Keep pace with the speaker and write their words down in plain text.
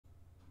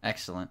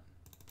Excellent.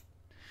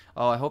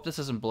 Oh, I hope this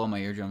doesn't blow my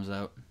eardrums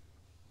out.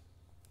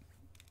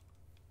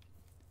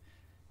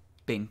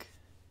 Bink.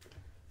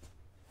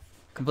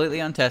 Completely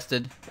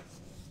untested.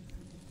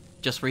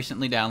 Just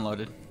recently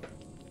downloaded.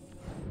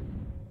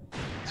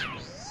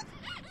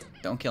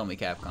 Don't kill me,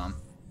 Capcom.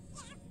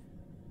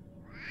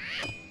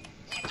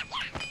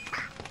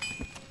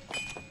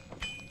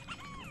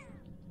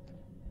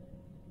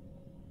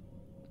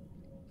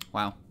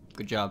 Wow,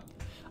 good job.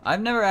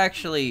 I've never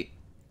actually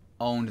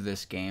owned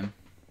this game.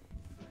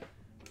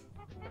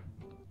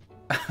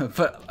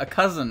 But a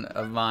cousin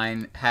of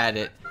mine had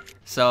it.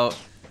 So,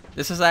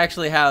 this is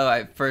actually how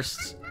I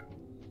first...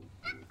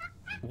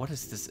 What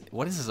is this?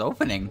 What is this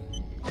opening?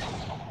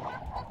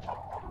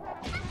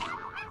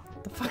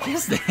 What the fuck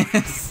is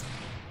this?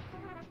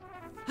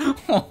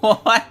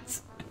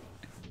 What?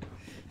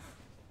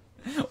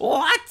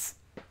 What?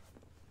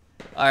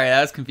 Alright,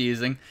 that was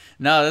confusing.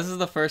 No, this is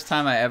the first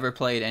time I ever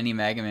played any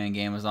Mega Man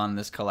game was on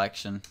this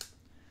collection.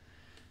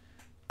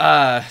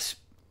 Let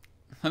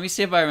me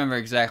see if I remember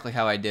exactly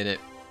how I did it.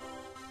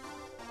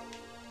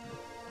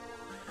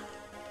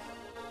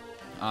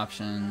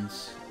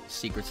 Options.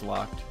 Secrets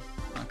locked.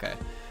 Okay.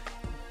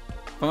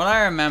 From what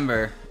I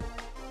remember...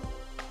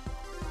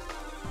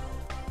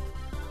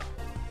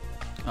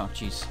 Oh,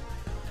 jeez.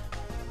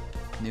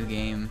 New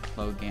game,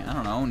 load game. I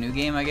don't know. New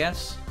game, I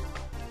guess?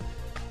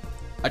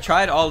 I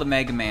tried all the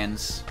Mega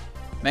Mans.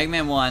 Mega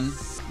Man 1,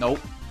 nope.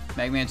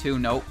 Mega Man 2,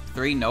 nope.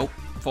 3, nope.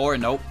 4,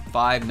 nope.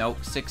 5,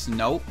 nope. 6,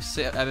 nope.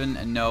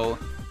 7, no.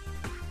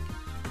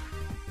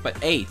 But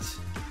 8.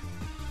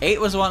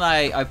 8 was one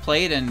I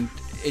played and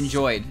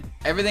enjoyed.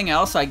 Everything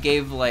else I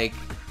gave like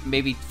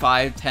maybe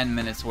 5-10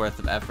 minutes worth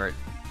of effort.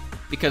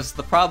 Because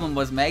the problem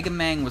was Mega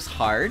Man was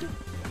hard.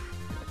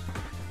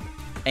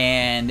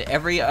 And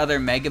every other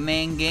Mega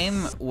Man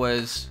game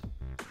was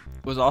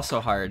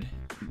also hard.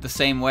 The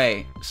same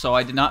way. So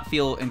I did not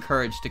feel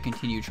encouraged to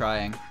continue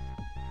trying.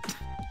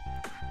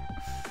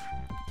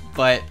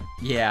 But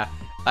yeah,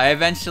 I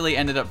eventually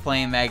ended up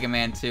playing Mega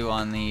Man 2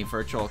 on the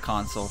Virtual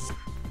Console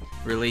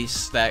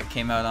release that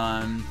came out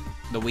on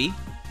the Wii.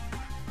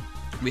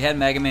 We had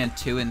Mega Man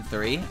 2 and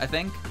 3, I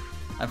think.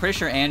 I'm pretty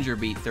sure Andrew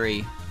beat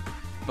 3,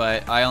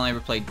 but I only ever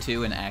played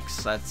 2 and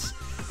X.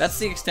 That's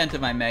the extent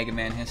of my Mega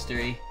Man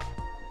history.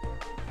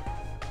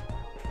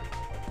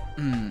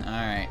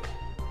 Alright.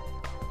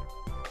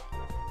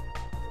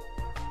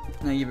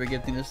 Thank you for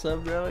gifting a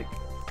sub, Relic.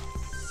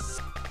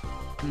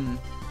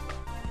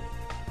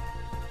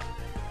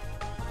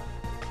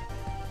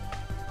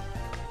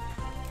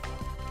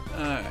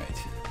 Alright.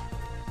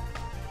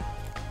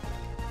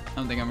 I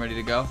don't think I'm ready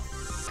to go.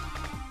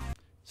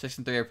 6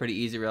 and 3 are pretty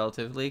easy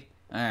relatively.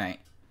 Alright.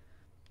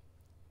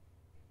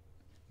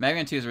 Mega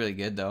Man 2 is really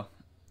good though.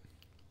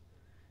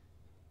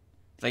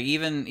 Like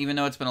even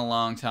though it's been a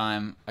long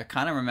time, I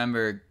kind of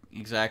remember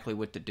exactly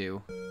what to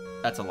do.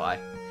 That's a lie.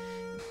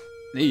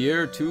 The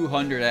year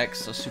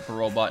 200X, a super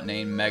robot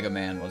named Mega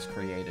Man was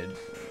created.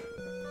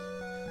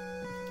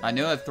 I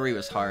knew that 3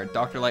 was hard.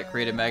 Dr. Light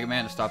created Mega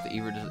Man to stop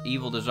the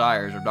evil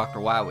desires of Dr.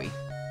 Wowie.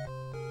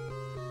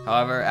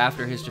 However,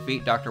 after his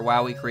defeat, Dr.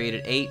 Wowie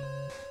created 8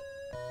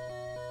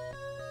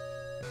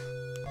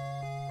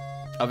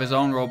 of his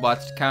own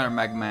robots to counter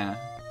Mega Man.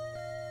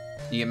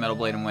 You get Metal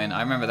Blade and win.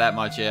 I remember that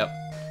much, yep.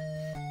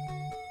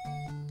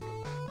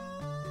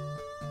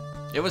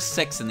 It was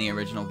 6 in the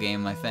original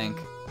game, I think.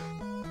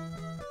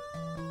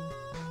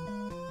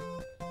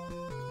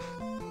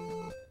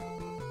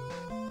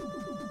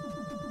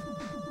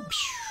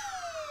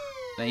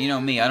 Now, you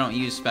know me, I don't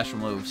use special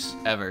moves,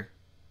 ever.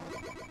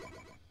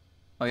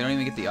 Oh, you don't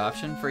even get the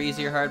option for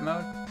easy or hard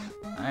mode?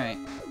 Alright.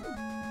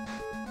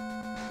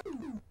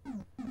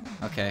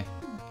 Okay.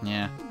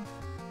 Yeah.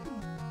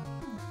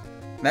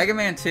 Mega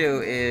Man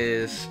 2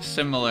 is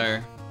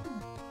similar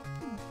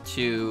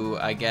to,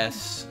 I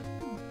guess...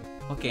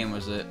 What game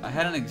was it? I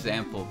had an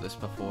example of this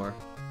before.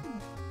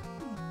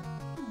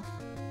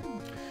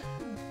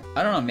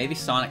 I don't know, maybe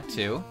Sonic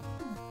 2?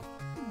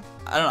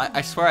 I don't know,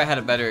 I swear I had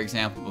a better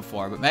example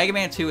before, but Mega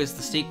Man 2 is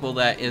the sequel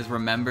that is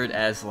remembered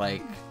as,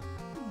 like,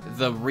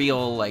 the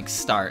real, like,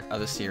 start of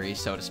the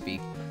series, so to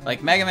speak.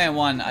 Like, Mega Man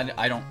 1,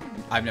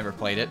 I've never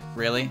played it,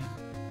 really.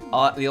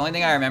 The only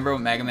thing I remember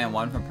with Mega Man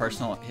 1 from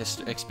personal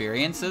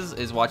experiences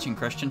is watching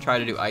Christian try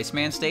to do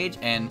Iceman stage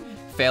and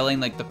failing,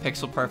 like, the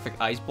pixel-perfect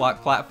ice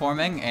block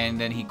platforming, and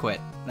then he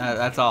quit.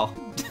 That's all.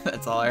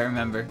 That's all I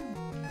remember.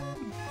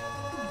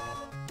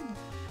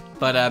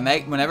 But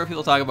whenever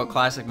people talk about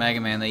classic Mega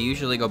Man, they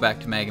usually go back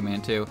to Mega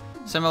Man 2.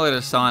 Similar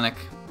to Sonic,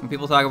 when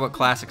people talk about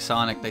classic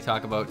Sonic, they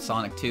talk about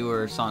Sonic 2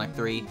 or Sonic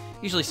 3.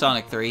 Usually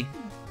Sonic 3,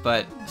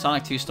 but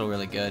Sonic 2 is still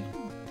really good.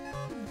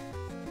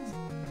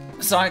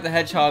 Sonic the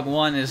Hedgehog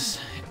 1 is...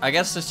 I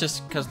guess it's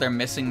just because they're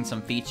missing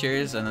some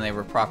features and then they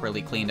were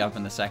properly cleaned up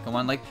in the second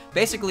one. Like,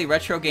 basically,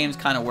 retro games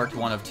kind of worked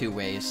one of two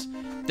ways.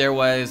 There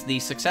was the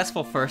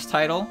successful first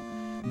title,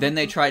 then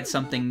they tried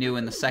something new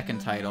in the second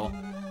title,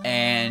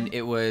 and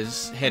it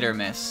was hit or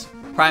miss.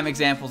 Prime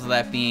examples of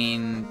that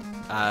being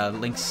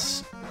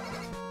Link's...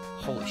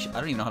 Holy shit, I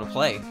don't even know how to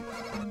play.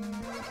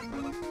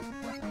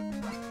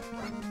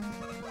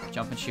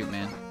 Jump and shoot,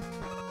 man.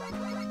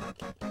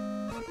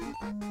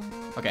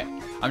 Okay,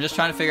 I'm just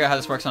trying to figure out how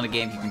this works on a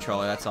GameCube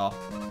controller, that's all.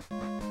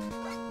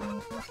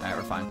 Alright,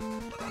 we're fine.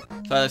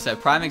 So as I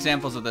said, prime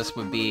examples of this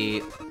would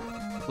be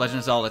Legend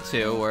of Zelda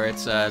 2, where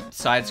it's a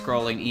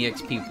side-scrolling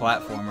EXP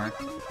platformer.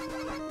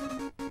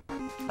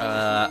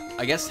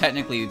 I guess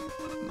technically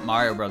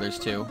Mario Brothers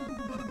 2,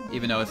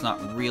 even though it's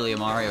not really a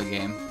Mario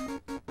game.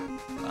 Oh,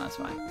 that's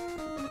fine.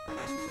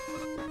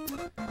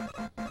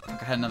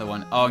 I had another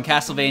one. Oh, and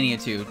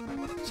Castlevania 2,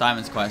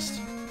 Simon's Quest.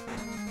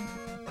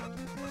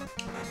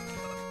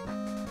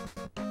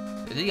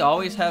 Did he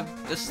always have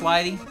this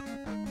slidey?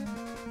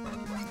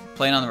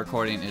 Playing on the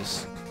recording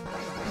is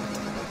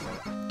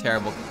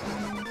terrible.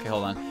 Okay,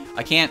 hold on.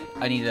 I can't.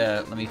 I need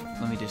to. Let me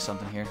do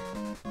something here.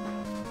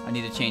 I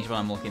need to change what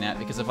I'm looking at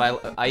because if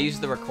I use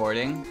the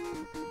recording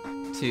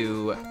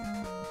to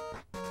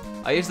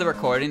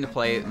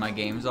play my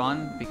games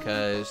on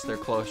because they're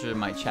closer to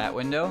my chat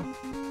window,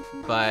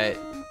 but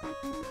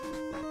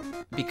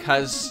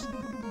because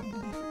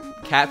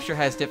Capture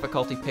has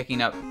difficulty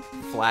picking up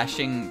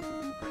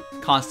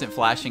constant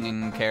flashing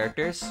in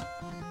characters,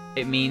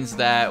 it means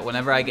that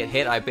whenever I get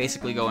hit, I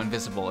basically go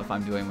invisible if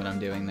I'm doing what I'm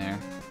doing there.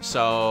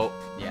 So,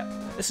 yeah,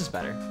 this is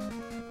better.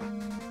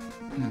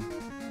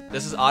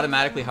 This is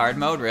automatically hard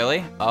mode,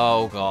 really?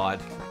 Oh, God.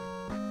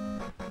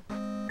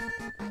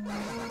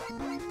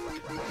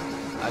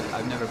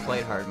 I've never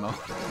played hard mode.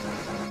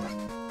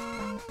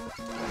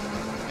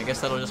 I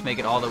guess that'll just make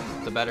it all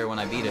the better when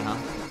I beat it, huh?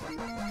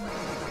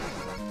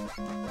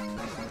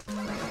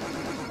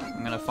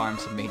 I'm gonna farm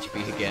some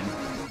HP again.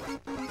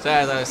 So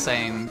as I was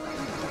saying,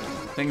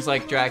 things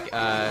like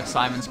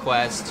Simon's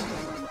Quest,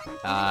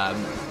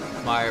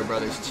 Mario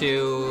Brothers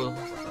 2,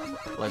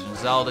 Legend of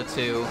Zelda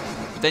 2,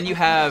 but then you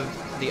have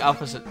the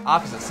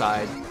opposite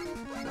side,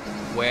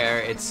 where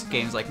it's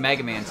games like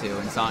Mega Man 2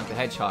 and Sonic the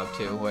Hedgehog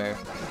 2, where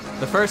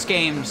the first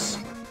games,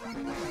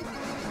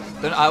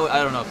 I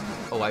don't know,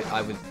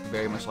 I would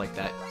very much like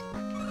that.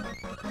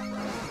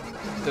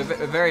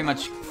 They're very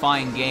much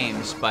fine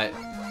games, but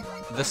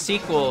the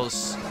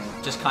sequels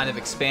just kind of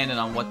expanded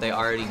on what they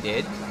already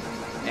did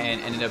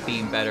and ended up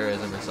being better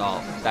as a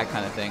result, that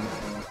kind of thing.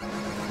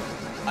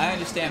 I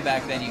understand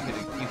back then you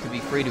could be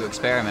free to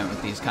experiment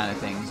with these kind of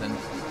things, and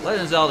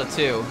Legend of Zelda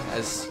 2,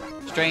 as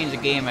strange a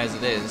game as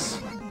it is,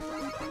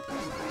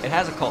 it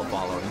has a cult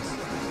following.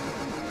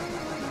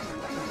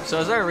 So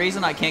is there a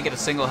reason I can't get a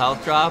single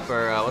health drop,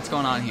 or what's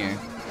going on here?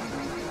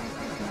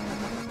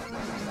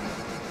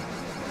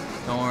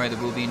 Don't worry, the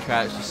booby and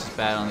trap is just as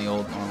bad on the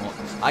old normal.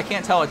 I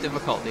can't tell what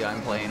difficulty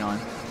I'm playing on.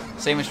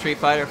 Same as Street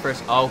Fighter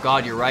first. Oh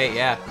God, you're right,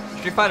 yeah.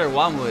 Street Fighter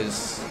 1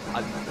 was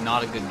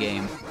not a good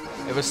game.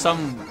 It was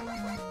some...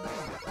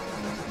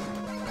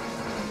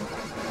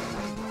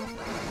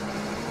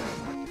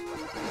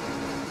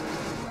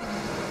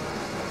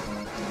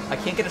 I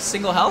can't get a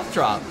single health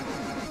drop.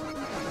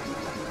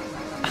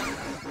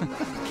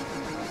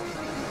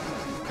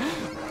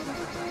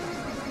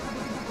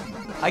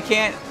 I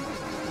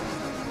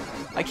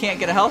can't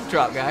get a health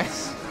drop,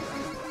 guys.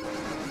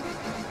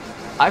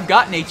 I've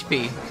gotten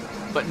HP,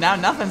 but now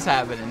nothing's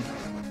happening.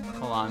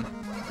 Hold on.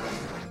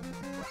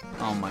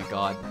 Oh my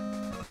God.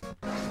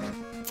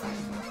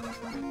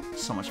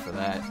 So much for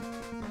that.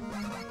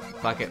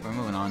 Fuck it, we're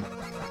moving on.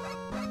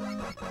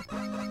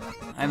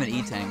 I have an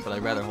E-Tank, but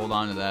I'd rather hold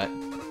on to that.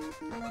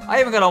 I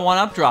even got a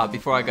 1-up drop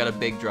before I got a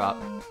big drop.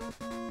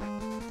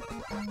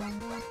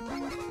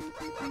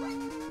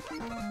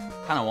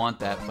 Kinda want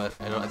that, but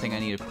I think I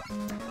need a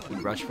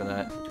rush for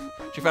that.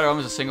 Street Fighter 1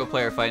 was a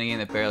single-player fighting game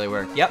that barely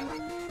worked. Yep,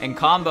 and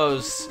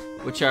combos,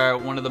 which are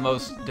one of the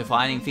most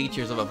defining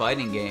features of a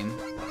fighting game,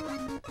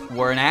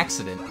 were an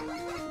accident.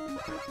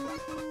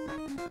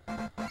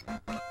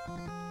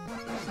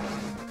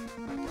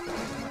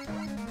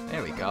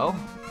 There we go.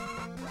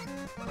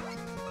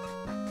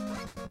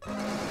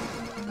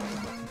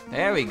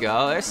 There we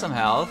go, there's some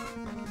health.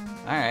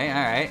 Alright,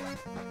 alright.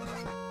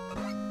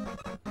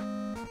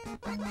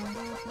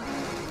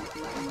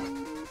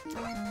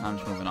 I'm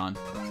just moving on.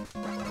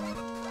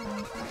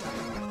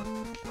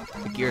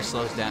 The gear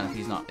slows down if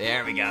he's not.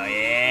 There we go,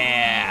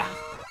 yeah!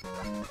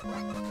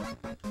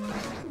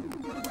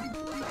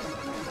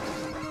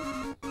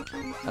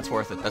 That's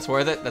worth it, that's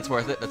worth it, that's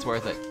worth it, that's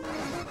worth it.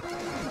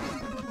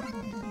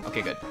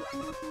 Okay, good.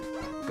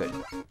 Good.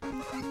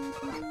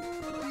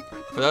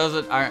 For those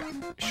that aren't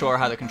sure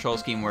how the control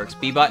scheme works,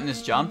 B button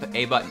is jump,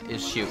 A button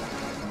is shoot.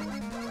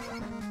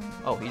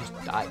 Oh, he just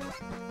died.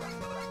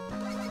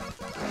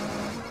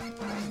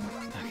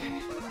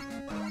 Okay.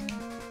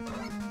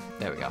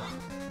 There we go.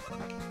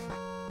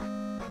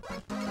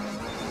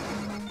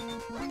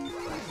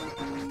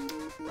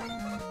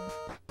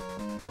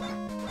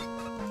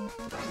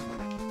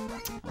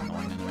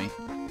 Annoying enemy.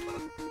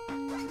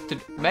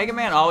 Did Mega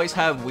Man always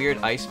have weird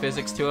ice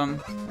physics to him?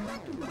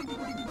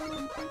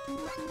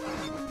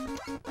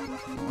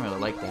 I don't really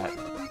like that,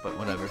 but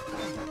whatever.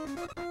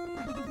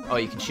 Oh,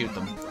 you can shoot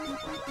them.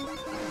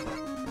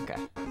 Okay.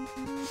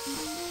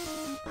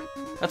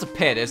 That's a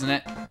pit, isn't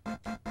it?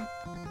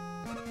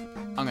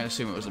 I'm gonna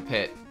assume it was a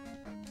pit.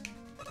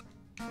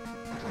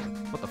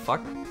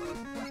 fuck?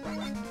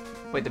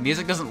 Wait, the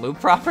music doesn't loop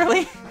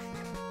properly?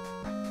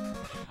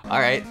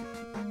 Alright.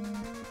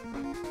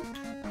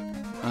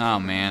 Oh,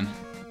 man.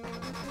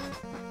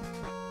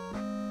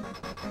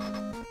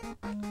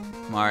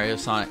 Mario,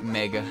 Sonic,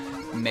 Mega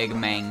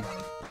Man.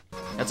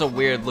 That's a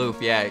weird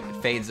loop, yeah, it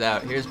fades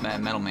out. Here's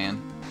Metal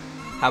Man.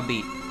 How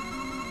beat?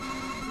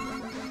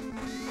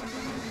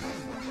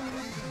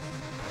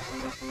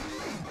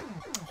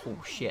 Oh,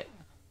 shit.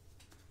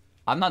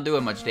 I'm not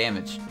doing much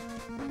damage.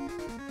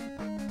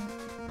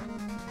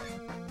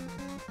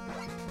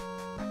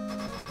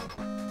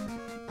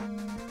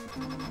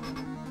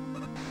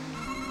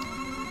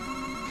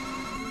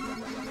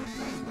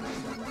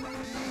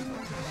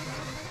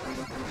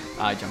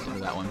 I jumped into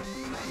that one.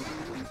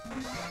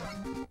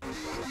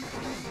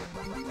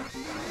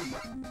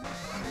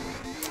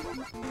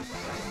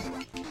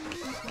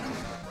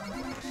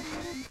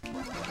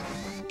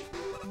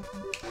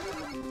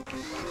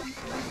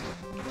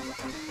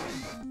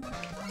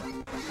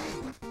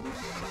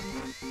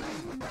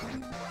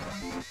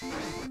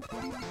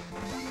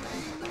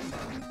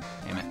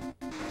 Damn it.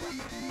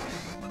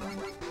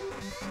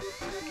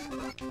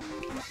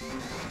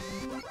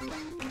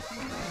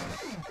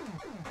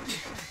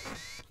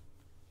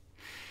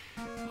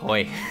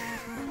 Hoi.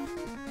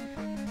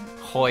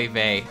 Hoi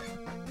vey.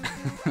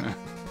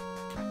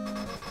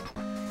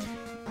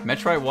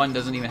 Metroid 1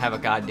 doesn't even have a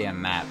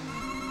goddamn map.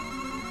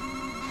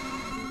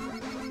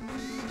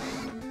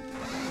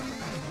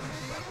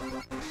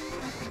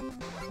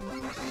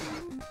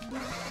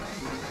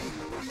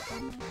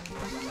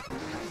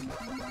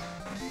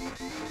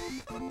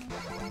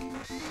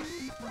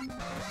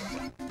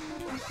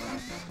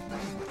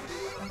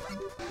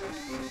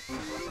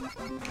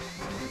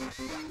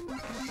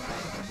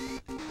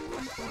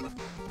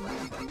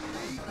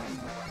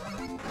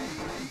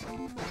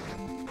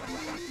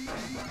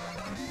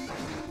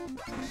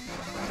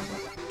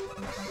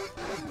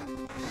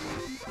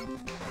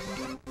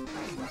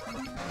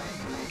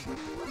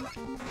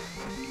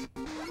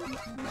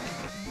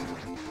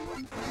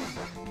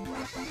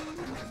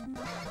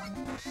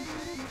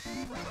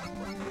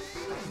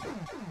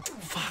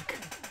 Fuck.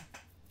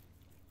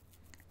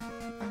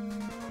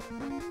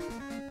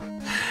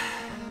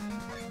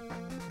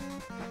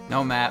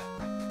 No map.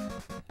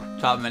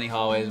 Top of many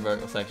hallways,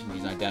 vertical sections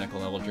using identical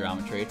level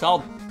geometry. It's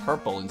all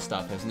purple and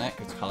stuff, isn't it?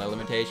 It's color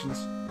limitations.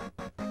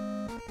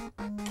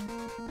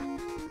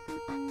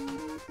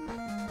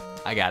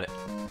 I got it.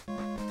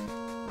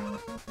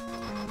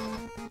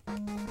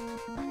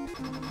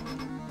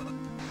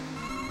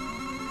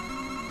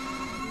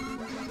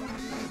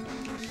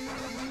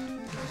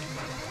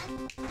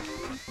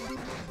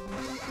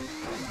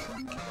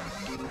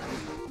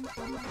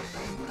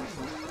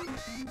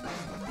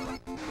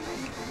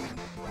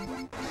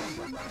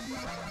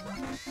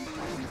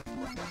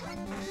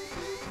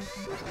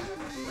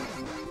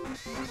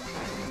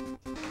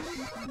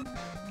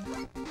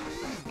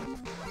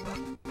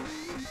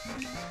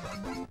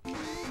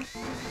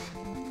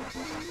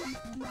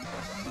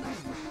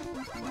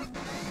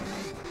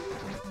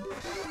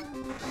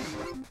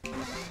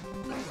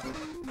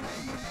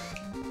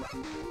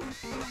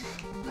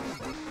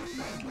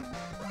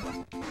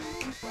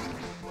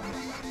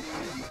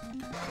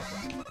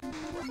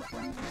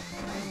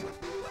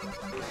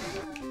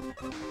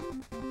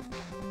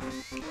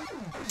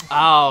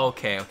 Oh,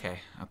 okay.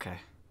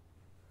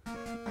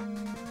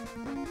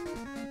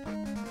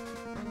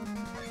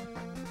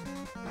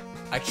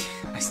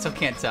 I still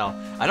can't tell.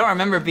 I don't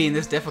remember it being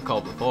this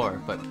difficult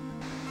before, but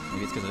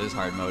maybe it's because it is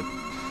hard mode.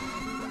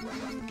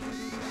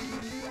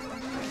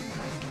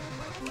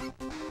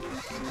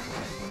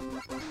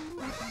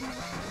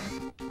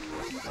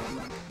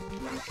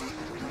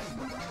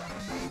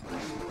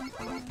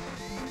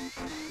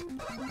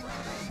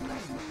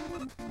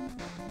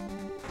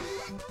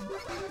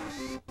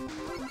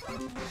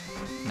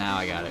 Now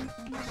I got it.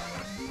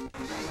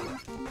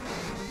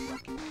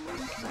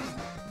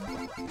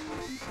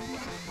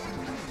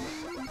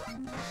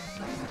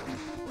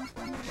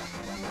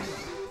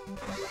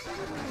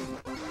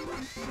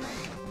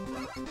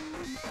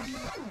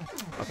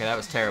 Okay, that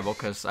was terrible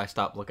because I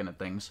stopped looking at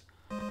things.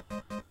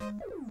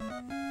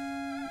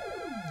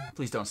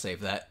 Please don't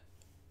save that.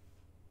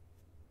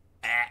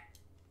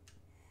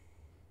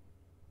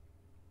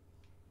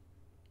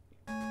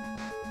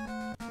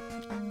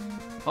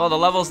 Well, the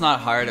level's not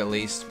hard at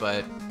least,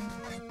 but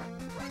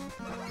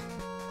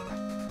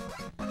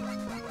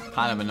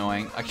kind of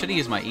annoying. I should have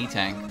used my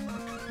E-Tank.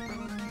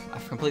 I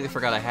completely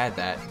forgot I had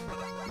that.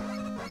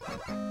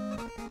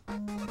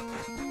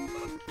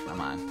 Come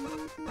on.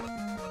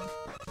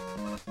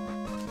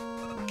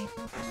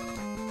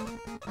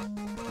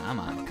 Come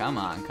on, come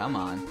on, come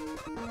on.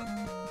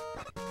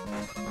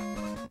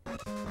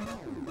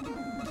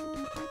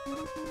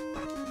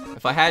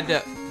 If I had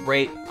to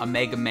rate a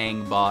Mega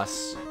Man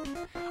boss,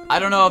 I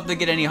don't know if they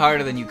get any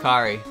harder than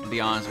Yukari, to be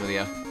honest with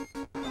you.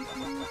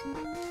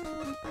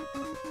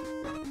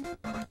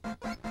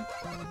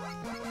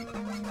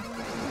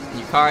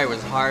 Yukari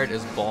was hard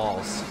as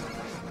balls.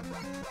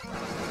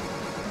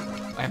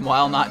 And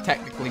while not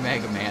technically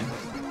Mega Man,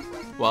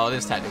 Well, it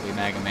is technically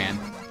Mega Man.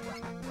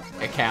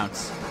 It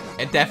counts.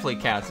 It definitely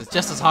counts. It's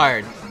just as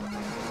hard.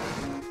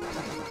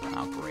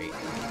 Oh, great.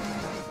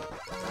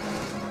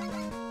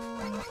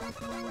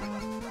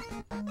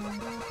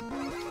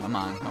 Come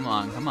on, come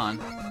on, come on.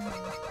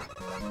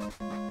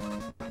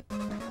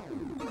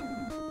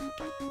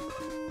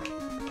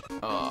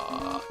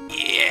 Oh,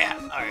 yeah!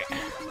 Alright.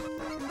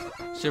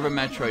 Super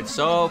Metroid,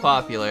 so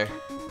popular.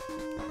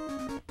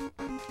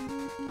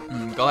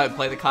 Go ahead and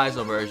play the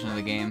Kaizo version of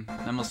the game.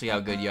 Then we'll see how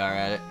good you are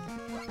at it.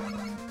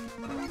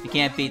 If you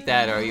can't beat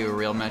that, are you a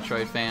real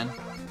Metroid fan?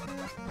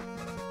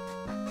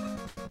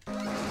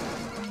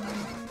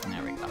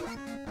 There we go.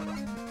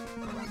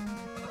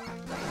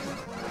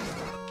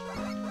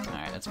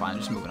 Alright, that's fine. I'm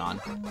just moving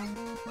on.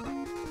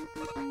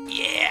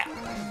 Yeah!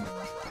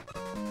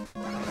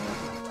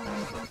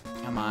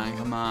 Come on,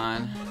 come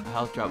on. A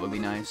health drop would be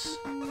nice.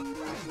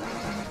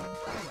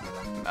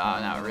 Oh,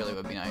 no, it really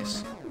would be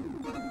nice.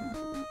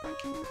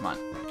 Come on.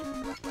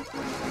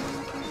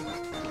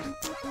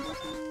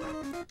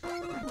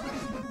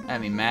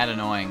 That'd be mad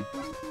annoying.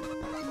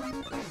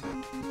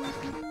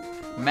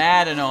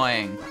 Mad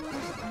annoying.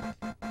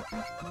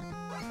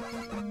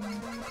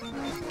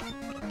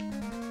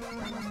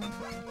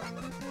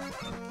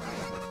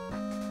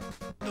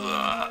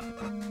 Ugh.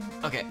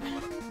 Okay.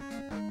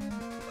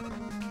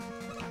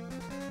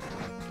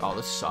 Oh,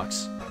 this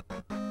sucks.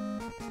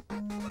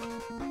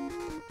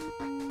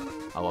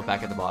 Oh, well,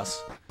 back at the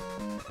boss.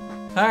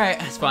 Alright,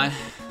 that's fine.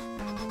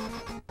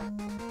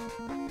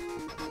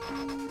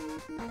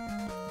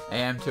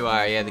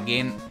 AM2R, yeah, the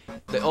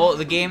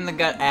game that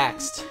got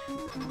axed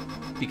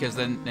because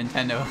the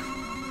Nintendo.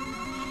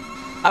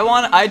 I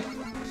want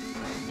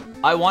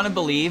to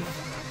believe.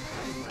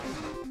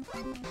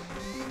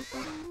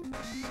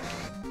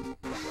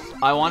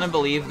 I want to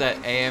believe that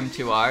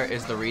AM2R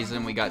is the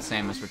reason we got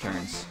Samus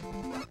Returns.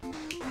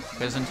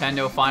 Because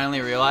Nintendo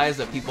finally realized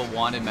that people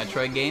wanted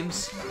Metroid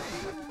games.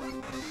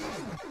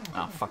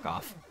 Oh, fuck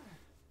off.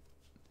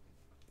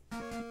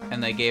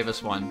 And they gave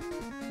us one.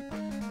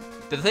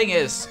 The thing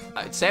is,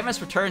 Samus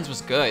Returns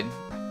was good,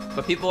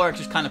 but people are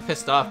just kind of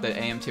pissed off that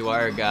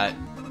AM2R got,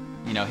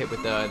 you know, hit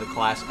with the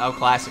El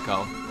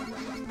Clasico.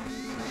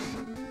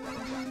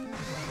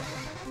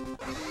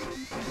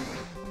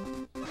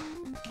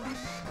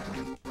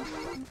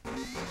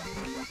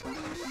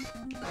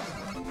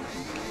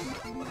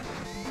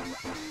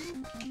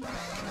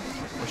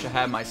 Wish I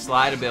had my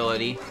slide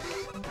ability.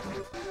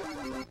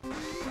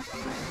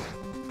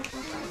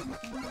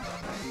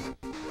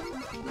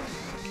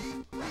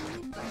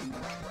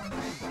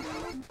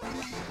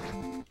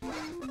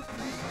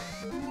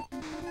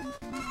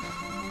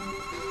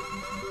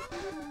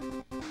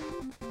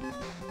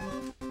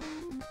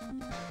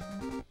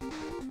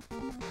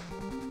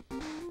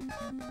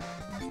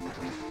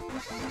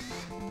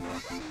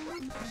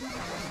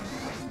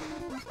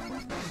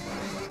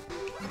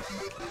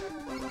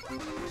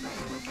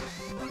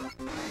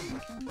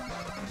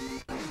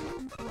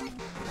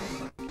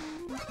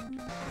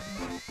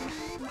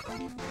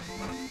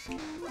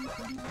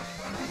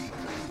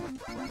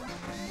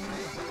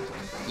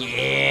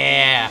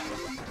 Yeah!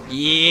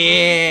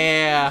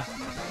 Yeah!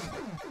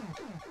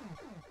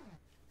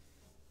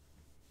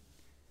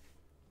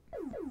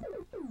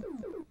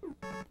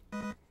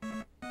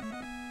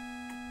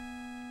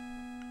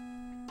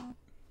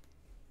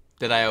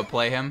 Did I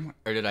outplay him,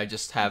 or did I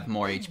just have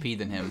more HP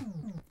than him?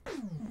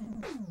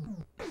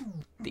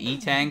 The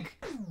E-Tank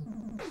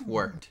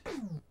worked.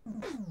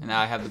 And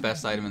now I have the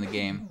best item in the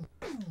game.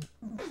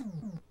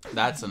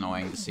 That's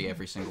annoying to see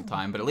every single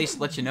time, but at least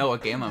let you know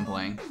what game I'm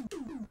playing.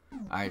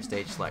 Alright,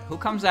 stage select. Who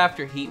comes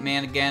after Heat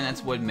Man again?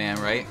 That's Woodman,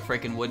 right?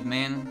 Freaking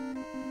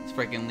Woodman. It's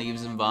freaking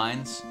Leaves and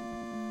Vines.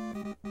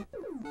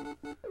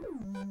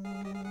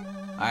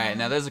 Alright,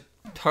 now there's a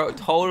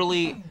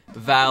totally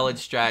valid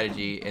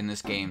strategy in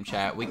this game,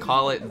 chat. We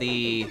call it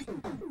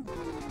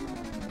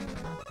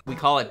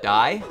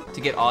die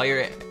to get all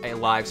your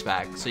lives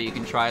back, so you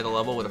can try the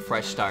level with a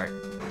fresh start.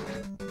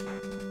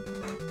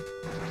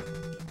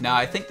 Now,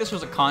 I think this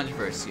was a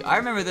controversy. I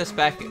remember this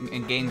back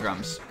in Game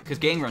Grumps, because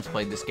Game Grumps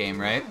played this game,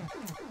 right?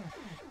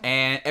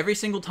 And every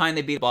single time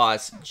they beat a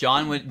boss,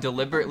 John would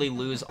deliberately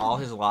lose all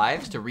his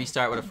lives to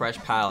restart with a fresh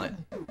palette.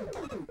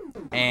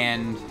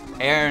 And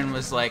Aaron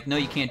was like, no,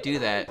 you can't do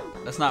that.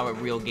 That's not what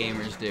real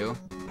gamers do.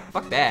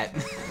 Fuck that.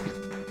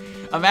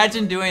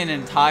 Imagine doing an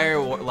entire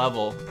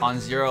level on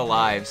 0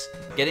 lives,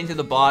 getting to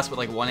the boss with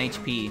like 1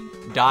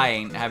 HP,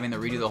 dying, having to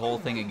redo the whole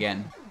thing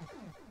again.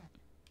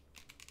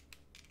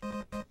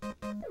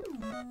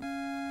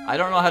 I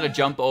don't know how to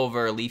jump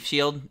over a leaf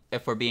shield,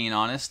 if we're being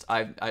honest.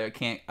 I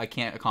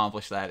can't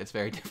accomplish that. It's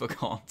very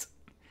difficult.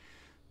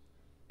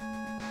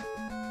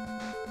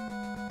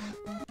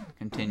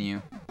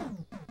 Continue.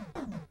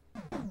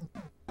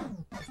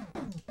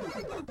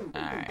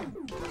 Alright.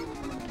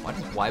 Why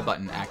does Y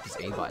button act as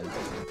A button?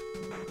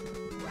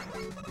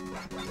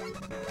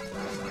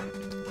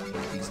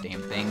 Hate these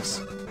damn things.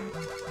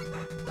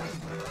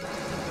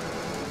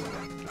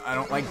 I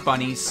don't like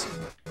bunnies.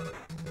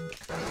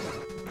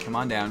 Come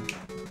on down.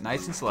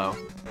 Nice and slow.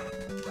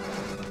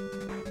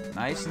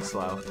 Nice and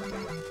slow.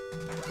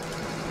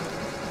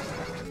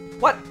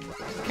 What?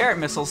 Carrot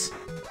missiles.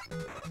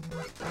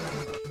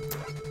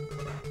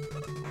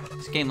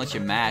 This game lets you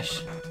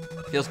mash.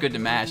 Feels good to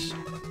mash.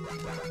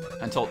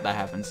 Until that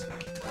happens.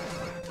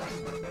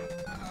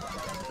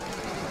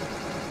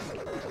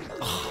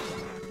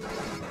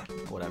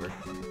 Whatever.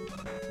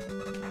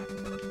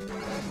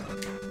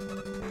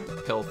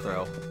 Pill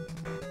throw.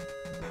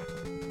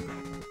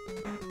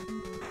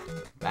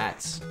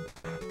 Bats.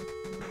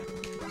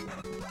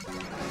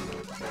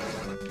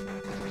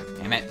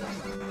 Damn it.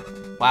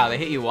 Wow, they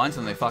hit you once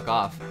and they fuck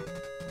off.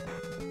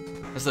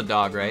 This is a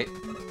dog, right?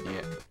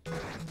 Yeah.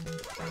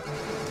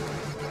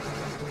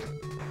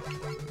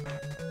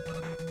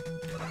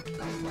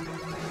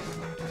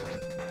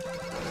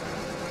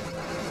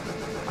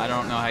 I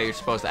don't know how you're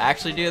supposed to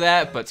actually do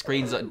that, but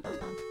screen's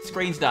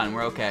done.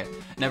 We're okay.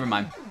 Never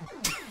mind.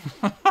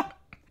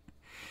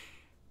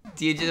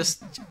 Do you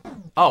just...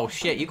 Oh,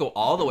 shit. You go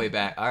all the way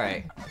back.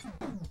 Alright.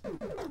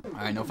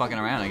 Alright, no fucking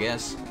around, I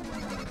guess.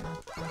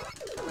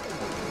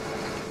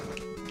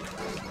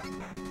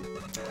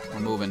 We're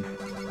moving.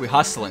 We're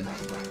hustling.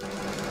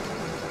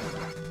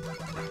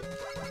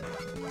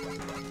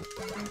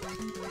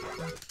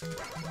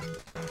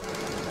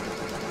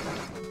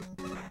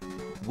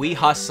 We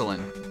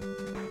hustling.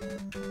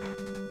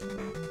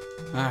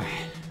 Alright.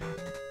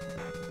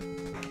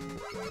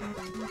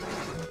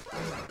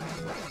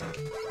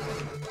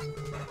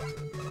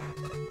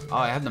 Oh,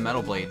 I have the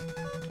metal blade.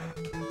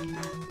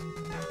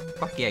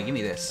 Fuck yeah, give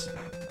me this.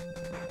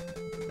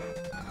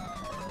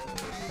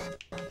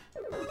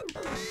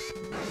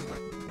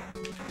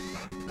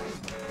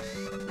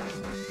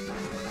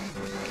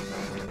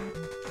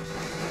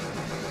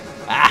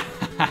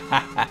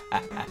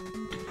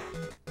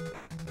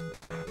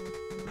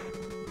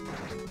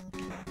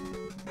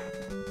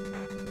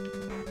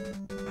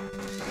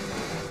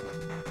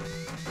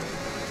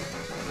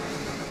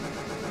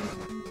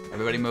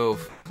 Everybody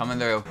move. Coming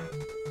through.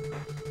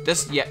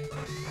 This, yeah.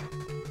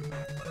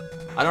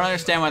 I don't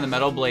understand why the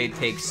metal blade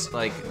takes,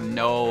 like,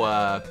 no,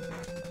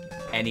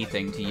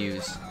 anything to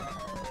use.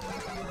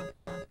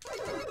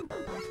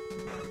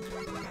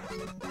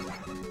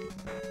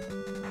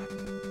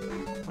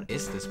 What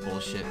is this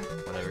bullshit?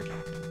 Whatever.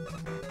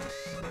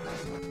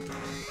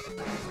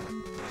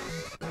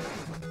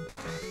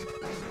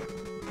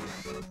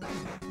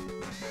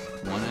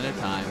 One at a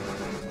time.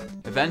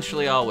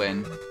 Eventually I'll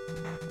win.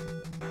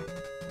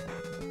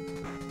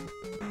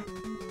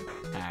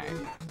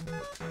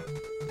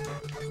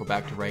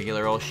 Back to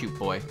regular old shoot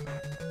boy.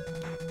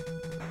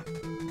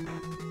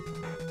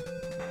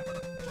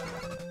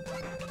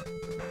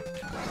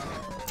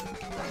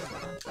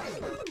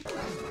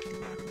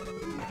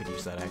 I could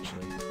use that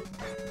actually.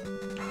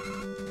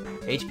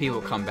 HP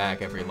will come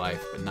back every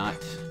life, but not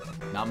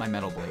my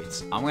metal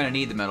blades. I'm gonna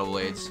need the metal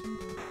blades.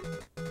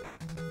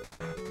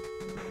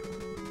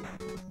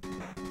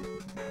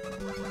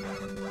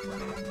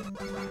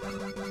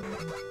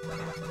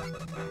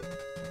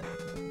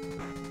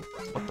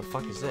 What the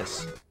fuck is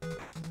this?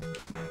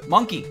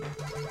 Monkey!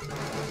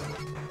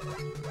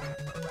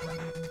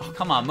 Oh,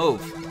 come on,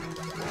 move.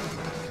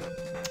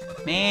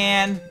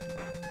 Man!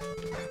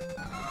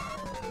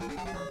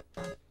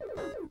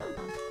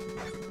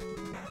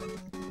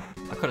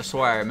 I could have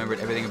swore I remembered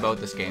everything about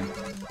this game.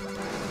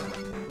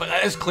 But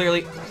that is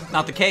clearly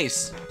not the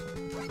case.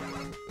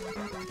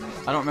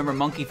 I don't remember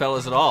monkey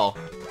fellas at all.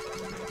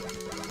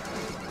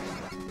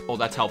 Oh,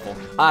 that's helpful.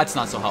 Ah, it's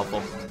not so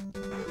helpful.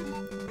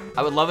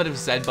 I would love it if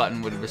Z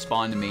button would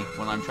respond to me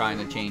when I'm trying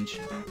to change.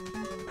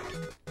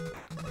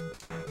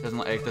 Doesn't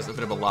like there's a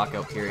bit of a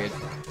lockout period.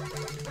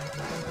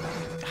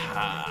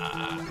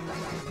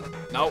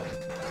 Nope.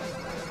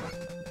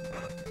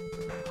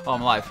 Oh,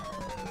 I'm alive.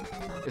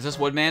 Is this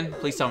Woodman?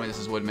 Please tell me this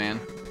is Woodman.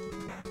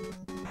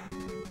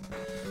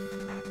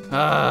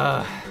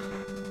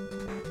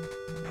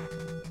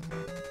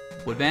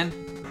 Woodman?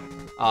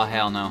 Oh,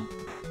 hell no.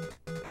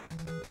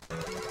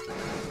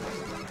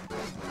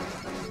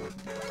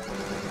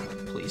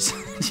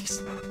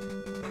 Please.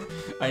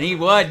 I need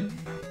wood.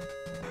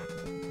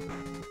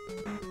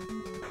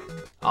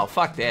 Oh,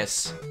 fuck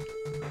this.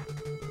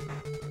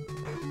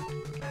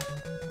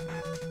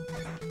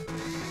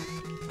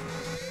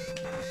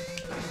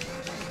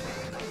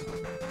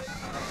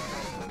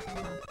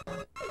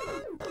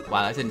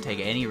 Wow, that didn't take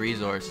any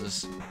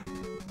resources.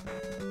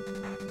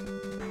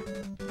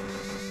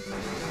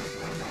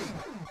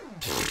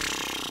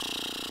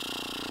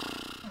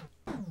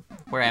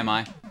 Where am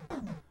I?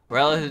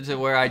 Relative to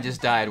where I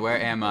just died, where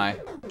am I?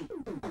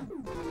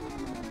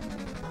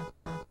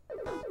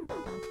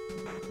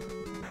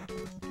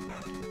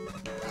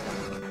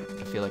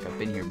 I feel like I've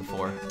been here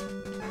before.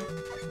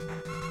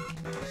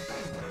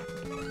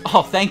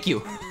 Oh, thank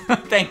you.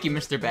 Thank you,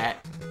 Mr.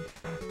 Bat.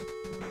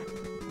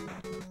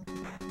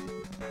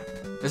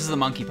 This is the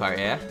monkey part,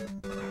 yeah?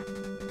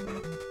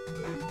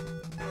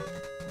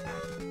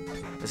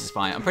 This is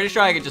fine. I'm pretty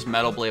sure I could just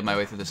Metal Blade my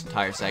way through this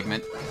entire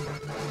segment.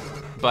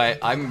 But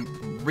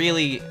I'm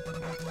really,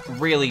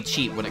 really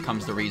cheap when it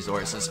comes to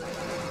resources.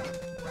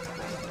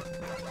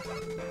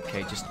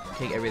 Okay, just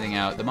take everything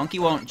out. The monkey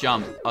won't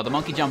jump. Oh, the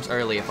monkey jumps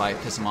early if I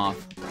piss him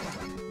off.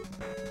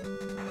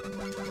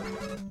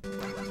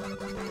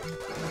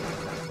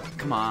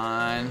 Come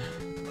on.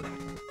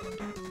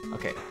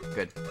 Okay,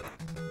 good.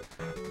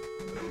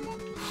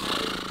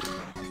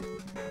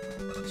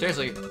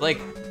 Seriously,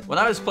 like, when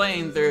I was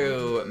playing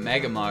through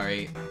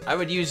Megamari, I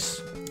would use...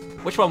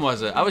 Which one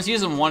was it? I was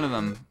using one of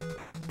them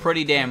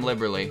pretty damn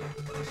liberally.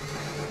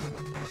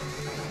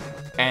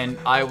 And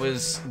I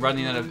was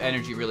running out of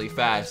energy really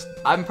fast.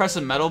 I'm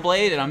pressing Metal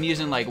Blade, and I'm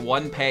using like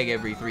 1 peg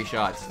every 3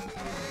 shots.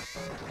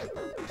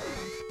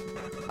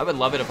 I would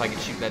love it if I could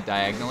shoot that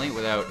diagonally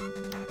without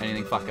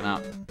anything fucking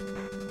up.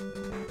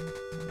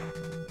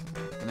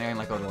 And then I can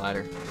let go of the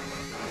ladder.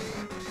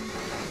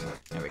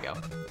 There we go.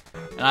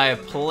 And I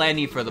have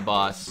plenty for the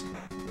boss.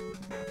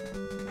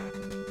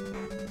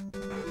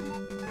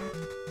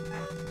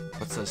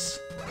 What's this?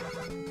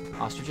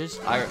 Ostriches?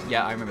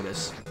 Yeah, I remember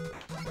this.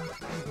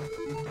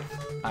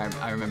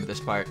 I remember this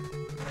part.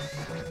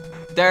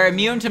 They're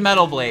immune to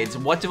metal blades.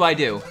 What do I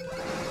do?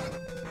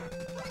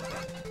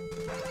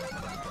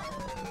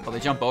 Oh, they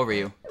jump over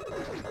you.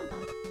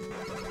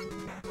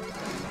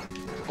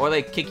 Or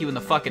they kick you in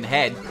the fucking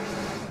head.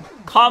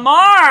 Come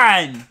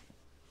on!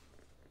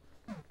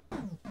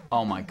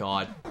 Oh my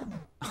god.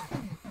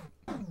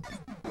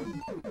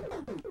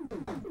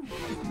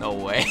 No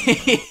way.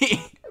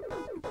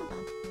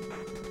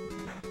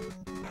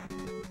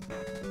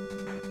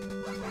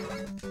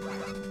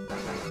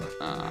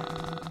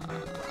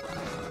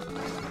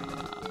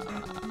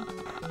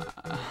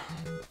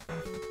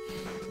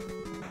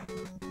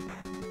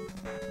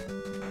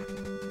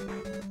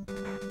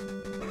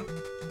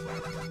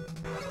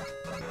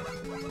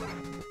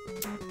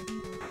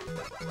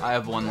 I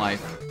have 1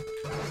 life.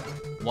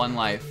 1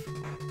 life.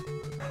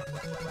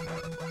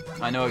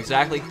 I know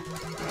exactly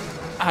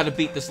how to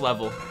beat this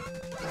level,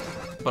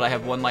 but I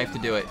have 1 life to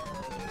do it.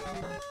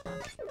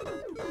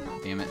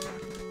 Damn it.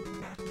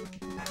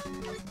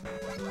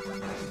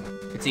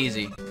 It's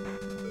easy.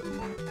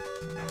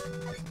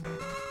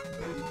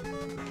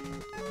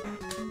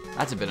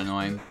 That's a bit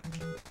annoying.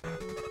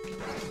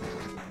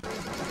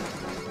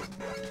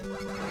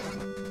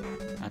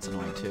 That's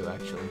annoying too,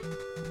 actually.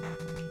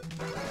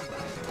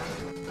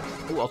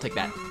 Ooh, I'll take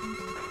that.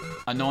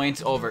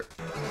 Annoyance over.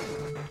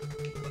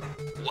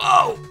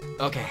 Whoa!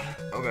 Okay,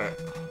 okay.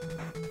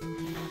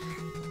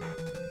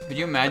 Could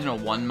you imagine a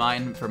 1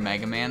 mine for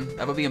Mega Man?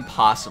 That would be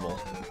impossible.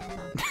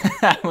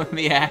 That would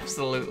be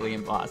absolutely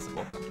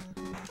impossible.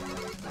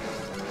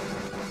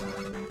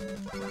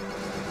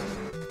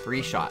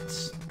 3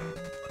 shots.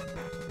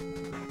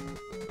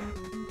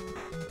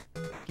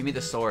 Give me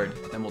the sword,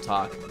 then we'll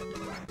talk.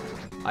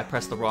 I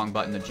pressed the wrong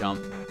button to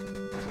jump.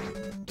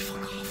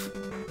 Fuck off.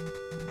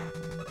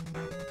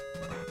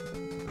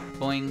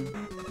 Boing.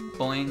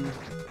 Boing.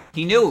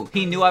 He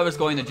knew I was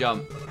going to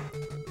jump.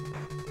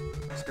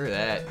 Screw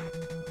that.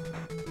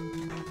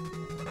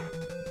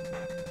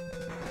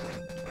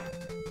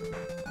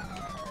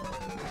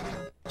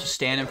 Just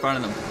stand in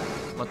front of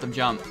them. Let them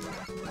jump.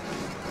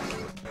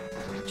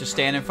 Just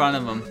stand in front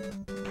of them.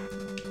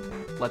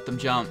 Let them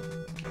jump.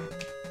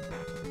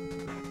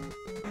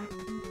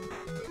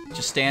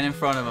 Just stand in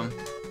front of them.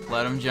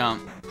 Let them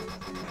jump.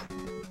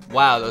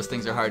 Wow, those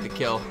things are hard to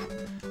kill.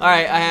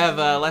 Alright, I have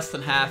less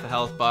than half a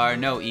health bar,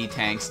 no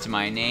E-tanks to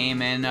my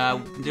name, and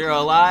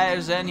 0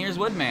 lives, and here's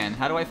Woodman.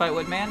 How do I fight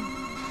Woodman?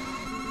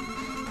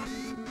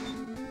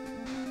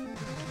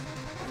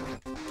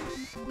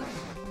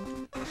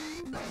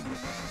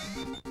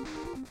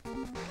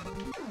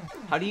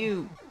 How do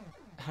you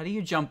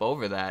jump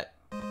over that?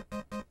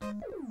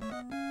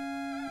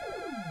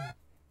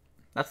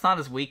 That's not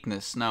his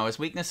weakness. No, his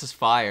weakness is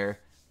fire,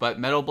 but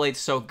Metal Blade's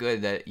so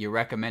good that you're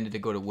recommended to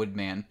go to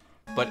Woodman.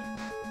 But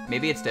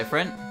maybe it's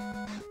different?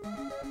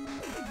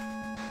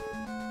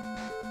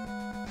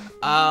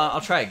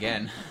 I'll try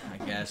again, I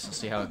guess. We'll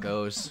see how it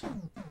goes.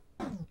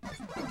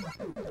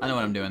 I know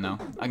what I'm doing, though.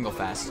 I can go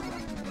fast.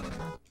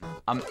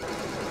 I'm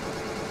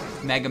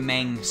Mega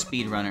Man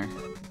speedrunner.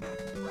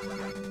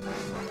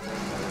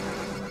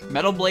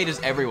 Metal Blade is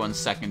everyone's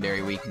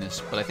secondary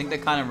weakness, but I think they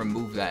kind of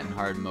removed that in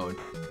hard mode.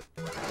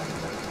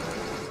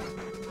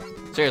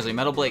 Seriously,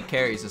 Metal Blade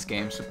carries this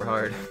game super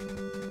hard.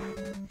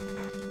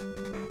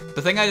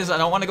 The thing is, I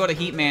don't want to go to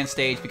Heatman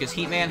stage because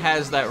Heatman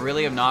has that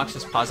really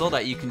obnoxious puzzle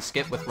that you can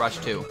skip with Rush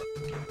 2.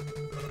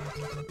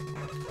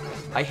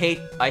 I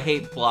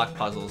hate block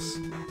puzzles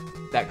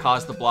that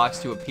cause the blocks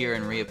to appear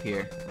and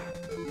reappear.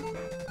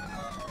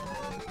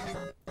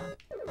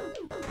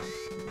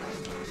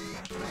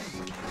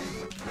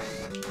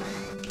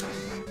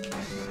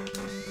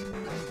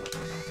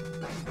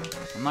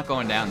 I'm not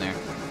going down there.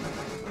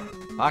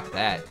 Fuck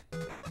that.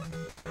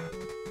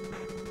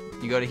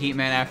 You go to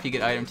Heatman after you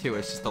get item 2.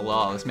 It's just the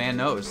law. This man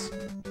knows.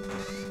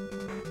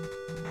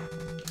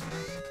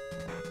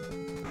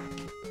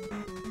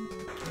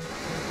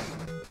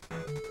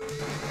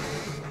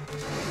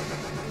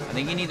 I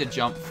think you need to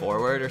jump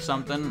forward or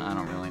something. I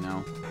don't really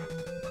know.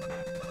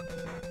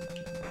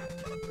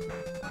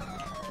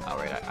 Oh,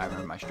 right. I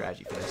remember my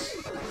strategy for this.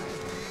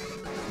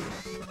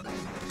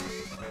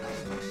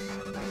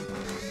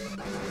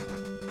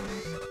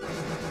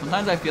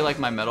 Sometimes I feel like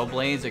my metal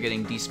blades are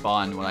getting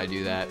despawned when I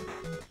do that.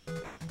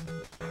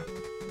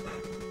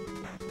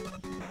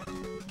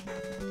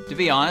 To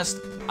be honest,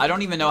 I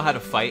don't even know how to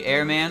fight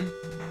Airman,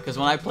 because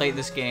when I played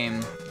this game,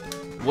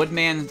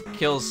 Woodman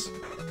kills...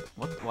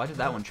 What? Why did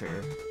that one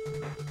trigger?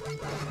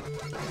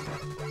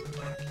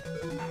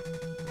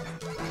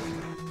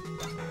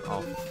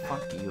 Oh,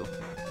 fuck you.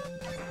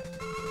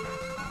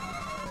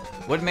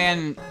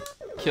 Woodman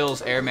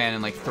kills Airman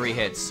in like 3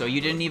 hits, so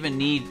you didn't even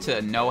need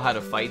to know how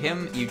to fight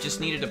him. You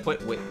just needed to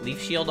put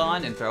Leaf Shield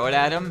on and throw it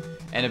at him,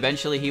 and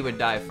eventually he would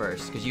die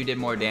first, because you did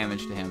more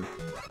damage to him.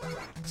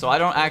 So I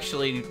don't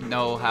actually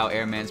know how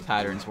Airman's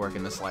patterns work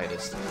in the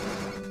slightest.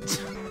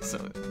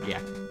 So, yeah.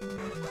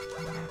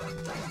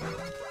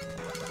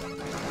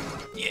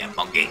 Yeah,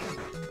 monkey!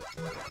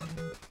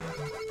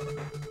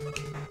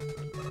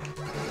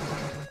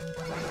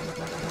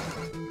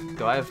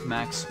 Do I have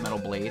max metal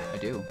blade? I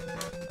do.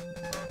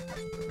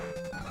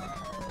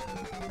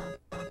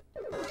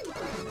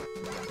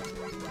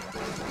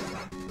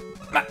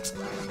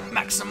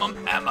 Maximum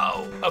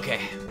ammo!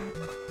 Okay.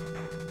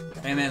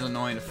 Airman's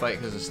annoying to fight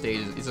because of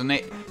stages.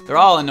 They're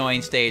all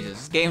annoying stages.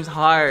 This game's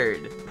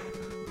hard.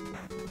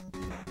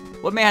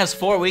 Woodman has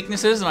 4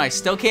 weaknesses and I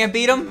still can't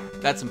beat him?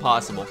 That's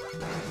impossible.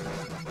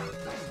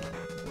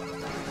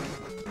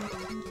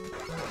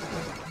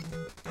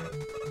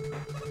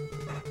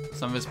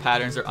 Some of his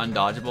patterns are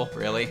undodgeable.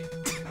 Really?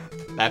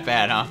 That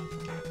bad, huh?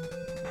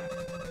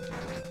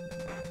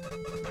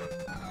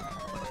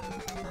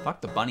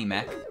 Fuck the bunny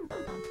mech.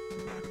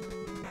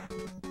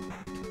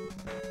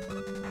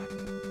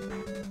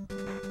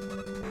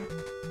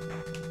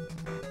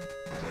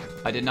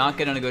 I did not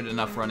get a good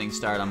enough running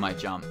start on my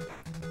jump.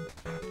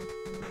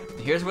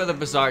 Here's where the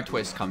bizarre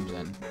twist comes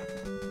in.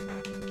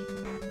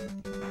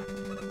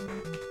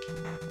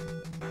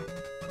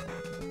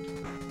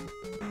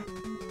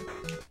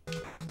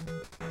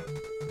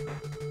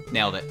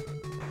 Nailed it.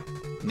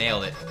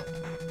 Nailed it.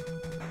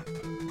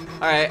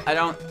 Alright, I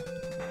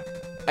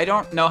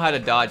don't know how to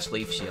dodge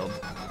Leaf Shield.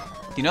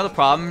 Do you know the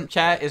problem,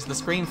 chat? Is the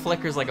screen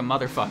flickers like a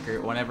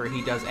motherfucker whenever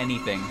he does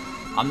anything.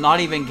 I'm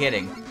not even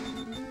kidding.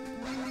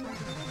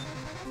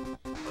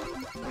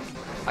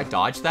 I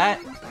dodged that,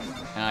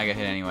 and I got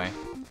hit anyway.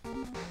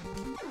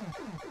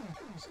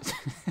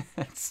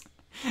 That's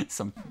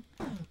some...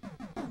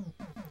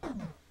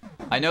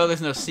 I know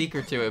there's no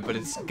secret to it, but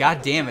it's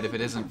goddamn it if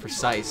it isn't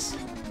precise.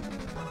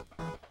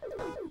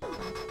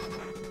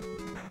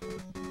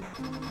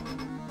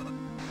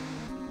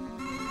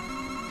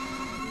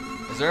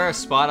 Is there a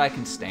spot I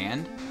can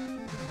stand?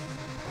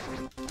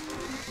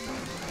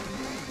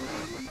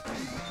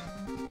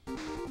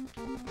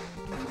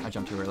 I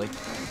jumped too early.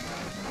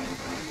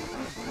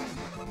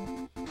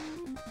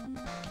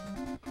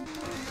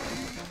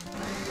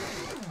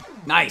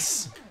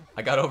 Nice!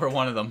 I got over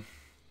one of them.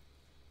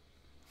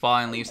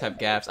 Falling leaves have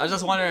gaps. I was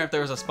just wondering if there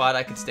was a spot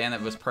I could stand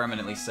that was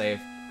permanently safe.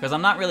 Because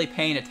I'm not really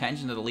paying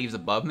attention to the leaves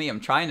above me.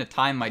 I'm trying to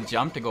time my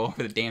jump to go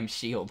over the damn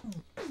shield.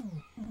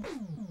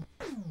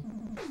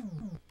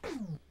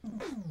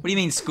 What do you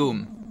mean,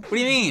 Scoom? What do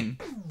you mean?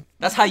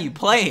 That's how you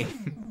play.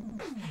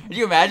 Could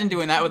you imagine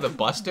doing that with a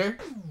Buster?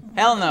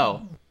 Hell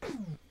no.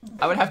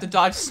 I would have to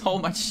dodge so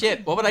much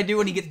shit. What would I do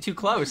when he gets too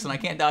close and I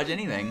can't dodge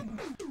anything?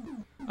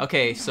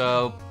 Okay,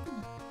 so...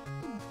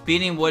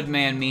 beating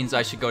Woodman means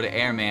I should go to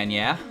Airman,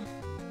 yeah?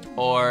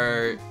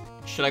 Or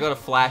should I go to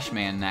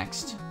Flashman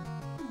next?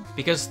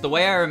 Because the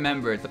way I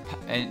remember it,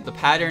 the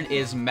pattern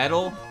is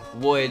metal,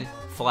 wood,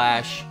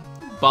 flash,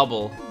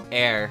 bubble,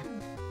 air.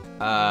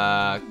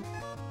 I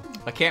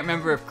can't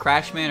remember if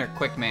Crashman or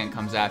Quickman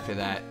comes after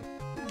that.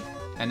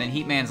 And then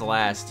Heatman's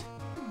last.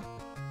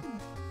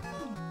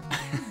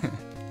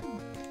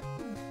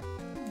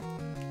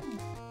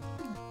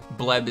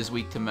 Bleb is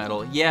weak to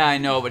metal. Yeah, I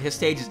know, but his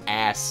stage is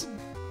ass.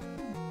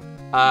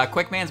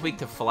 Quickman's weak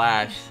to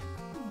Flash.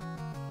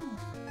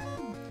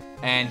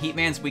 And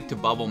Heatman's weak to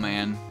Bubble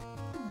Man.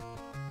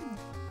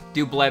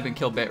 Do Bleb and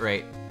kill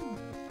Bitrate.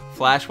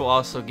 Flash will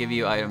also give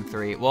you item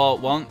 3. Well,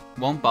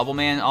 won't Bubble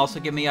Man also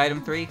give me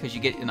item 3? Because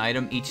you get an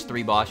item each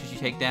 3 bosses you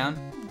take down.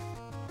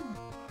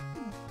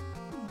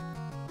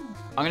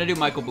 I'm gonna do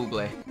Michael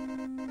Bublé.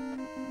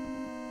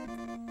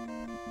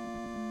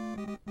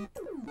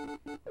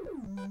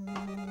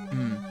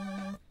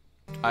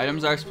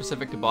 Items are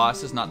specific to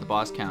bosses, not the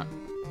boss count.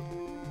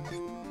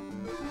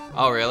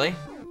 Oh, really?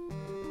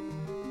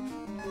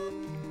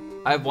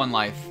 I have 1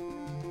 life.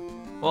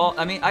 Well,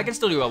 I mean, I can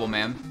still do Bubble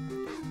Man.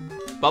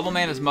 Bubble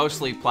Man is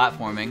mostly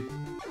platforming.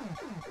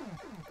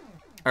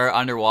 Or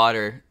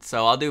underwater.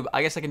 So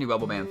I guess I can do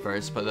Bubble Man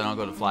first, but then I'll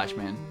go to Flash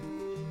Man.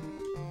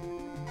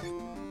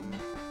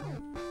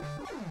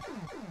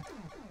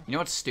 You know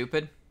what's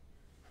stupid?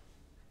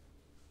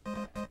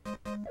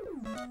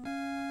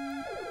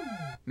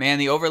 Man,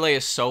 the overlay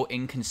is so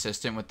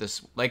inconsistent with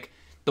this. Like,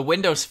 the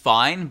window's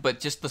fine, but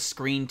just the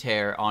screen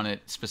tear on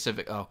it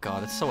specific. Oh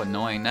god, it's so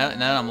annoying. Now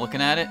that I'm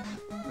looking at it.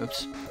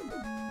 Oops.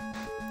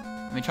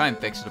 Let me try and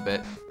fix it a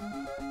bit.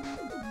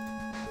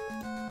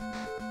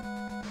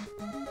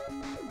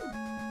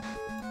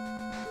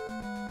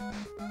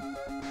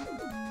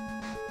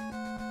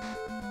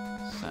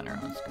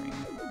 banner on screen.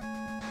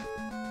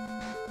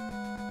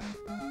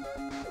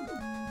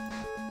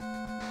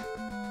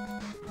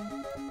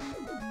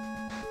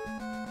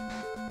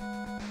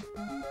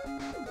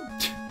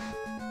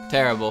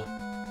 Terrible.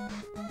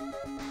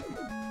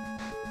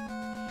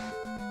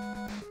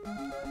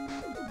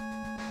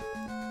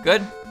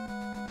 Good?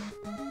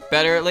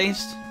 Better at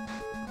least?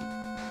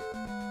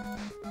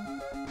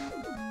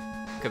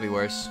 Could be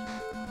worse.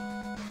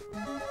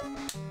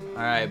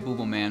 Alright,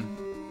 Booble Man.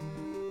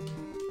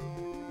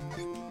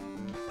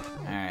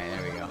 Alright,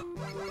 there we go.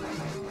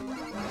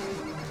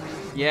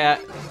 Yeah,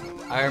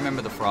 I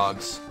remember the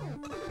frogs.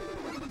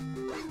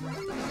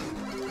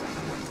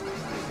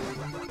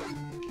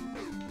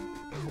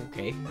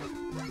 Okay.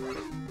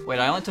 Wait,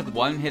 I only took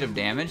 1 hit of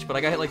damage, but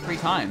I got hit like 3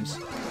 times.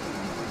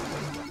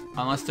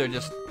 Unless they're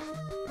just...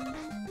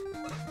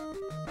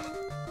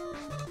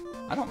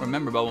 I don't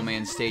remember Bubble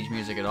Man's stage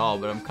music at all,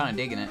 but I'm kind of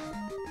digging it.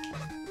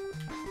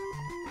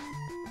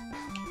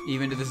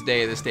 Even to this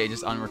day, this stage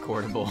is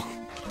unrecordable.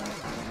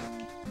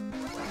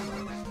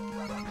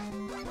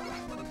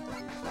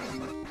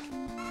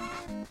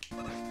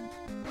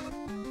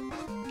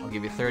 I'll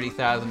give you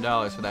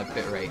 $30,000 for that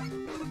bit rate.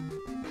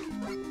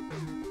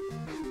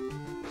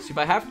 See if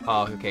I have...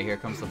 Oh, okay, here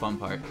comes the fun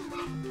part.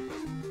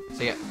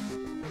 So yeah.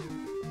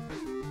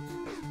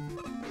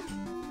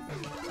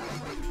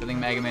 I think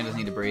Mega Man doesn't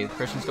need to breathe.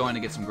 Christian's going to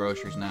get some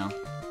groceries now.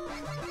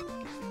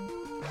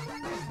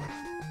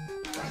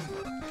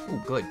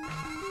 Ooh, good.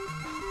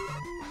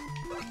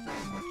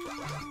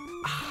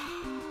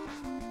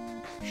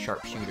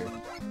 Sharpshooter.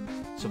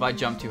 So if I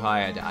jump too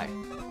high, I die.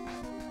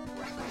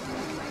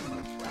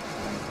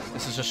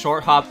 This is a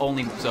short hop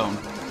only zone.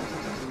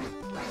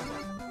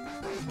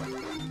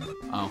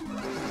 Oh.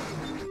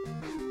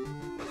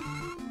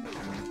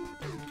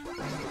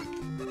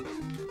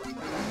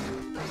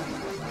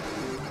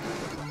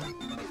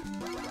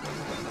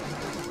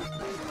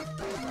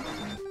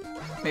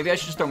 Maybe I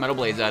should just throw Metal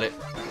Blades at it.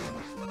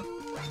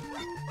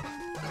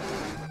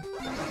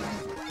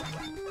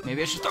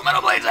 Maybe I should throw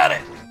Metal Blades at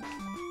it!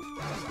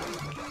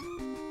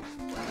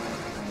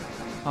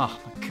 Oh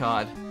my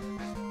god.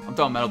 I'm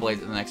throwing Metal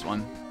Blades at the next one.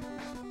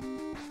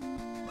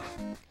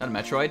 Is that a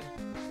Metroid?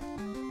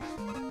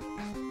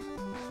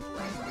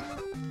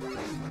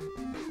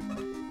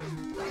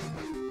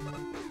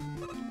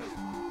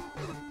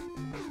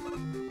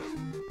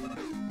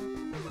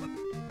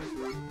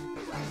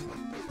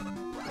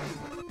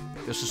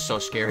 This is so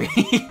scary.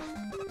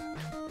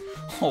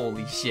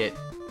 Holy shit.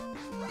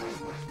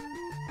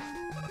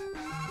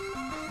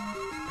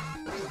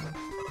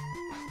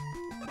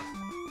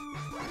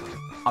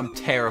 I'm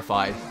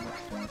terrified.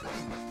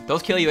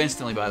 Those kill you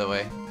instantly, by the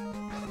way.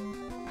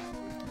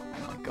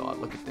 Oh my god,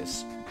 look at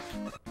this.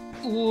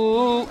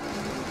 Ooh.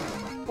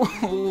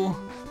 Ooh.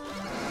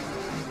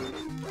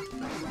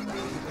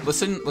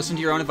 Listen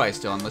to your own advice,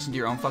 Dylan. Listen to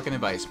your own fucking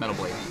advice. Metal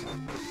Blade.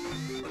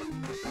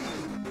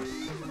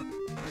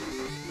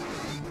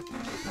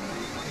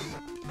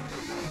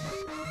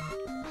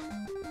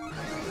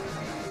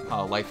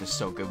 Oh, life is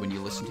so good when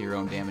you listen to your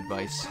own damn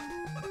advice.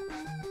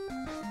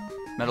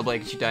 Metal Blade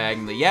gets you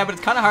diagonally. Yeah, but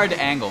it's kind of hard to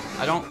angle.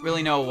 I don't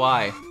really know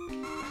why.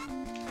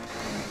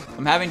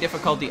 I'm having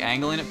difficulty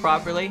angling it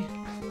properly,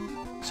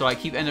 so I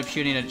end up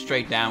shooting it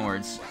straight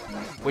downwards.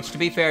 Which, to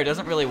be fair,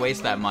 doesn't really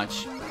waste that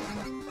much,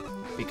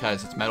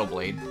 because it's Metal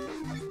Blade.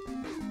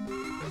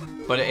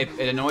 But it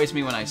annoys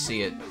me when I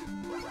see it.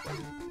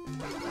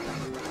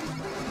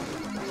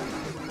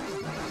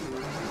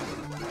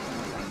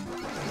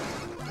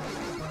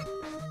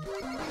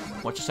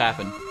 What just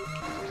happened?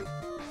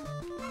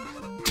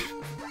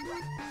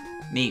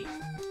 Neat.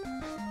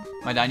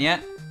 Am I done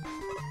yet?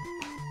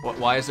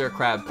 Why is there a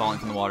crab falling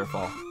from the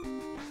waterfall?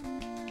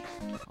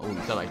 Oh, you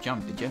thought I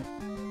jumped, did you?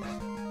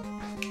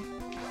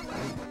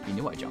 You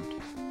knew I jumped.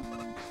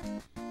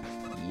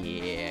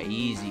 Yeah,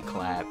 easy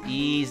clap.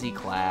 Easy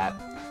clap.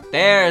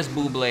 There's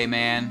Booble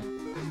Man.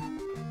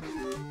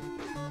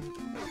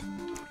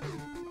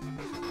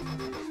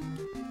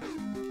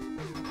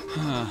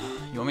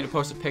 You want me to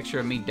post a picture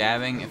of me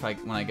dabbing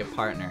when I get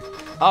partner?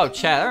 Oh,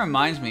 chat, that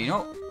reminds me. You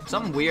know,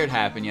 something weird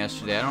happened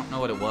yesterday. I don't know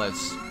what it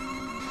was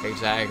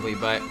exactly,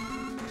 but...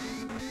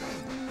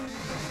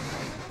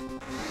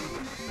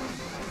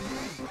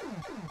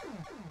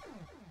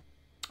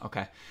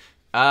 Okay.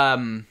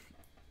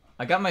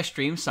 I got my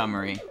stream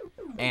summary,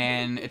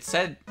 and it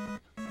said...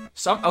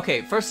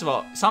 Okay, first of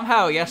all,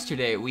 somehow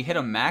yesterday we hit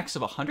a max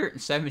of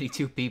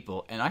 172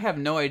 people, and I have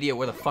no idea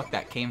where the fuck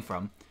that came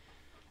from.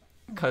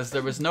 Because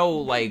there was no,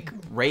 like,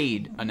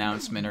 raid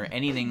announcement or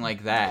anything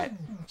like that.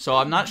 So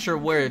I'm not sure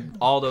where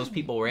all those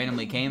people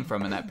randomly came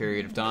from in that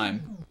period of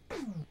time.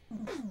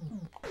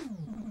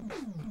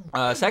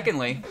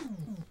 Secondly,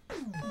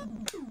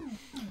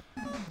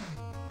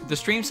 the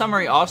stream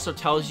summary also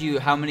tells you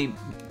how many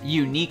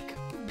unique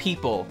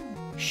people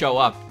show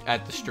up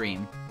at the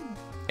stream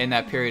in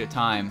that period of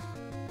time.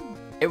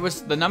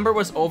 The number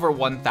was over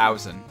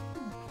 1,000.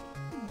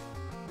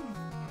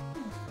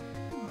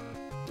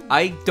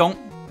 I don't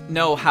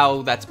know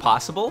how that's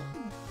possible.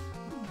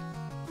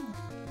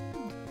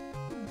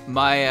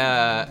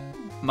 My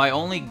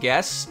only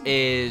guess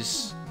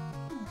is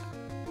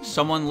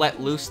someone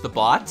let loose the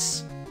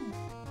bots,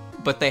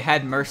 but they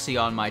had mercy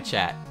on my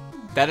chat.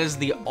 That is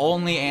the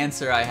only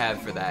answer I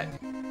have for that.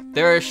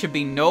 There should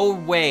be no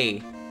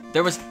way.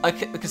 There was,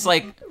 because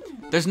like,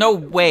 there's no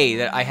way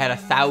that I had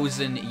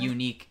 1,000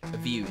 unique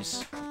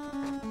views.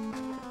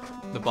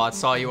 The bot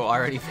saw you were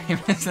already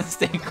famous and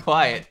stayed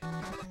quiet.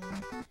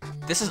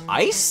 This is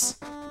ice?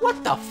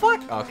 What the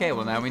fuck? Okay,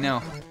 well now we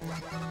know.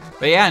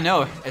 But yeah,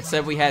 no, it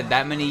said we had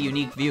that many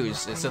unique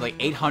views. It said like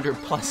 800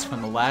 plus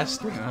from the last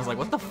stream. I was like,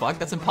 what the fuck?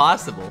 That's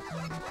impossible.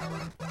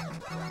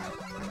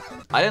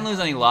 I didn't lose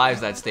any lives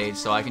that stage,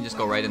 so I can just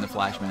go right into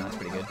Flashman. That's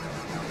pretty good.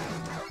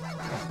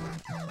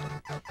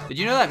 Did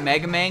you know that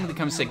Mega Man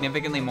becomes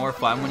significantly more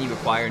fun when you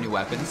acquire new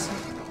weapons?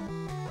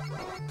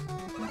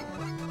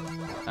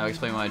 I'll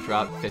explain why I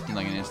dropped 15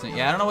 like an instant.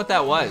 Yeah, I don't know what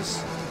that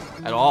was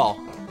at all.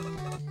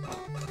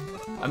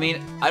 I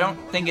mean, I don't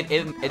think it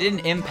didn't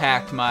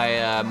impact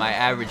my my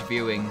average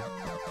viewing,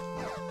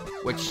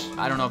 which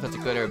I don't know if that's a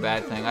good or a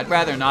bad thing. I'd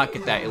rather not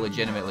get that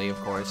illegitimately, of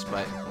course,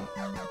 but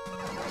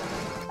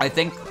I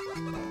think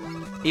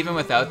even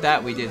without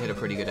that, we did hit a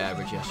pretty good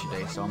average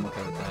yesterday, so I'm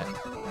okay with that.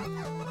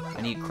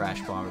 I need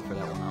Crash Bomber for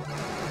that one up.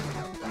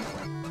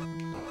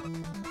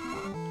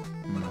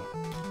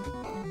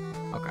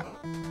 Okay.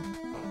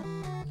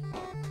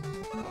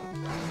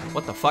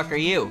 What the fuck are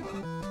you?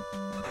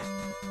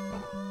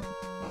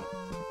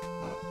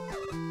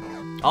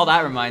 All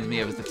that reminds me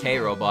of is the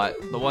K-Robot,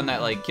 the one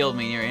that like killed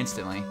me near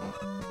instantly.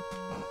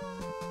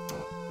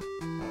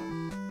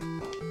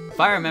 If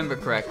I remember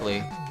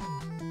correctly,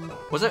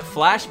 was it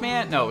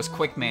Flashman? No, it was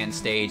Quickman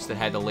stage that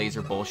had the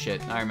laser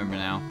bullshit. I remember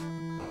now.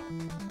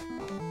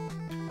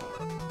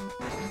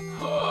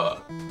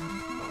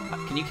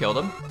 Can you kill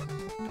them?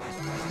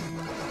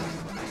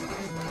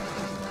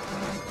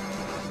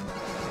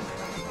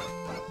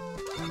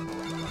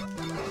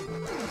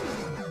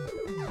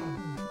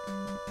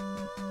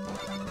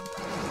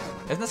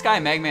 Isn't this guy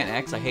Mega Man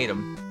X? I hate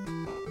him.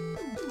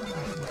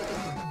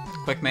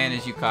 Quickman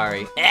is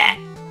Yukari. Eh!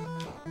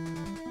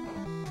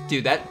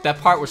 Dude,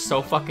 that part was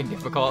so fucking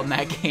difficult in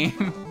that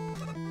game.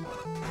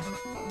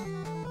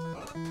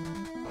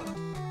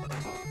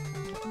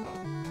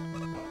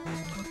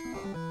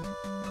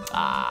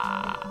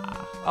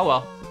 Oh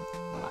well.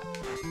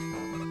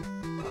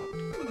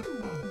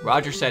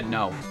 Roger said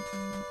no.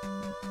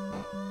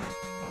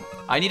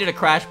 I needed a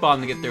Crash Bomb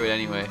to get through it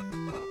anyway.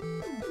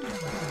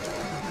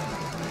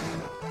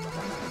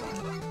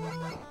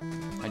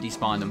 I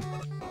despawned him.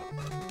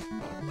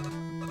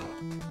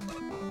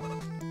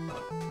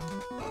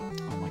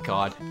 Oh my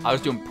god. I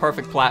was doing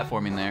perfect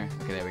platforming there.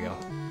 Okay, there we go.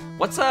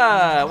 What's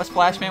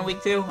Flashman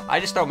Week 2? I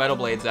just throw Metal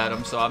Blades at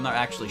him, so I'm not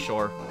actually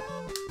sure.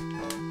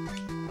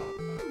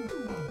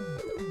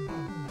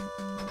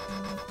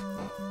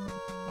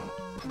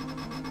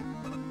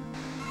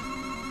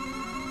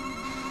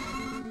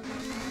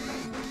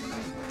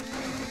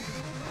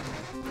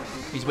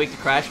 He's weak to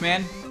Crash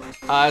Man.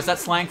 Is that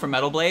slang for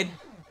Metal Blade?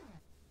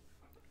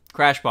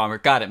 Crash Bomber.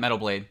 Got it. Metal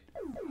Blade.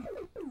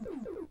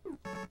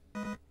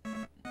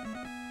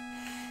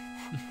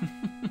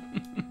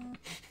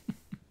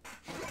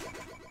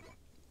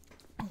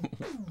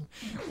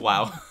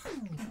 Wow.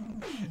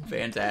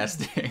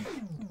 Fantastic.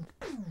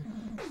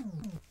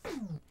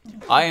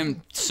 I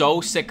am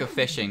so sick of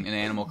fishing in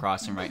Animal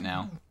Crossing right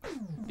now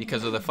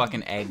because of the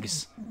fucking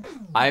eggs.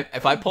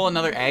 If I pull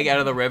another egg out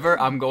of the river,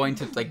 I'm going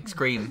to like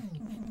scream.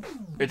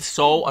 It's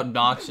so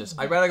obnoxious.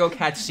 I'd rather go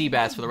catch sea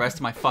bass for the rest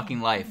of my fucking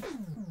life.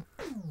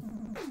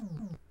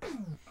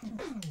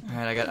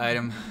 Alright, I got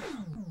item.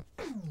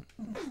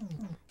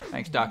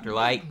 Thanks, Dr.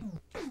 Light.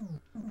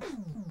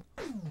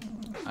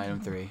 Item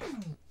 3.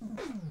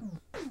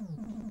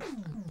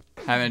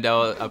 Having a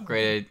Devil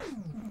upgraded.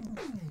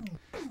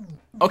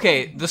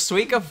 Okay, the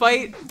Suika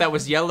fight that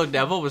was Yellow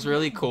Devil was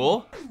really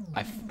cool.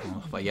 I don't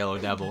know about Yellow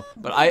Devil.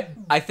 But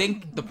I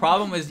think the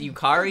problem was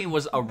Yukari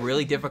was a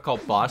really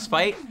difficult boss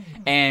fight.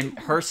 And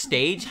her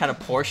stage had a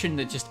portion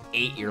that just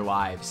ate your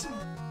lives.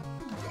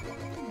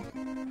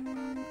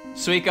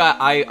 Suika,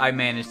 I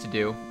managed to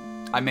do.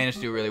 I managed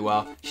to do really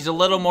well. She's a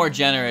little more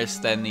generous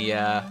than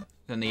the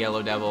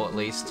Yellow Devil, at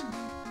least.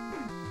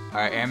 All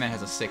right, Airman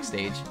has a 6th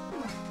stage.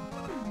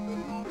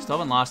 Still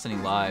haven't lost any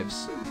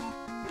lives.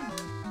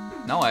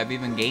 No, I've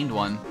even gained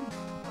one.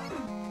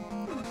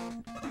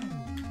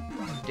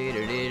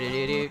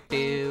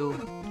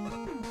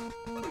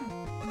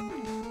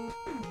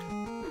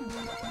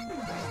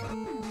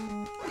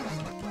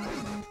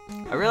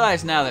 I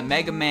realize now that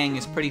Mega Man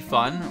is pretty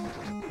fun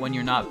when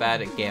you're not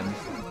bad at Gim.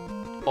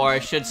 Or I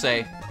should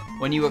say,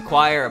 when you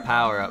acquire a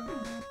power-up.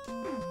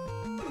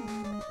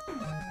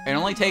 It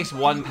only takes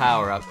one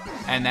power-up,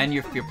 and then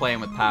you're playing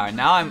with power.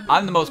 Now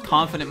I'm the most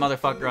confident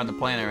motherfucker on the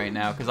planet right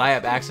now, because I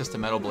have access to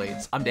Metal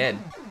Blades. I'm dead.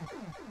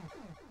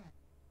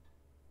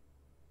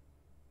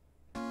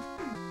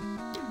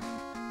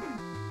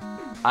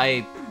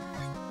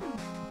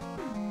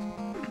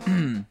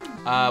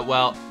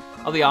 Well,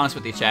 I'll be honest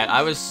with you, chat.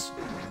 I was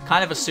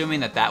kind of assuming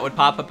that that would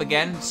pop up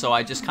again, so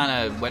I just kind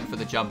of went for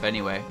the jump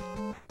anyway.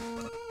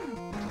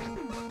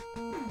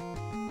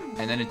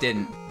 And then it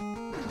didn't.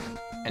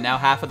 And now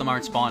half of them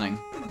aren't spawning.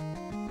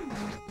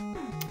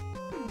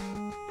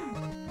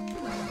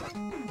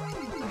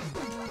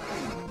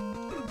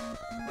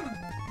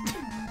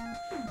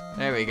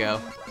 There we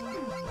go.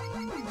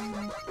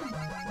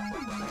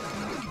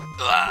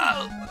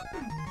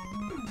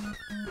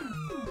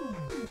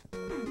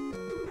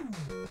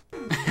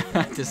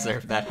 I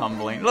deserve that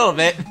humbling. A little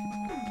bit.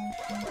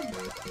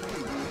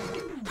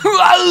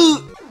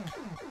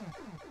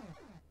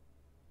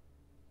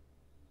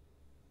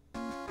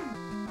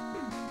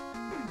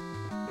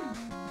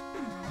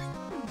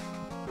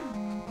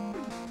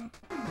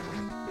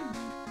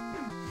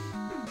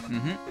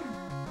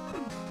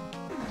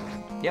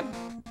 Yep.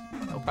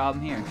 No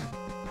problem here.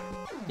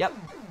 Yep.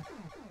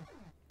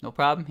 No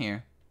problem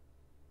here.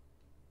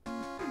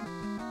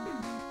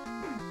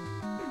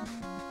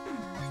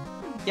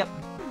 Yep.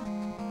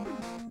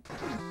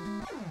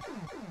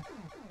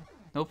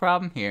 No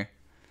problem here.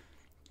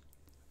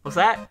 Was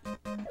that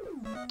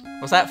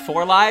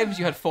 4 lives?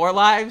 You had 4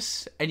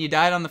 lives, and you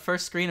died on the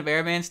first screen of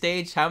Airman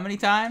Stage how many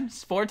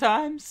times? 4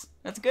 times?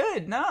 That's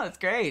good. No, that's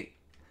great.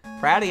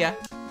 Proud of ya.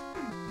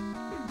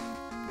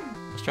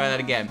 Let's try that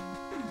again.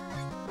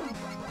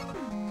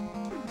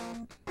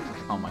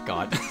 Oh my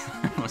god.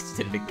 I almost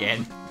did it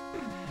again.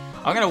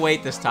 I'm gonna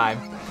wait this time.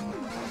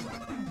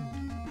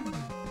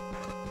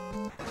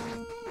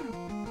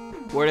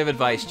 Word of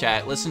advice,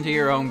 chat. Listen to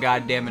your own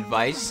goddamn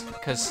advice,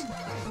 because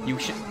you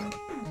should...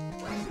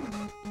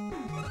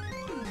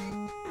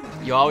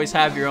 You always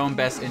have your own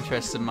best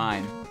interests in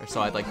mind, or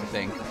so I'd like to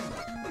think.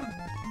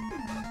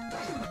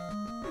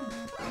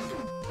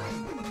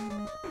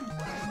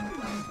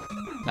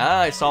 Now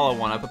that I saw a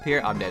 1-up up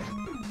here, I'm dead.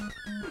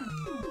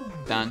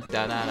 Dun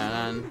dun dun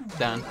dun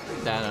dun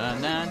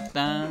dun dun dun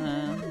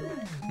dun.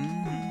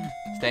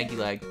 Stanky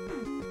leg.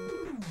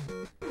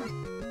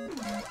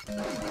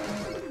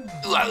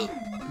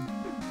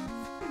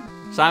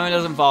 Simon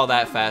doesn't fall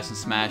that fast in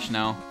Smash,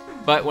 no.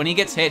 But when he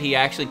gets hit, he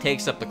actually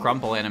takes up the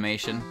crumple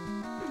animation.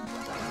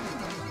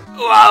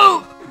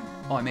 Whoa!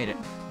 Oh, I made it.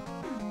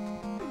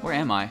 Where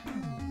am I?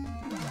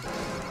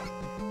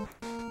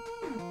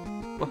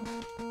 What?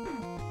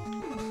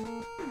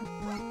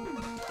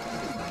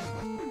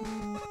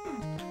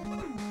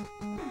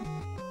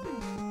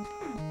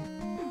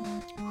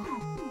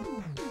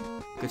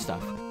 Good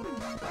stuff.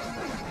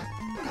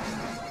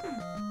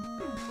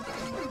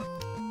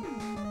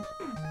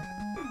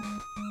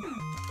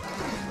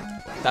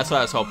 That's what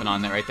I was hoping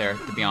on there, right there,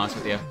 to be honest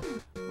with you.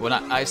 When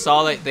I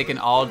saw that they can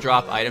all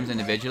drop items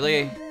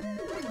individually,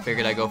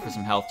 figured I'd go for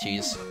some health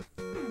cheese.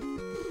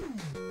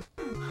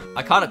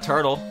 I caught a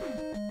turtle.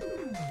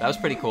 That was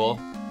pretty cool.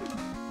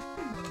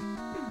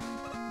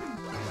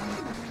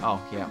 Oh,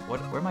 yeah.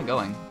 Where am I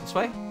going? This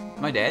way?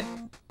 Am I dead?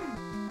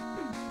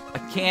 I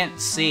can't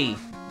see.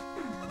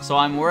 So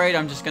I'm worried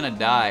I'm just gonna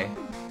die.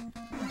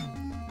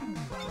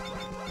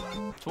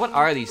 So what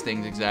are these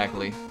things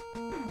exactly?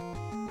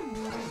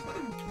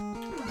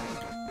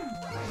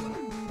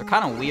 They're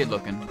kind of weird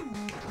looking.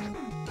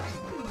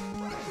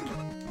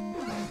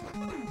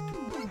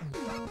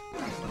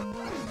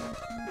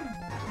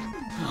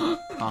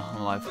 Oh,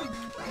 I'm alive.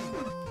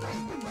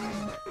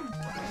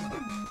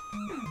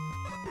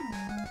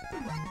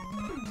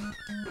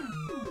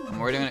 I'm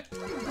worried I'm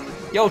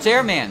gonna... Yo, it's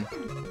Airman!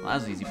 Well, that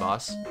was an easy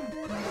boss.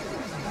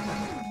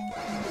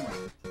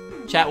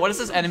 Chat, what is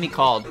this enemy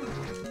called?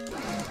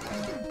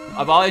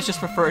 I've always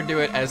just referred to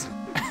it as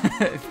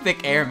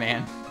Thick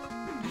Airman.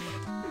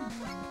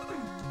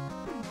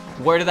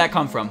 Where did that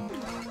come from?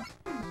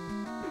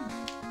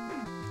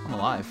 I'm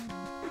alive.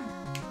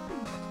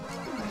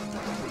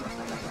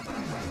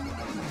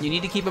 You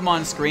need to keep him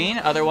on screen,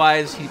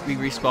 otherwise he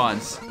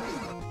respawns.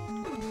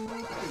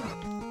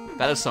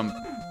 That is some...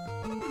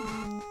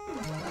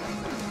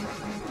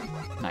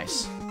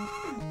 Nice.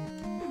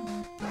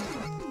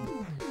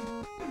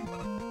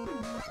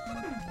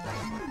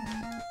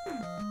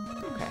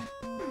 Okay.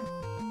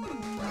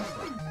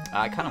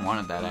 I kind of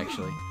wanted that,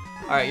 actually.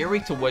 Alright, you're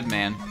weak to wood,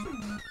 man.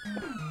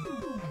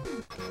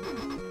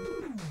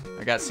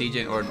 I got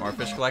CJ or an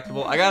Orphish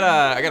collectible. I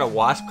got a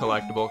Wasp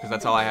collectible, because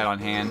that's all I had on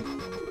hand.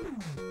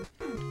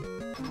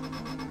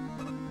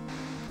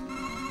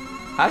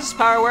 How does this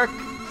power work?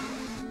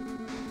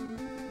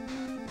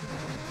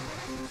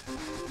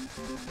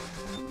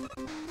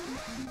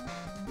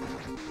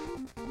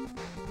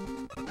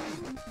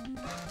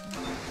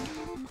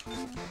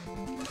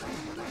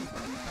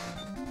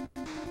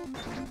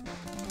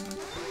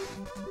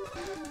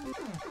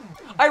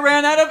 I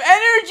ran out of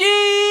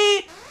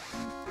energy!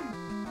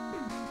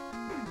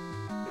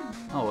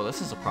 Oh, well,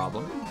 this is a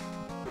problem.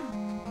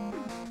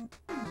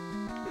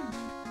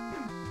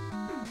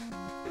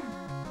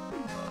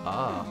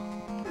 Oh.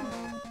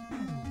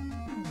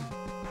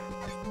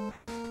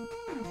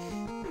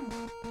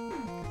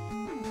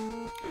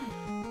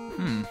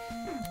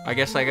 I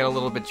guess I got a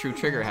little bit true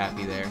trigger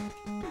happy there.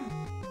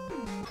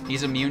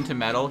 He's immune to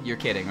metal? You're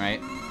kidding,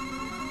 right?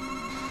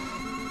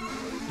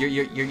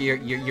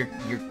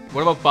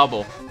 What about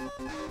Bubble?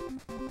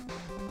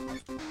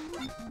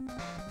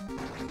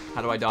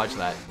 How do I dodge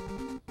that?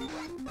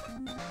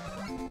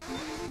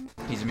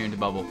 He's immune to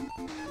Bubble.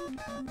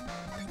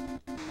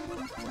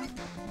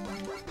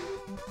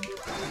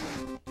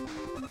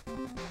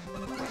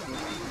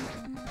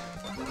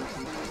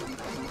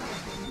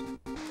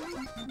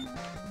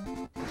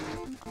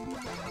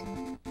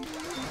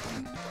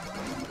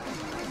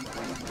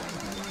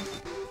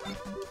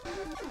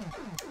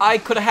 I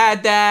could have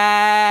had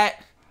that.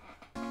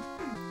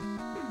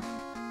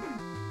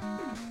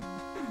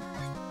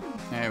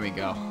 There we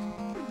go.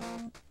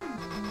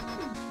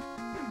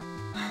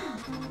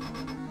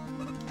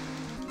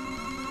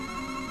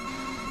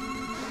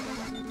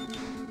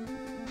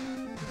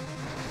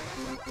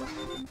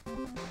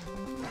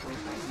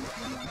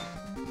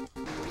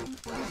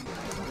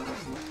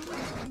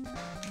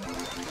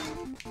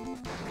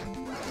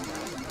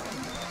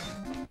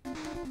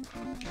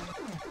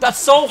 That's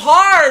so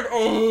hard!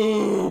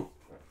 Oh.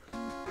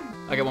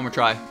 I get one more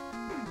try.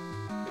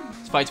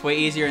 This fight's way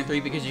easier in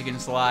 3 because you can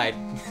slide.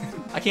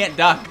 I can't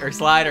duck or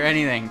slide or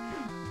anything.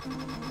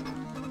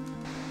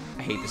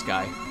 I hate this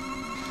guy.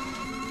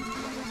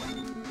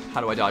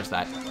 How do I dodge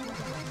that?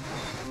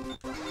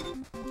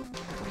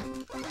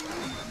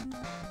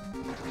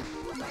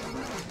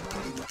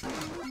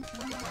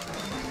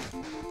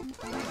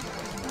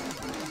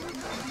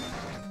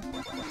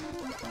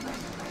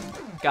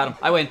 Got him.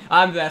 I win.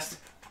 I'm the best.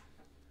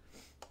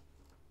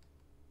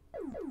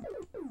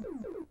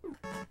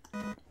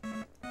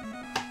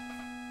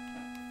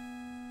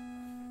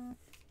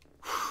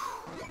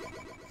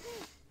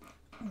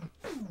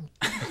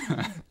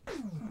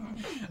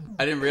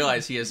 I didn't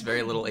realize he has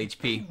very little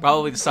HP.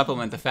 Probably to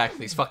supplement the fact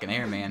that he's fucking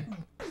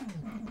Airman.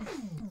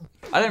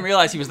 I didn't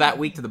realize he was that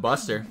weak to the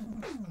Buster.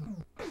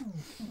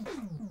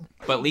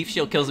 But Leaf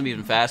Shield kills him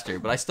even faster,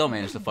 but I still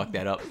managed to fuck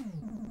that up.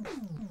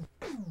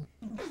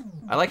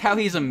 I like how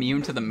he's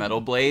immune to the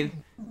Metal Blade,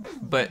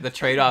 but the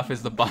trade-off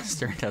is the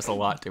Buster does a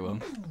lot to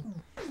him.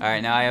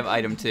 Alright, now I have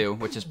item 2,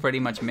 which is pretty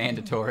much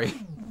mandatory.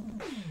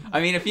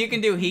 I mean, if you can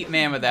do Heat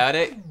Man without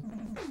it,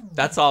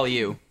 that's all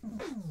you.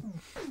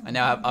 I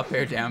now have up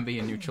air, down B,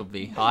 and neutral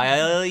B.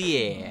 Hell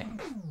yeah!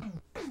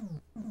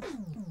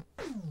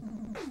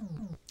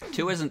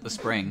 2 isn't the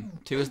spring.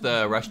 2 is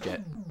the rush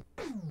jet.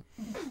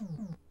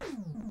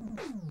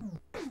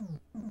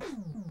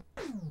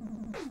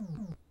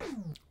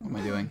 What am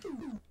I doing?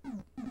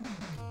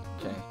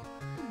 Okay.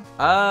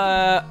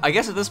 I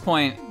guess at this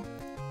point,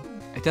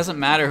 it doesn't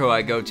matter who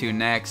I go to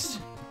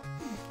next.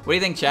 What do you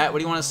think, chat? What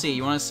do you want to see?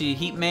 You want to see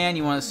Heat Man?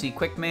 You want to see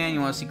Quick Man?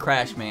 You want to see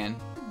Crash Man?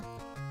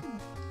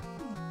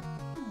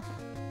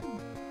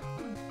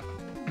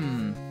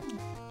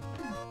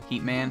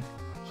 Heat Man.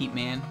 Heat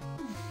Man.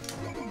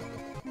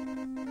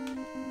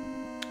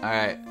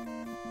 Alright.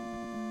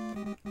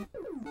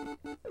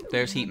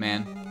 There's Heat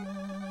Man.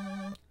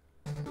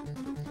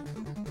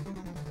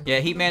 Yeah,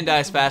 Heat Man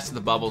dies fast to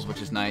the bubbles,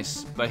 which is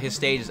nice. But his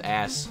stage is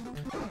ass.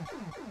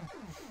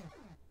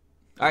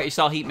 Alright, you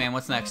saw Heat Man.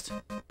 What's next?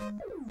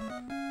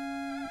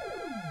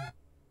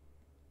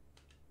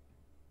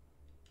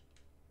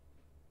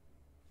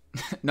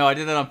 No, I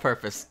did that on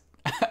purpose.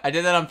 I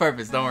did that on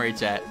purpose. Don't worry,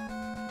 chat.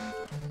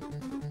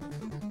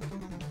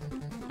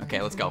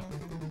 Okay, let's go.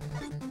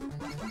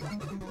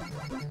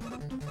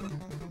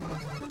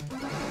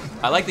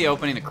 I like the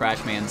opening to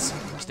Crash Man's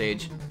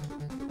stage.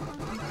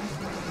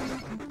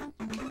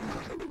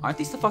 Aren't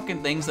these the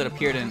fucking things that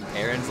appeared in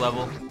Aaron's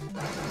level?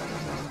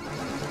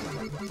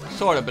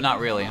 Sort of, but not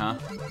really, huh?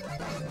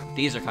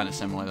 These are kind of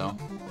similar, though.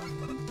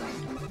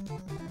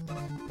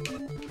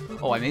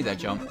 Oh, I made that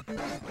jump.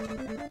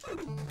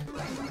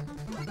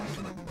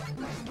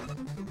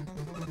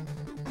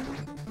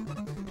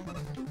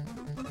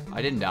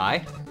 I didn't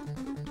die.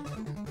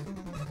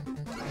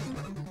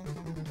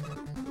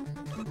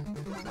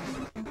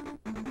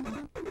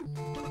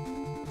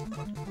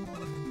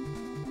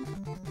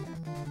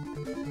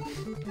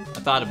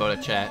 I thought about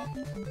it, chat.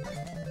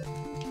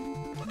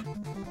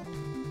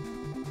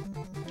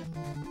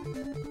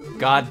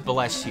 God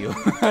bless you.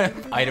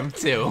 Item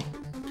 2.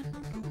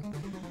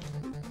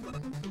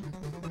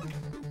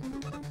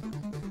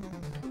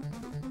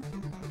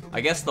 I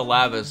guess the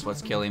lava is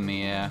what's killing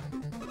me, yeah.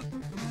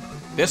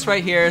 This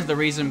right here is the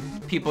reason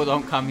people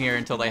don't come here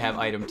until they have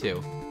item 2.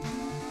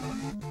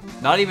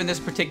 Not even this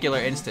particular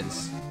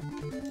instance.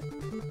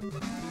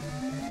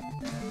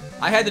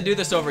 I had to do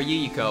this over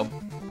Yuyiko.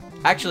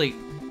 Actually,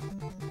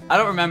 I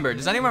don't remember.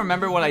 Does anyone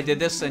remember when I did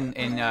this in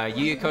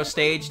Yuyiko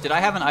stage? Did I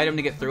have an item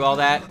to get through all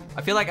that?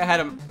 I feel like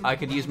I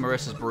could use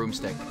Marissa's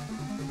broomstick.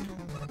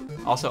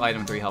 Also,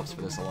 item 3 helps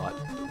for this a lot.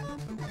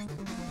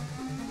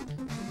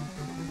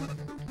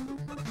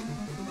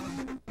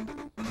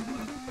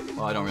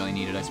 Well, I don't really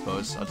need it, I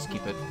suppose. I'll just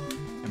keep it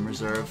in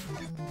reserve.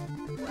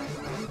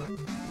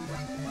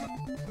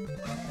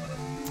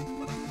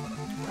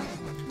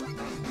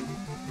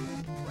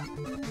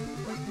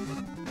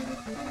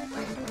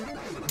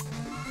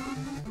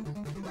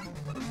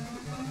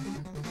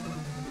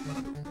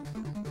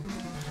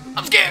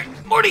 I'm scared!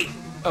 Morty!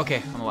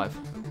 Okay, I'm alive.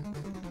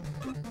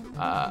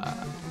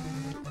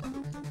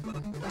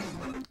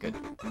 Good.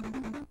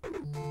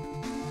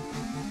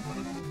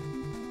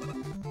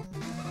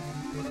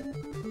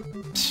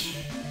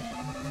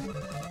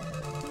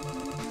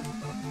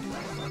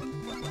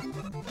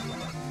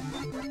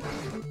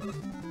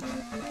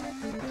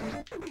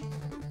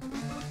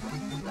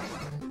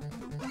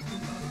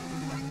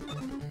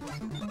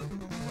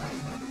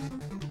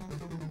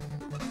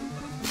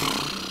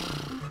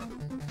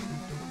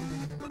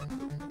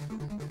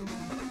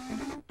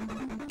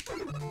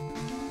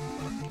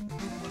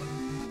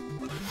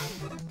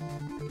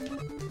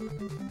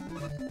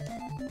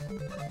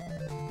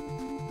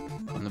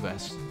 I'm the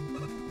best.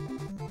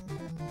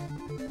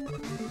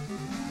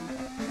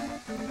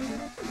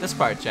 This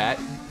part, chat.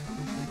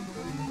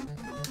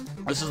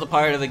 This is the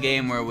part of the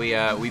game where we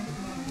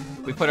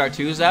put our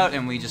twos out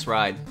and we just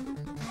ride.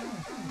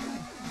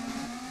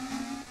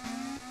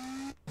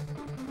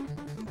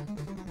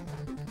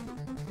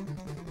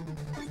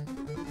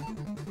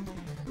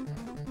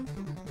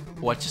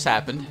 What just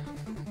happened?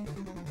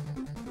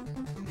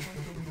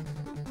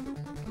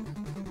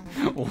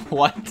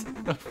 What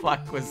the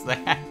fuck was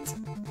that?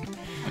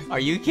 Are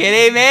you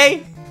kidding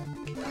me?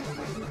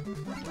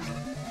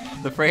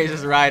 The phrase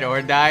is ride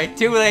or die.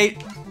 Too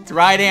late. It's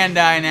ride and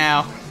die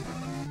now.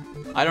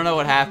 I don't know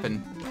what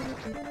happened.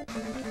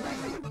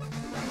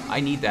 I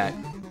need that.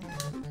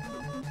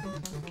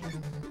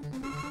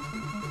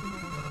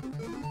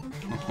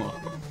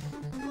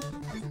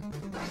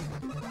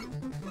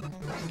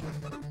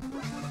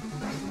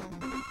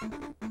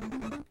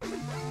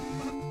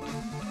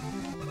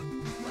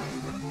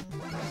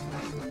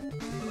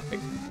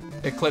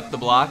 It clipped the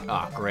block?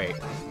 Oh, great.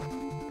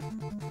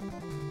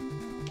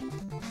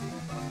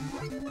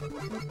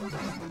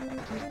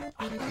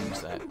 I can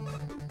use that.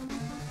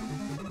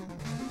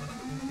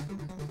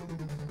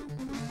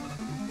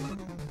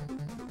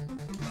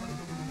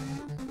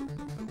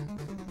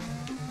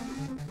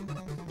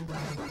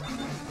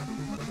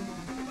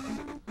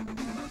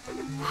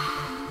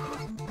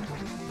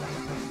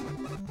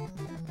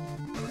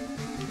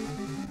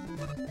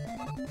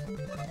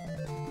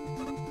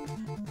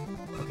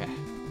 Okay.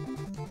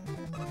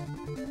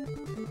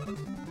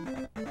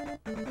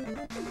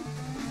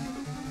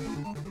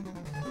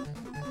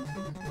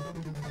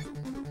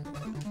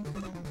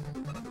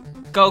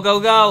 Go, go,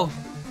 go!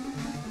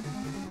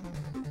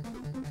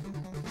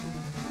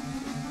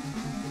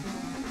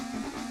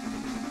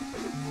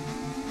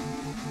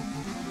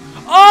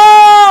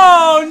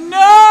 Oh,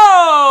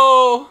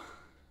 no!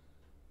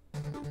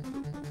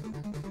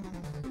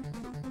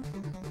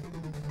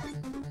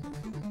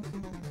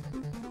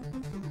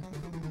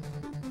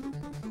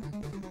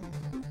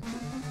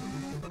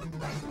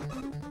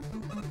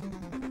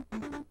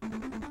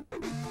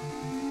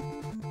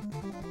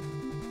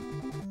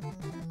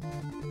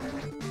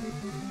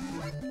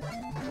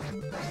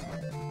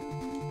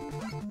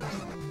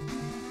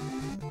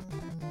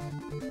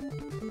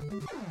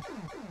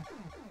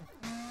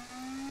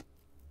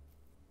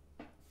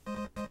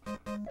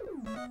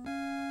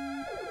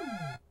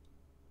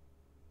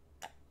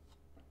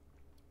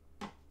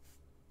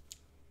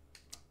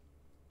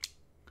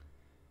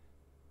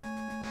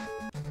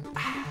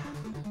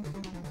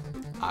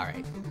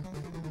 Alright.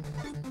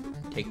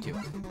 Take two.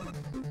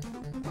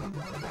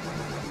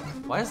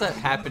 Why does that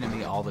happen to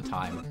me all the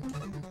time?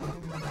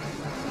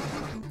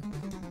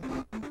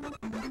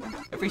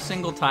 Every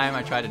single time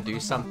I try to do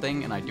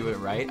something and I do it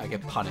right, I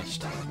get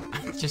punished.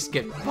 I just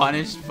get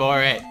punished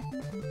for it.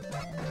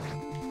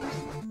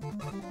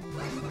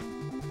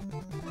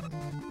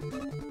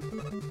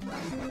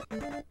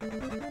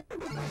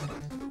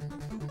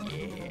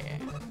 Yeah.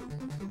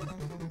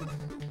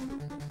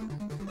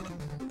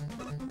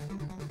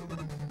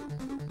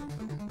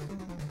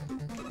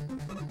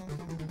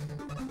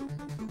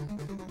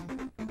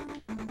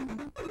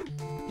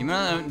 You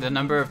know the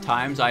number of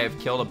times I have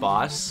killed a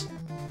boss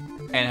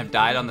and have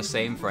died on the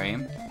same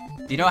frame?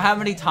 Do you know how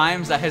many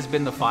times that has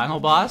been the final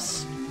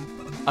boss?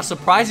 A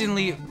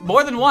surprisingly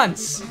more than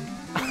once.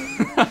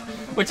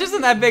 Which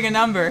isn't that big a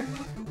number,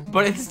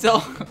 but it's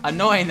still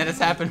annoying that it's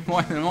happened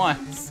more than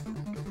once.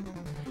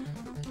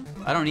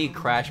 I don't need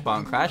Crash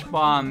Bomb. Crash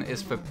Bomb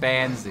is for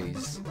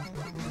pansies.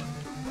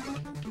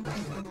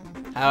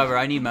 However,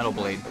 I need Metal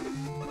Blade.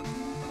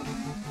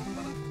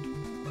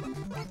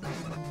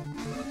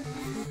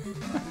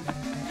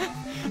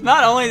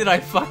 Not only did I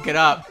fuck it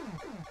up,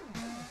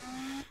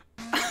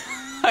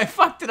 I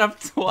fucked it up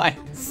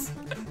twice.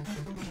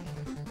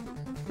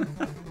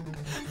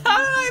 How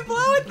did I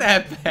blow it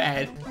that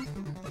bad?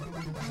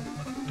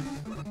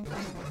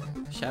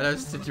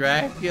 Shoutouts to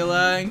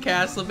Dracula and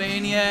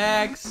Castlevania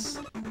X.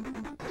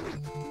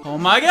 Oh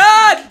my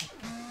god!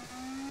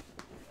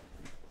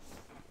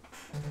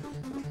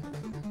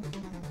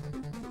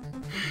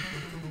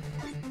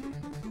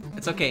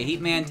 It's okay,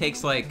 Heatman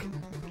takes like...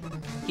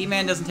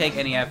 Heatman doesn't take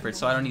any effort,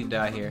 so I don't need to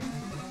die here.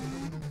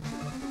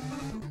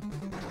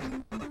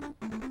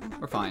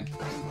 We're fine.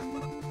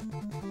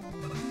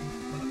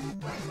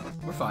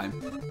 We're fine.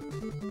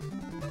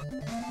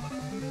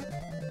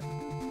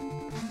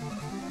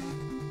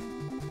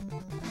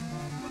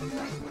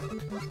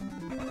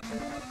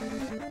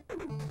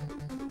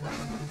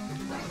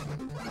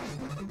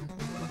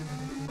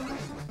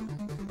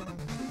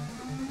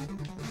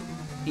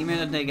 He-Man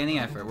doesn't take any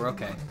effort. We're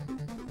okay.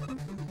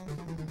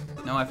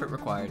 No effort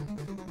required.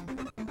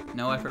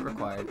 No effort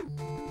required.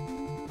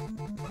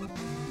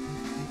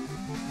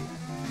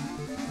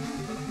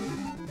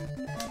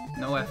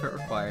 No effort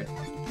required.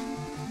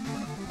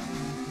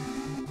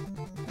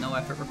 No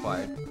effort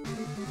required.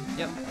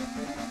 Yep.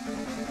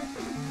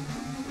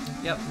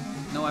 Yep.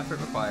 No effort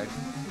required.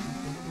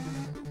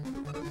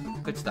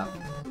 Good stuff.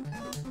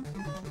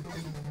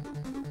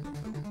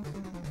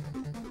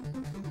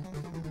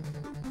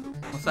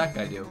 What's that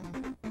guy do?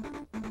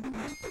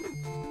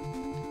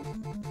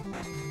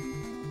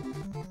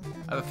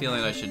 I have a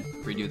feeling I should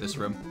redo this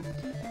room.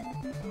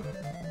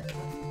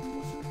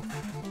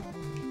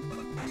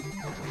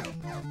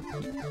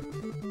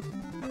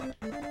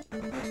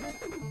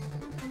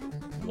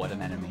 What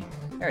an enemy.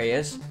 There he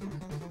is.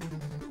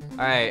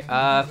 Alright,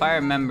 if I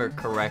remember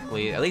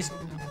correctly, at least...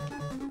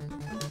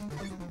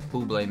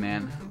 Booblade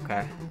Man.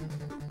 Okay.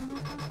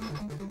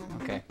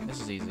 Okay,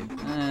 this is easy.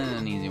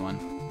 An easy one.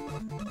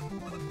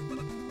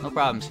 No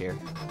problems here.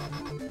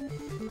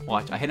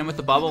 Watch, I hit him with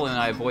the bubble and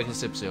I avoid his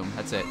Zip Zoom.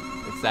 That's it.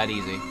 It's that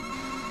easy.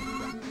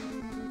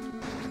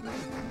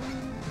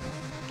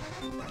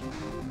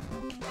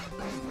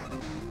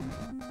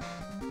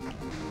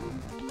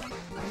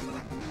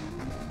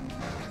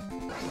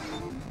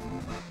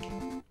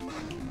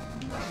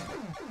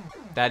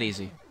 That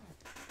easy.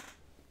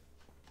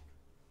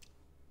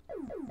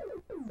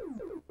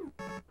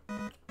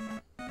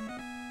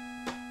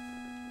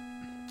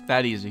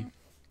 That easy.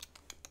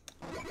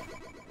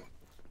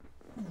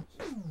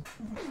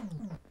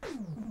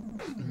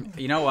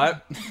 You know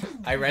what?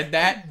 I read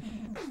that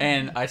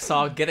and I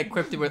saw get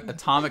equipped with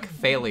atomic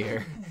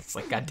failure. It's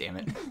like, god damn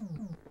it.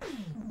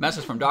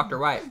 Message from Dr.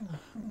 White.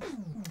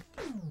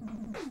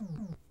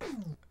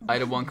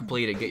 Item 1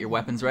 completed. Get your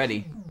weapons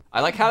ready. I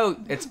like how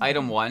it's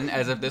item 1,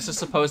 as if this is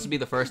supposed to be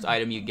the first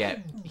item you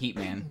get. Heat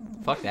Man.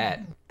 Fuck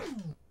that.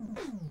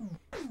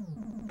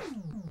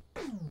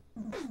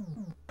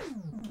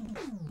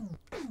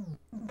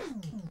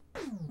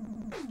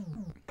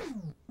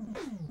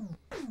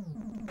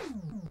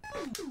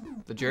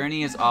 The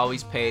journey is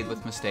always paved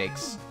with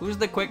mistakes. Who's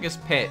the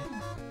quickest pit?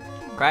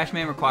 Crash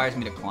Man requires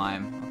me to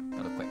climb.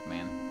 Go to Quick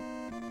Man.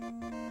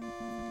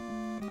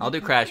 I'll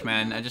do Crash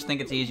Man. I just think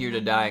it's easier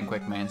to die in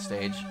Quick Man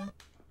stage.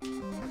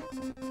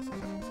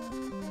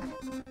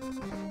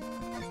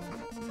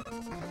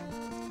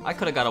 I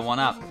could have got a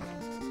 1-up.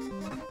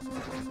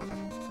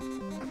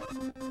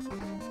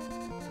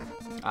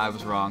 I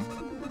was wrong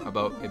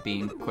about it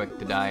being quick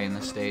to die in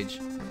this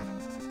stage.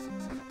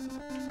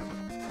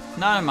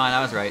 Not in mine,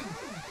 I was right.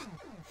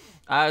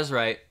 I was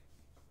right.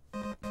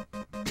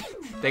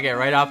 They get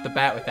right off the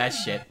bat with that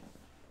shit.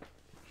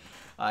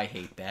 I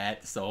hate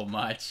that so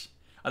much.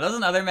 Are those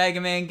in other Mega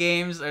Man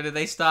games, or do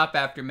they stop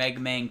after Mega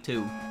Man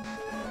 2?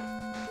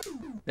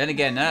 Then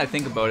again, now that I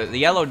think about it, the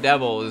Yellow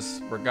Devil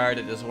is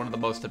regarded as one of the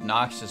most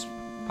obnoxious,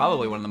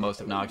 probably one of the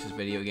most obnoxious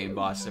video game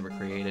bosses ever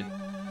created.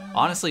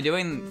 Honestly,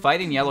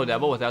 fighting Yellow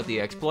Devil without the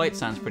exploit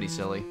sounds pretty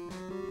silly.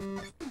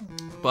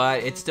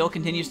 But it still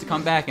continues to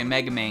come back in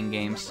Mega Man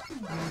games.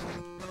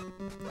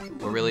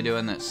 We're really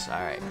doing this.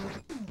 Alright.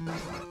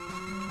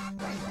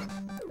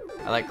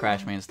 I like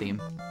Crash Man's theme.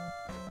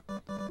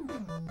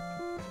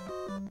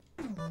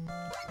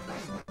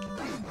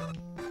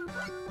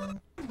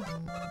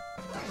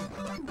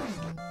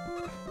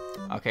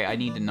 Okay, I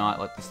need to not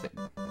let this thing...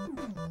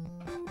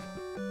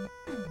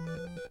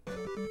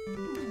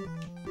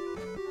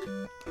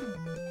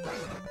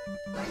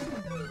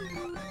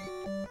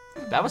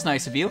 That was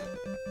nice of you.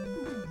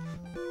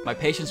 My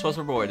patience was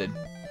rewarded.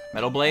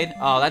 Metal Blade?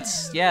 Oh,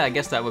 that's... Yeah, I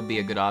guess that would be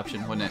a good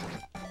option, wouldn't it?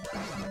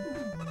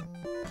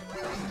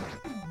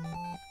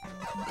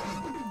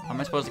 How am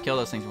I supposed to kill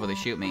those things before they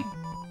shoot me?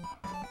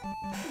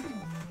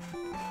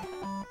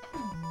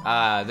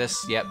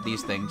 Yep,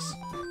 these things.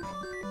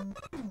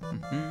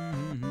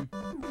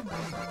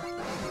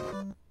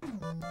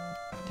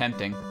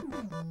 Tempting.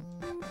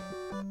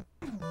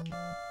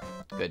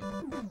 Good.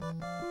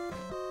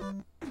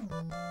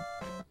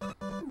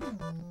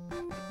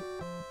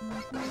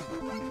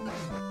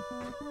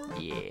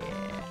 Yeah.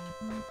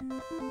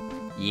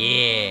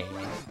 Yeah.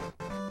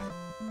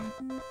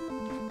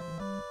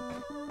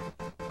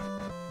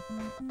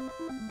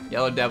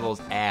 Yellow Devil's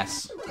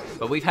ass.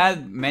 But we've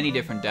had many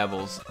different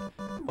devils.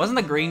 Wasn't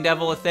the Green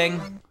Devil a thing?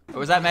 Or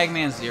was that Mega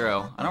Man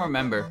Zero? I don't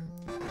remember.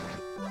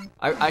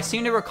 I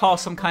seem to recall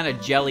some kind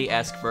of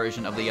jelly-esque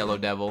version of the Yellow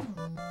Devil.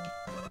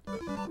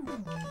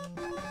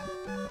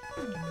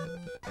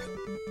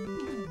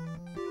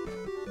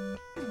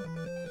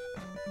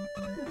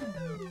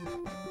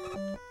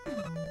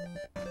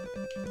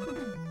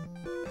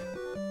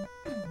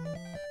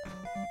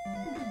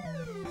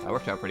 That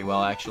worked out pretty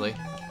well, actually.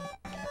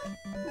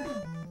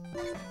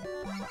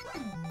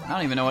 I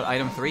don't even know what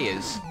item 3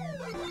 is.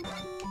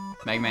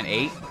 Mega Man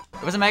 8?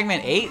 It was a Mega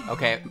Man 8?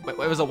 Okay, it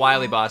was a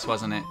Wily boss,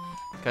 wasn't it?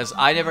 Because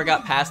I never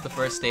got past the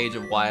first stage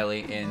of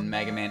Wily in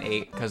Mega Man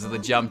 8 because of the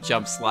jump,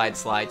 jump, slide,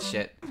 slide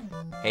shit.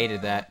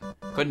 Hated that.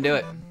 Couldn't do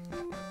it.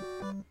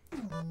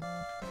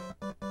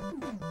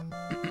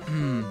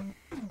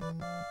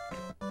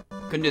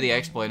 Couldn't do the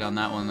exploit on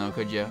that one, though,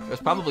 could you? It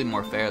was probably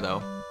more fair,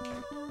 though.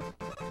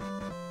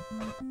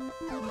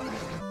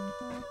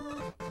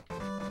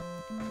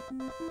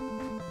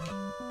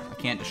 I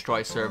can't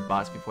destroy serve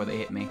bots before they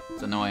hit me.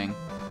 It's annoying.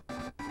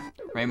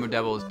 Rainbow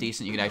Devil is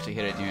decent. You can actually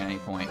hit it near any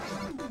point.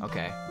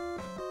 Okay.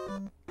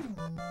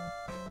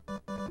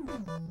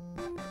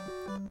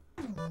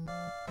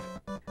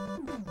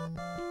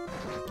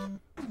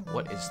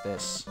 What is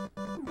this?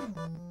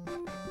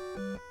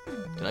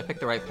 Did I pick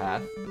the right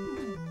path?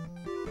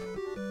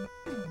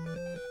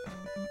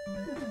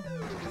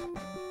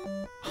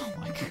 Oh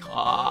my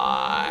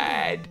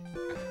god!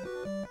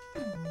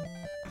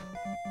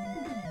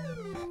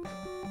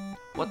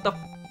 What the?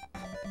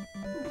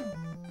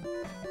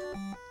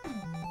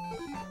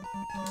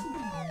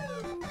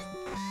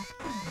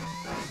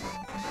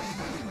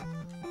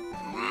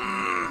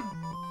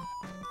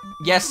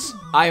 Yes,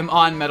 I am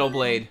on Metal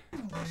Blade.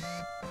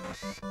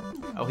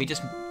 Oh, he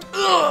just...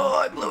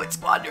 Oh, I blew it.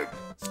 Squandered.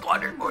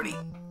 Squandered, Morty.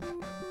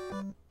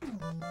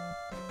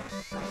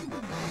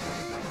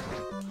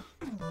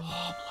 Oh,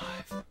 I'm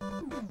alive.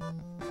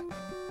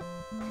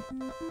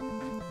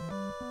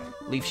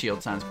 Leaf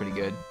Shield sounds pretty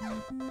good.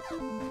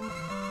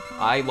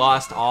 I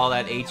lost all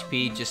that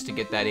HP just to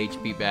get that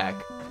HP back.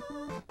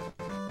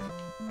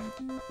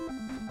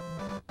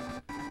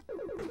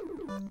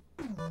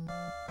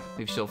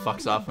 Leaf Shield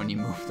fucks off when you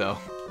move, though.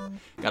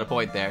 Got a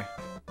point there.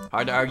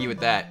 Hard to argue with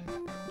that.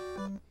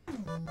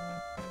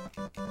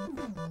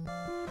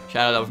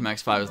 Shadow Devil from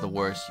X5 is the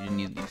worst. You didn't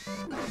need...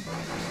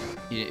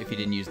 If you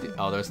didn't use the...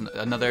 Oh, there's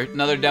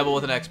another devil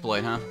with an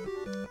exploit, huh?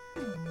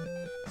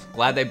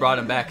 Glad they brought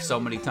him back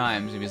so many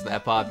times. He was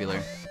that popular.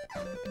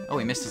 Oh,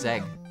 he missed his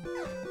egg.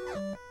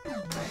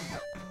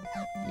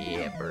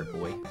 Yeah, bird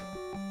boy.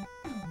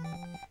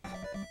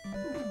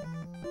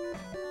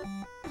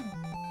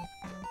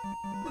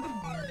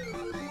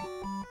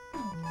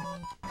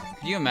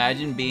 Could you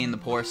imagine being the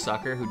poor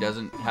sucker who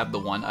doesn't have the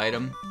one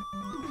item?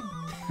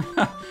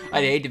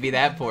 I'd hate to be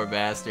that poor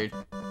bastard.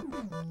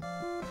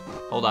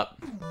 Hold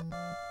up.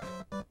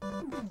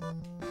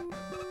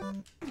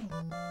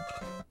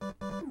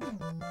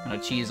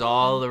 Gonna cheese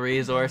all the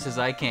resources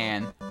I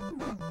can.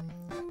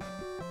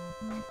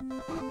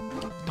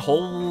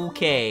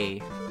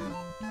 Okay.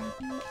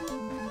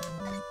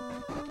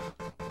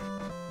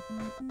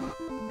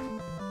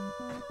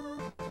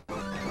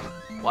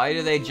 Why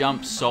do they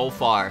jump so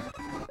far?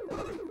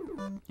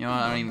 You know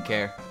what? I don't even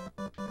care.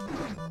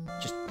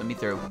 Just let me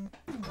through.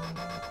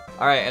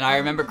 Alright, and I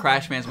remember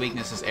Crashman's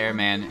weakness is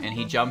Airman, and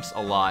he jumps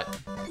a lot.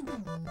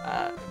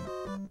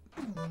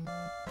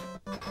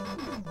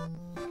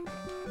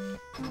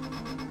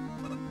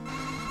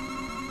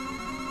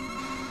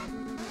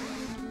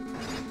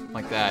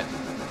 Like that.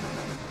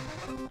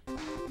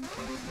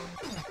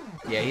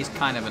 Yeah, he's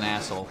kind of an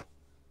asshole.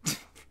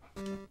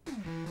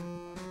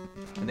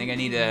 I think I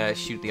need to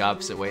shoot the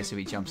opposite way so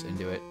he jumps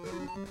into it.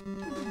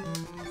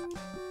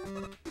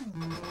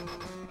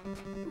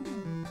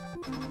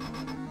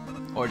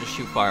 Or just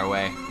shoot far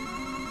away,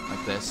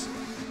 like this.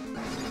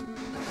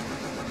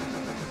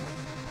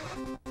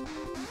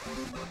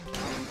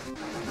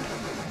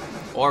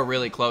 Or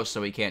really close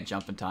so he can't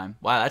jump in time.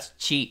 Wow, that's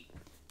cheat.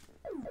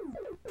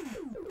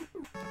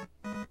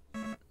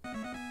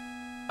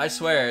 I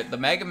swear, the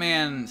Mega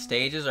Man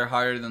stages are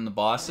harder than the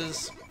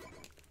bosses.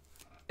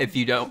 If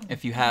you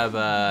have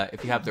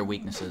their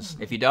weaknesses.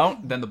 If you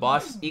don't, then the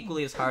boss is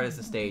equally as hard as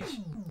the stage.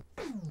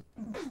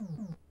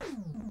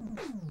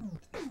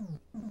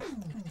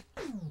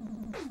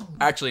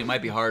 Actually, it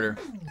might be harder.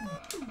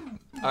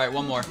 Alright,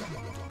 one more.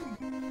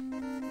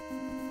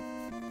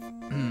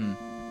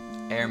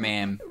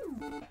 Airman.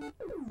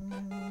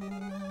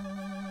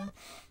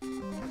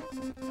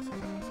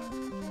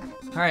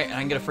 Alright, I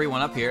can get a free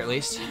one up here at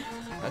least.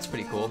 That's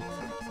pretty cool.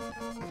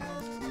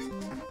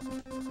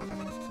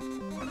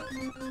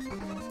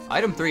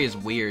 Item 3 is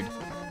weird.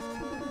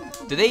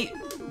 Do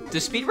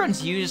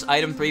speedruns use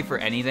item 3 for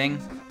anything?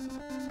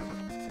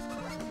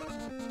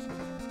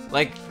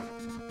 Like,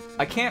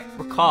 I can't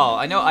recall.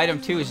 I know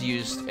item 2 is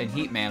used in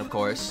Heatman, of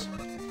course.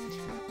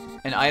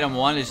 And item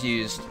 1 is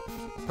used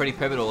pretty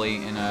pivotally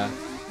in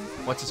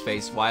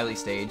what's-his-face, Wily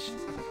stage.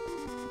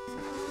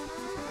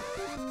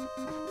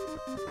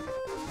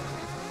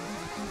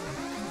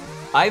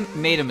 I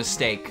made a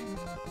mistake.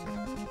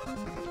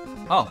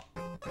 Oh.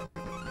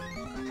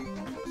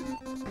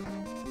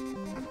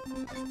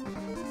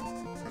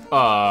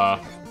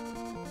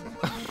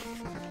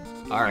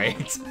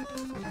 Alright.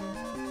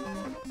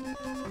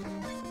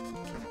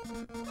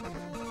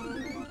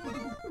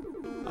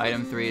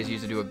 Item 3 is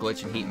used to do a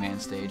glitch in Heatman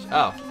stage.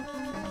 Oh.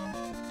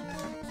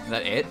 Is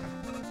that it?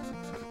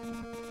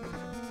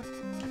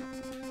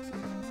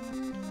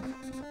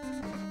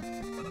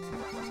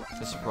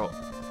 This roll.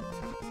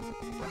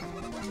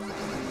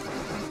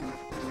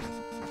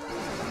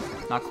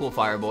 Not cool,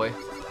 Fireboy.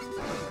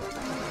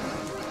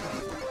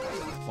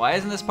 Why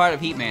isn't this part of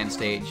Heatman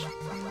stage?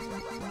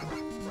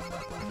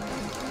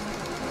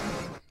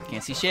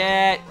 Can't see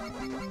shit.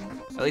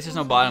 At least there's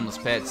no bottomless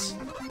pits.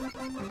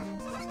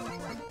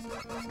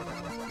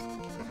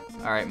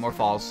 Alright, more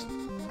falls.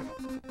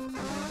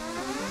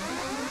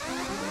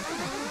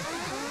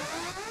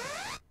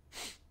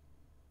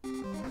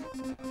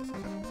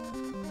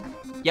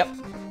 Yep.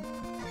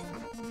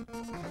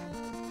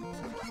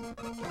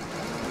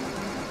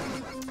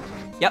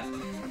 Yep.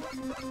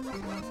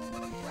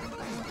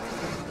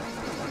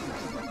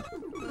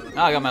 Oh,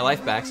 I got my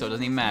life back, so it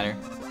doesn't even matter.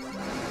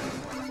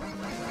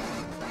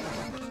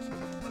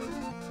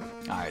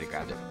 Oh, I already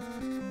grabbed it.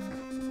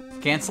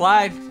 Can't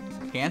slide.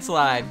 Can't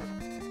slide.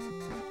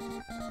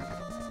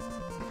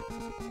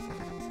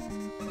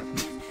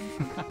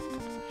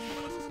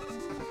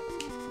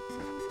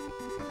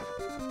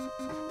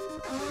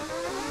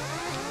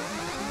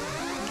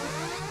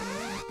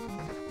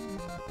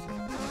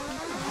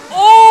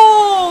 Oh!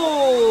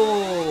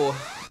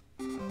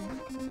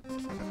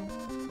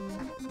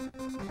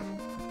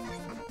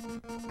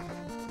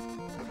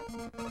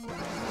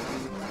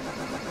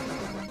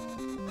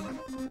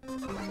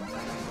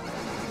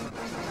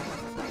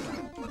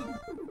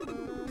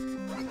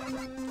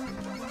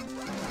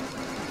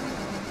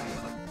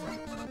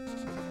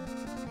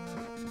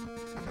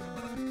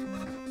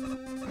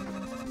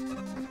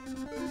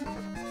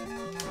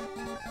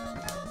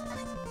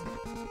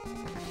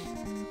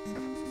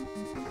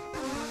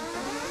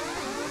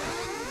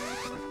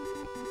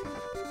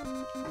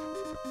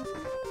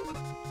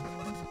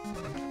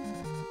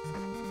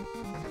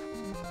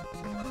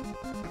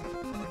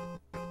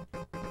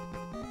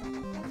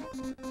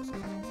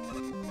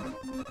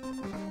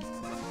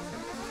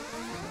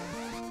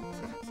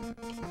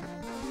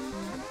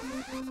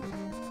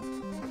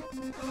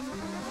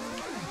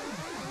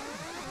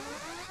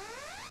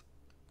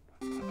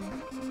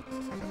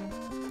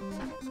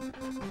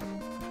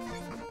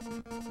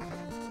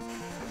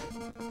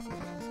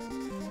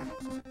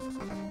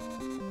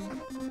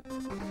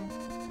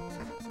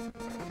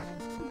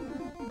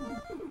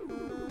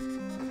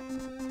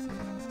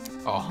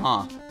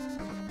 Uh-huh.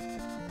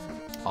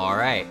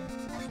 Alright.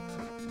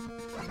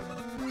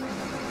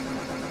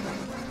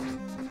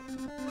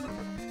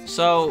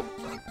 So,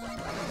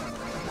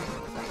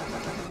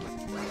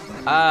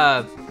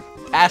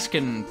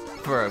 asking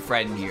for a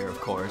friend here, of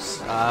course.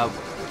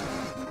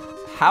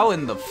 How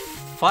in the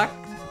fuck?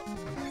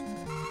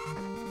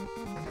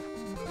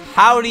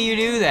 How do you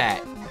do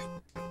that?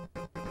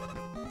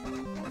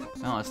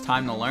 Well, it's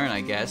time to learn,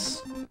 I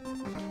guess.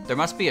 There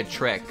must be a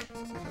trick.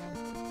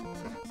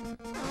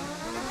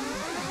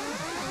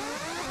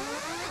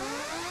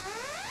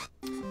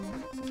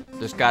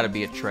 There's gotta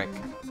be a trick.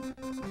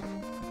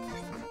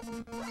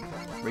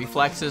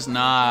 Reflexes?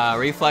 Nah,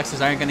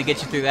 reflexes aren't gonna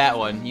get you through that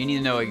one. You need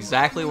to know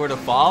exactly where to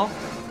fall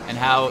and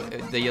how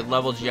the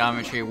level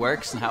geometry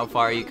works and how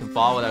far you can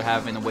fall without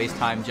having to waste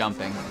time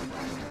jumping.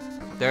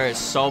 There is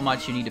so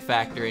much you need to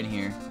factor in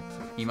here.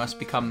 You must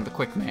become the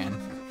quick man.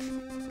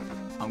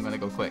 I'm gonna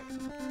go quick.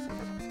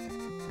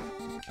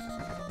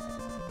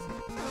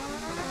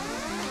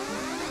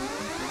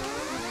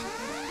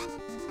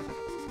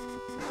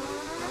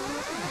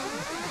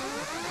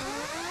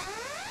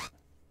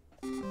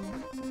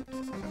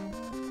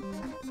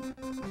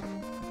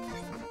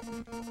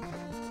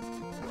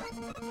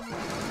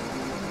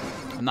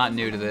 I'm not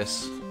new to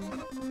this.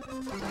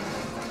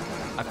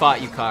 I fought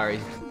Yukari.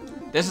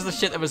 This is the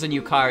shit that was in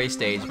Yukari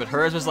stage, but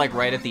hers was like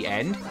right at the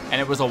end, and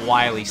it was a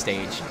Wily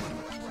stage.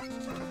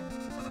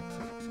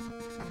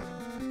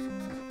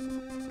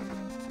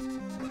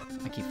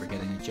 I keep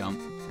forgetting to jump.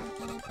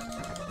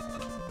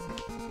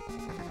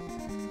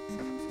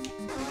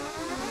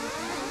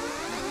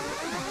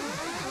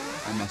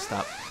 I messed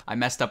up. I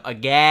messed up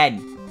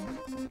again!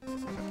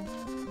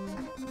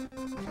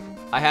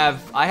 I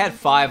had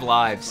 5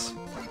 lives.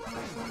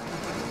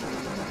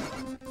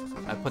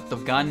 I put the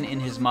gun in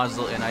his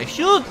muzzle and I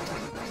shoot!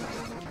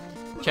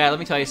 Chad, let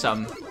me tell you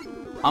something.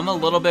 I'm a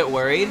little bit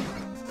worried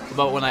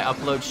about when I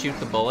upload Shoot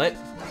the Bullet,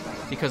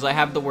 because I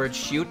have the word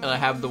shoot and I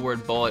have the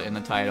word bullet in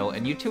the title,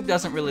 and YouTube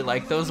doesn't really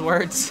like those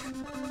words.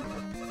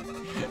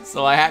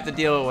 So I have to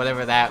deal with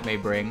whatever that may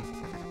bring.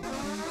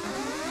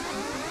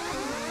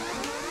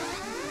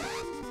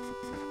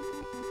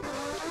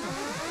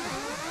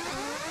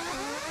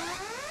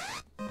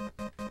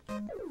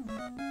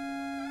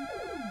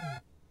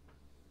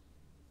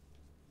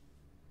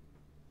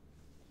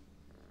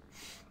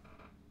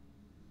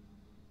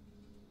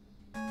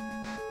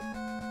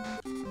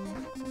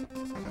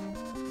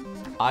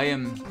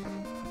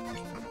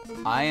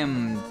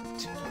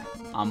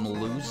 I'm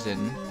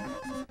losing.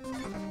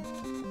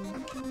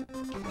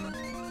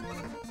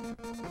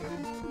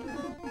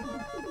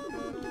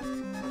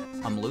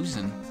 I'm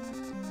losing.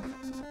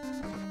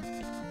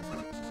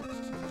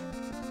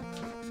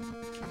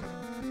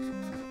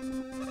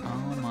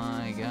 Oh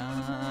my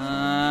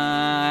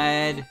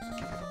god.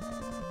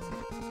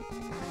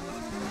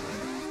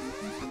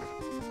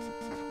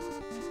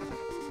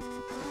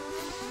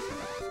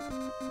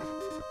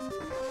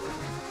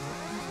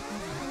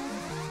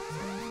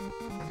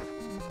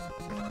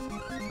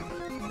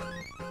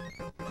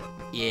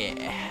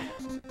 Yeah.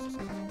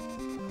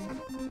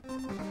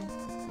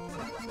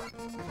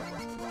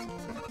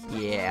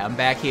 Yeah, I'm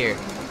back here.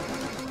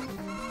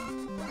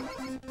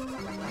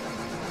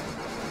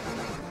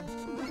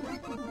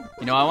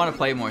 You know, I want to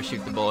play more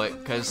Shoot the Bullet,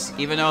 because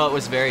even though it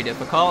was very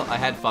difficult, I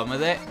had fun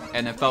with it,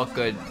 and it felt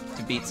good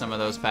to beat some of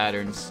those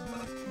patterns.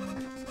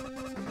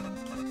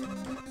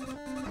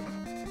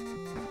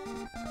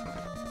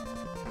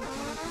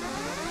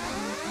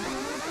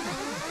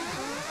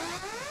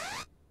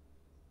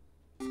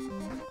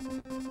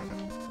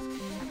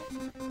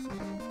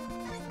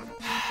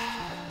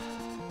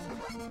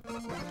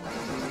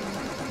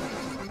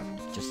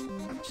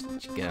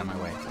 Just get out of my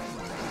way.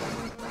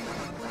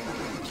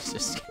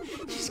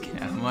 Just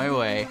get out of my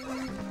way.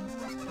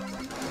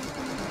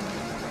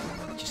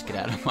 Just get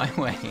out of my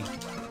way.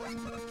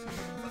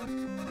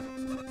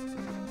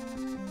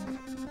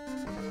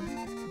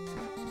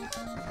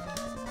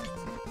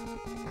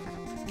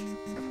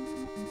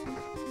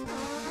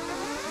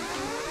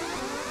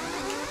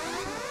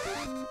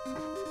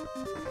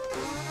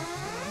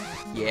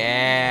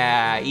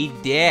 Yeah, eat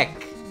dick.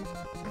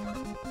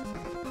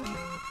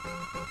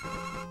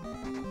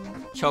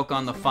 Choke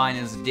on the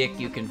finest dick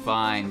you can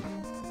find.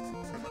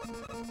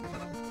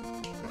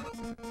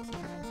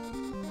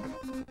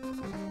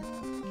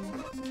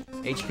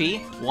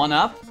 HP, 1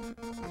 up.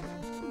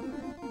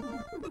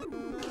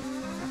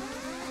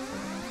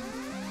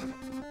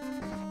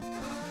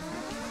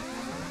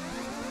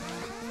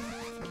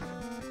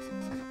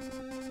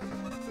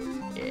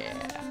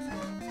 Yeah.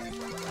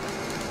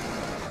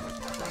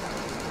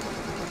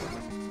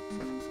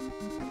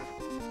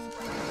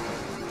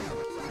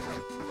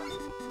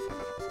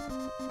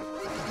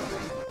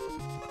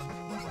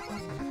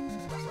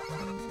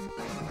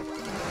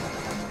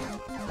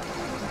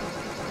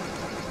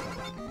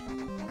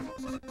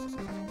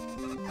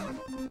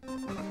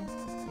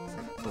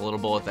 The little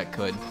bullet that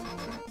could.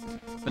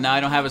 But now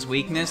I don't have his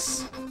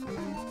weakness.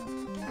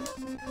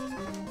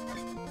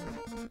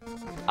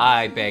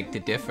 I beg to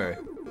differ.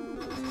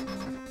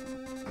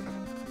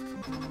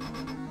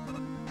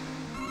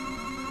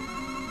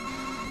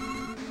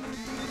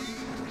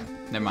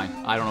 Never mind.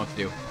 I don't know what to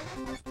do.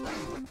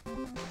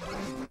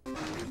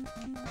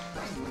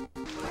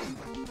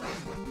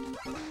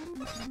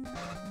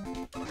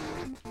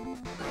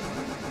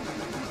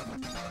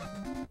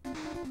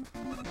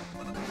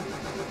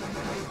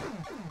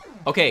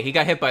 Okay, he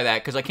got hit by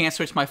that because I can't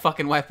switch my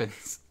fucking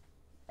weapons.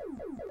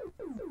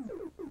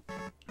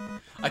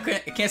 I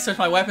can't switch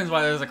my weapons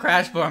while there's a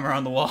crash bomber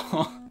on the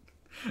wall.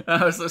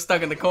 I was so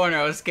stuck in the corner,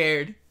 I was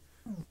scared.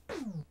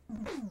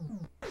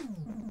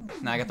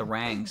 Now I got the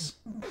rangs.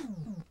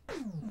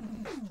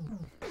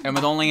 And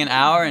with only an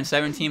hour and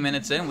 17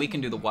 minutes in, we can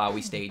do the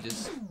WoWie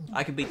stages.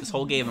 I can beat this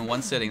whole game in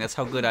one sitting. That's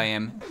how good I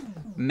am.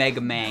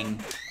 Mega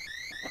Mang.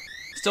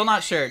 Still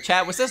not sure.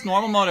 Chat, was this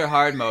normal mode or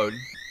hard mode?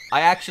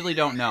 I actually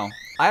don't know.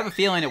 I have a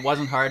feeling it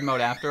wasn't hard mode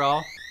after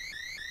all.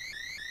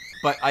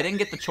 But I didn't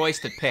get the choice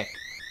to pick.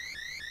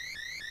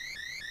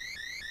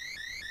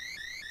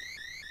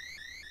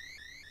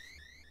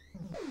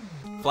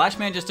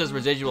 Flashman just does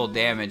residual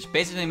damage.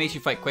 Basically makes you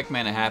fight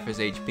Quickman at half his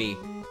HP.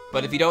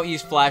 But if you don't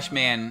use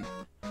Flashman,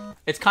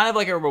 it's kind of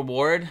like a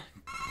reward.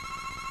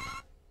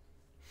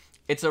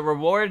 It's a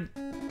reward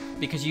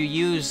because you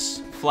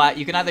use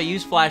you can either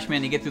use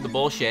Flashman to get through the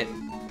bullshit.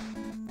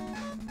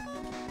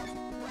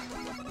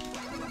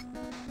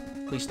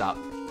 Please stop.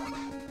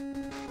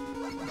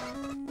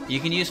 You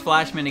can use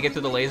Flashman to get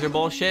through the laser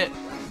bullshit,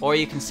 or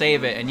you can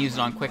save it and use it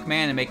on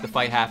Quickman and make the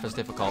fight half as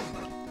difficult.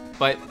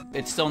 But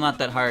it's still not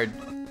that hard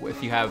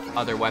if you have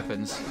other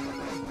weapons,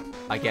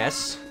 I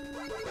guess.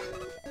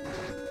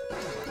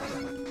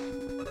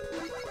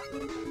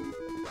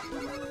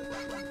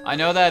 I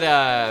know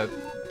that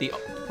the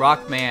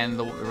Rockman,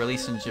 the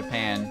release in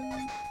Japan,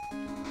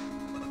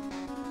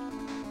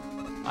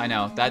 I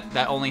know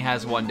that only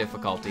has one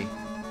difficulty.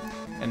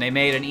 And they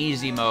made an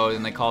easy mode,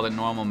 and they called it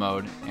normal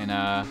mode in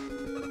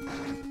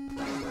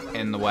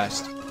the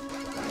West.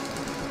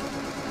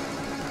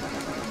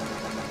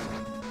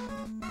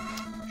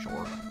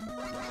 Sure.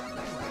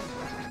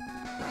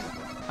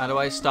 How do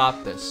I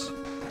stop this?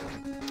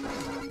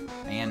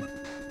 Man.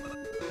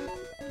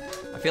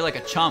 I feel like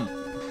a chump.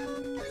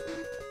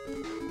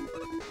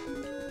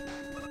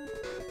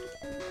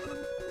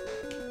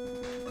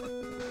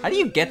 How do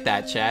you get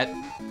that, chat?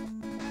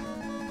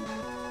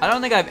 I don't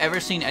think I've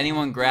ever seen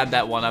anyone grab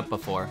that one up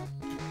before.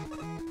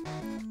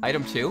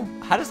 Item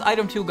 2? How does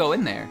item 2 go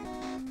in there?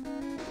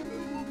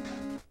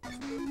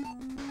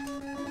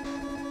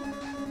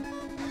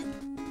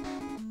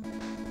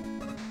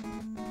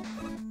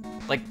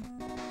 Like...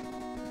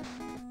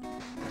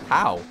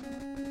 How?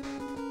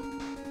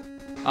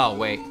 Oh,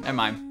 wait. Never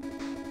mind.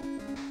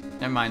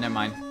 Never mind, never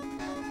mind.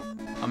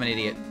 I'm an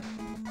idiot.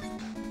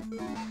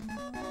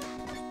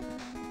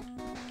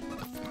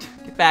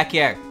 Get back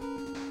here.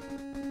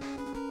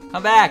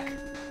 Come back!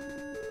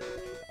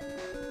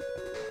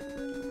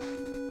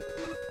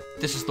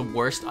 This is the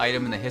worst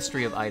item in the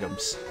history of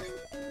items.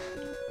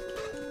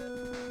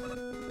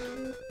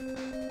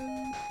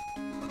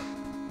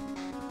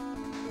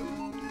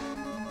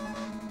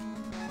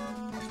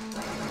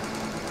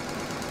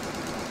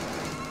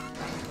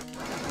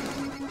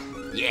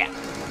 Yeah!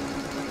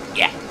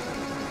 Yeah!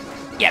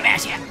 Yeah,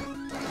 Mash, yeah!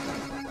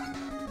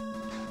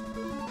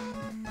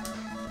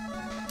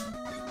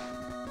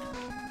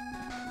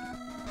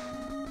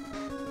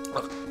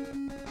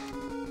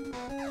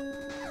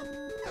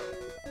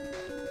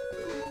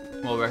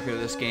 record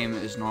of this game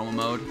is normal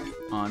mode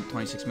on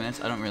 26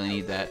 minutes. I don't really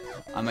need that.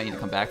 I might need to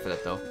come back for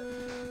that, though.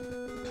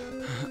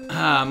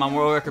 I'm on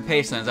world record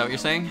pace, then. Is that what you're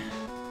saying?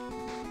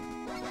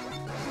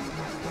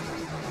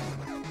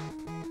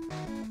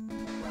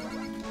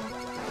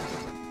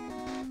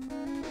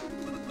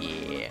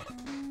 Yeah.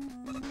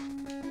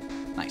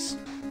 Nice.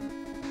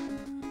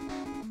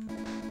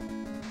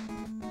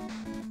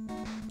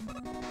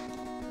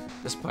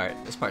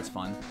 This part's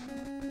fun.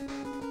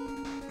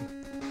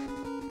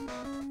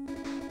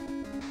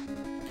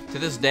 To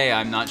this day,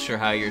 I'm not sure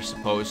how you're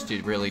supposed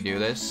to really do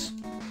this.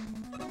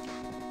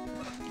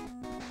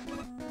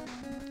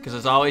 Because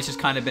it's always just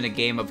kind of been a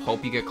game of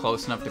hope you get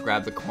close enough to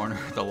grab the corner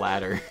of the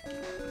ladder.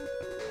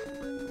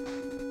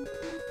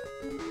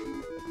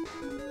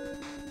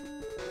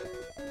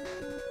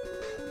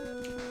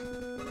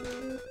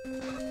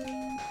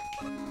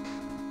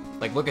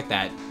 Like, look at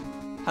that.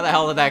 How the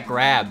hell did that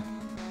grab?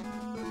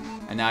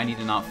 And now I need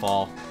to not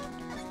fall.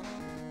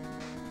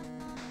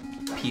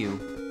 Pew.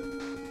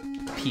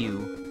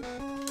 Pew.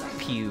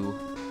 Pew.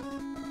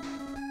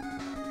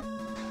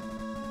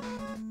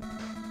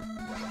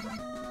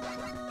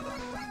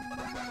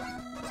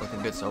 It's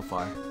looking good so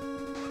far.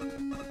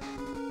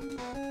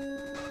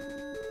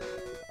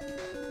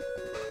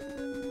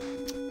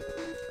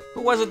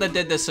 Who was it that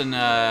did this in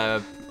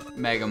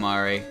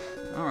Megamari?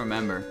 I don't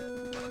remember.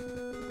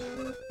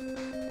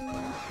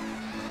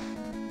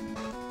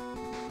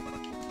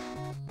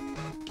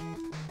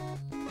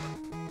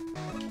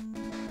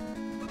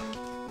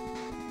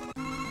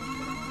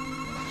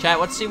 Chat,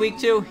 what's he weak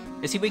to?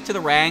 Is he weak to the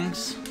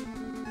Rangs?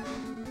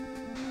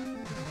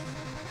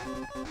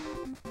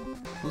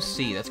 Who's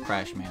C? That's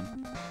Crash Man.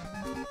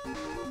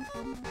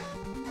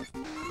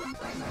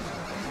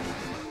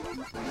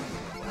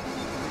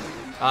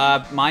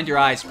 Mind your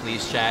eyes,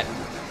 please, chat.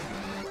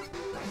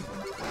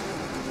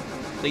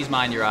 Please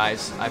mind your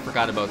eyes. I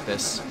forgot about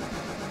this.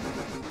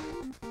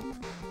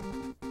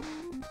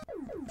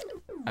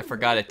 I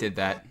forgot it did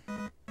that.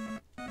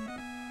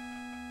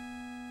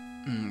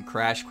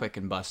 Crash, Quick,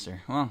 and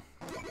Buster. Well,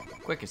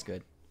 Quick is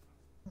good.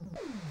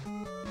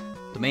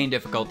 The main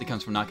difficulty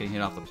comes from not getting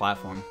hit off the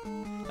platform.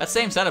 That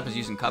same setup is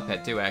using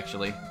Cuphead too,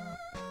 actually.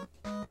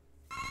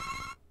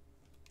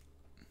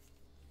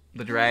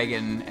 The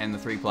dragon and the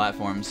 3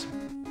 platforms.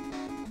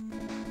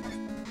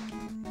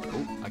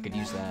 Oh, I could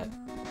use that.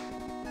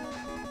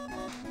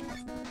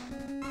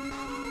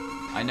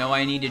 I know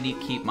I need to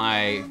keep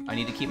my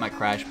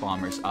Crash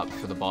Bombers up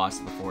for the boss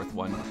of the 4th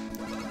one.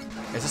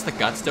 Is this the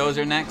Guts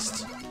Dozer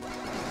next?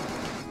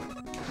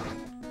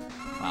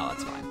 Wow,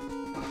 that's fine.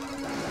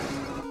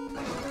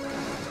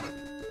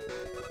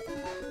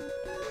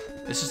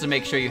 This is to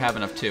make sure you have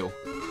enough too.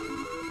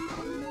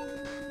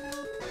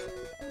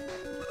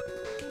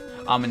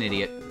 I'm an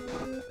idiot.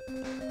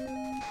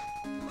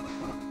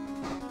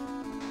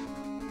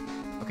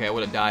 Okay, I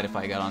would have died if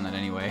I got on that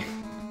anyway.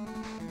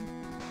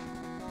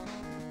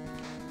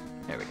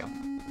 There we go.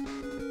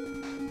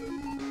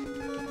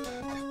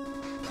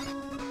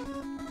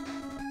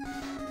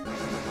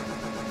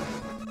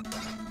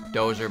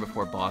 Dozer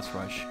before boss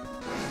rush.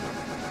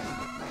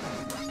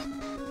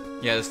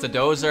 Yeah, it's the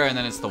Dozer and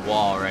then it's the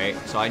wall, right?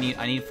 So I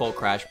need full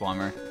Crash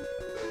Bomber.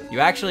 You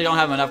actually don't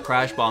have enough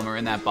Crash Bomber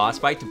in that boss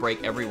fight to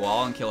break every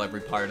wall and kill every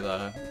part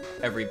of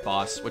every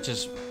boss, which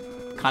is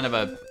kind of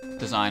a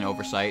design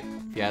oversight,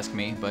 if you ask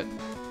me, but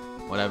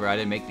whatever, I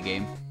didn't make the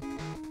game.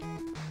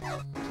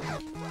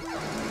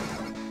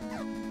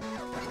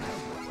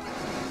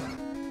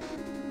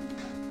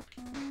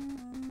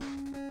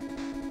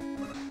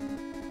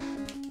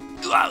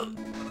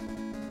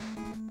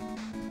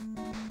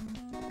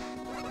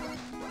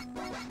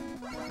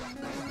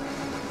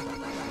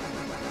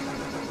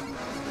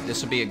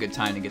 This would be a good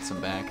time to get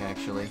some back,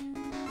 actually.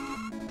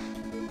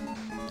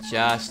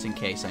 Just in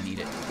case I need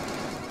it.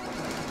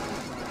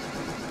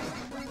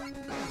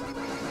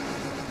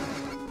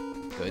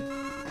 Good.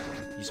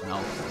 Use some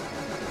help.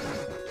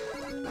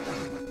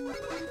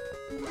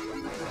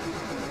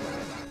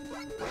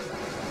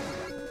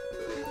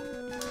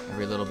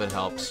 Every little bit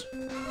helps.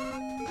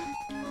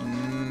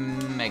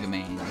 Mega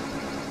Man.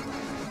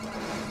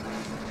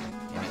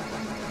 Damn it.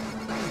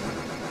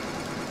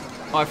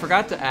 Oh, I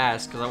forgot to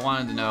ask, because I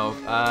wanted to know.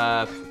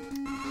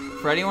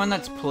 For anyone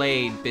that's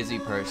played Busy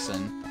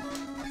Person,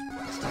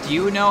 do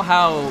you know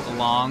how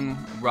long,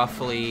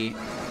 roughly,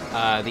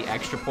 the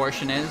extra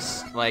portion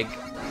is? Like,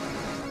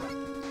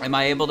 am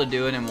I able to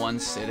do it in one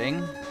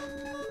sitting?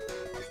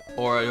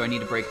 Or do I need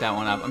to break that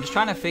one up? I'm just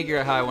trying to figure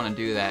out how I want to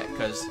do that,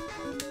 because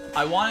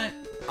I want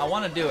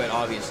to do it,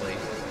 obviously.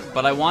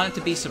 But I want it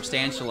to be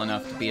substantial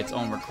enough to be its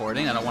own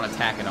recording. I don't want to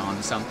tack it on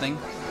to something.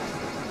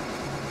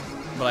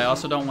 But I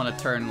also don't want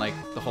to turn, like,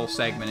 the whole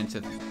segment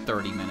into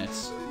 30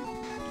 minutes.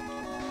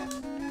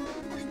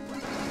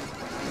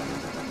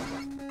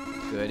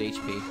 Good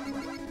HP.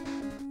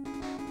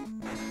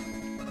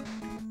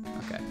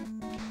 Okay.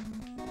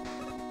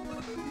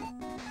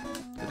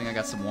 Good thing I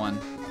got some 1.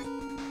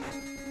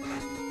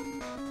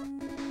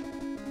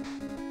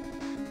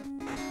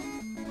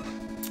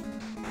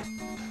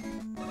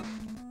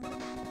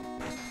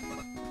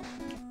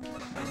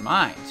 Never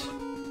mind.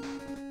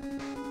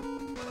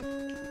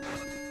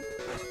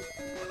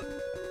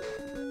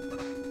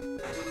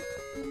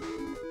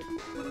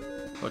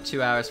 Well,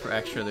 2 hours for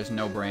extra, there's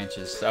no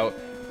branches. So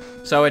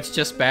it's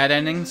just bad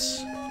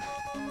endings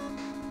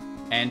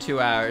and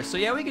 2 hours. So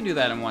yeah, we can do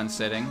that in one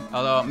sitting.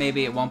 Although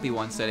maybe it won't be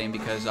one sitting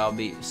because I'll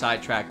be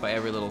sidetracked by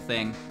every little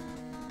thing.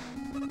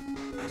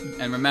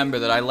 And remember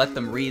that I let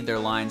them read their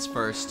lines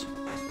first.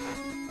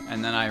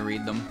 And then I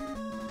read them.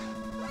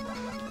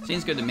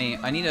 Seems good to me.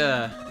 I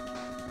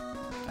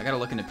gotta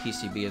look into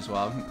PCB as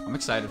well. I'm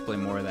excited to play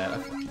more of that.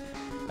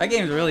 That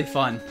game's really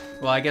fun.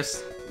 Well, I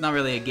guess not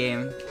really a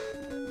game.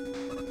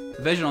 The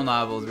visual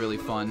novel is really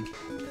fun.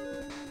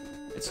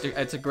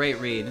 It's a great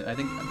read. I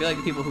feel like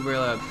the people who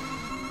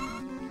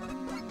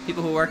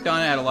worked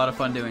on it had a lot of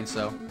fun doing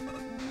so.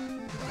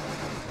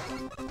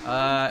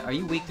 Are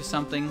you weak to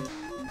something?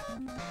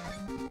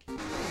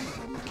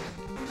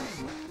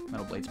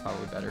 Metal Blade's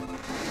probably better.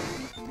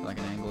 If I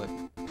can angle it.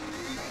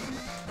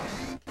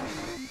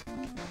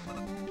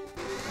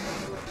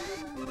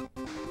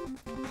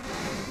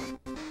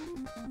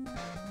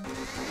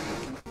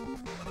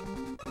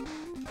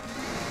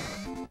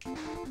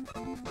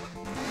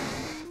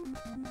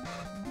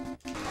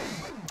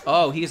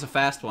 Oh, he's a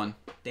fast one.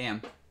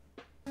 Damn.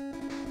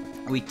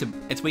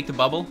 It's weak to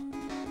bubble?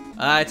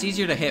 It's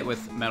easier to hit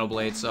with Metal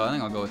Blade, so I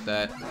think I'll go with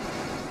that.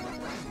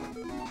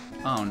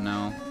 Oh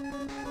no.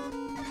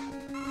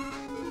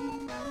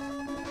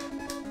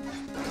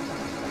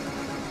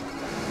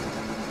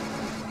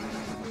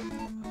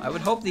 I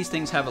would hope these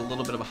things have a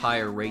little bit of a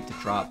higher rate to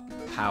drop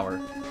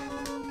power.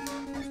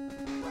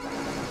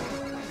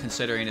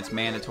 Considering it's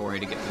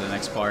mandatory to get to the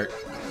next part.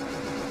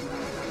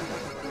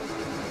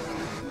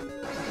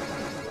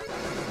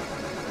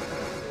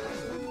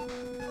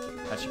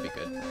 That should be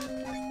good.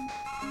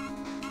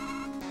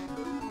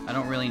 I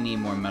don't really need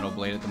more Metal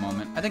Blade at the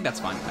moment. I think that's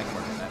fine. I can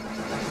work with that.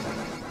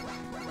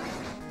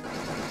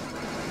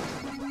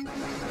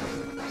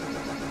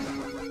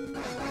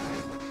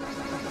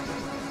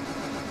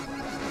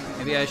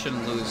 Maybe I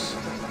shouldn't lose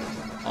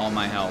all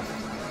my health.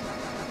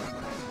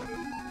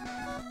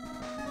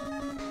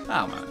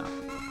 Oh, no.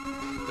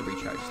 The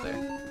recharge is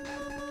there.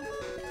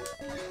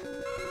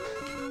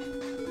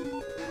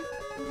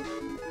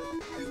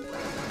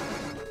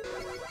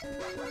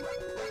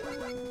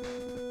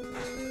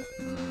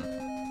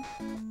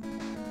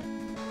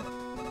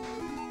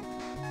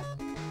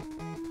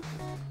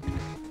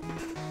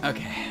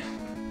 Okay.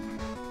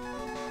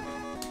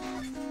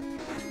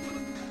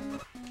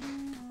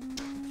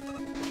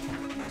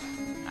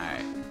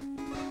 Alright.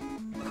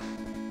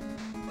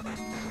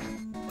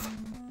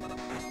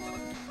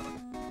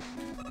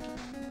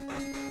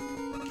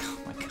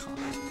 Oh my god.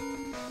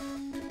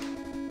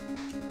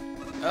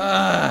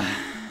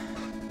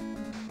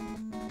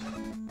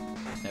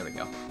 There we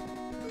go.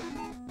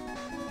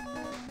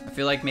 I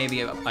feel like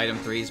maybe item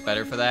 3 is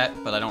better for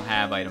that, but I don't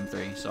have item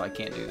 3, so I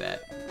can't do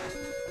that.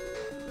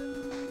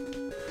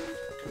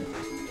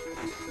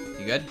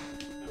 You good?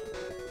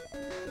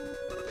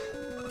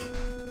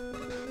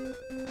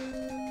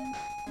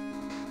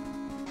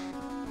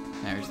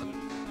 There's the...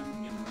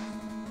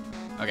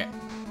 Okay.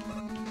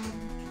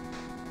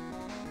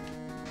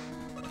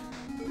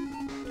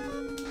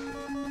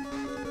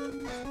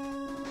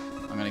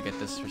 I'm gonna get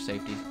this for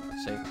safety's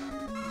sake.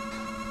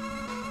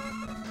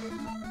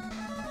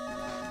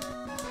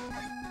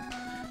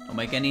 Don't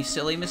make any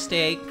silly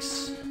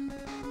mistakes.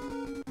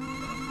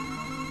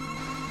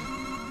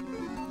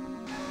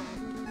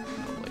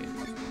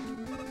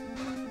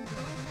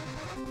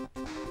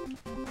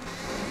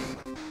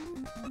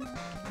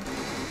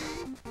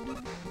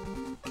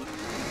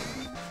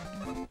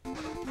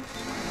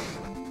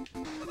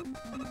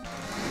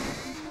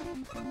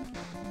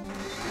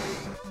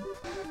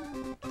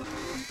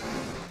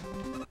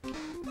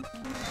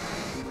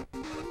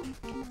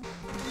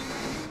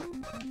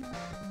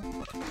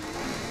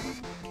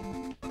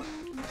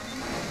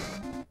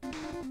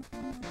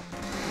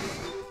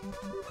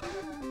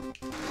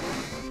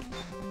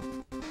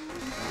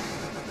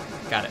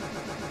 Got it.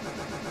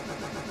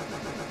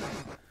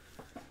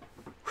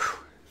 Whew.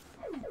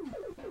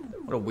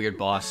 What a weird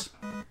boss.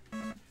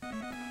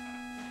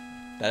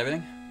 That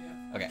everything?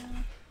 Yeah. Okay.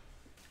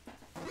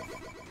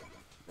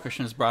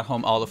 Christian has brought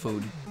home all the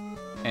food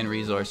and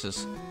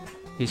resources.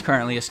 He's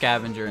currently a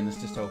scavenger in this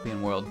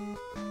dystopian world.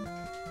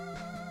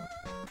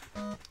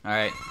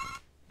 Alright.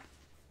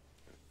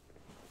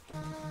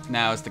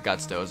 Now it's the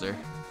Guts Dozer.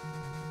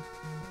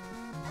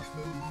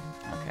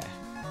 Okay.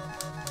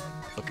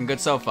 Looking good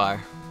so far.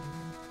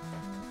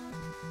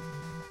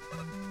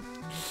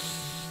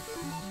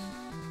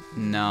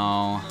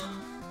 No.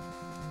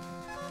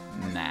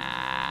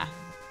 Nah.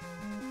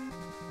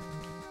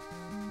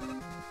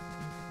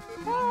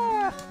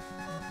 Ah.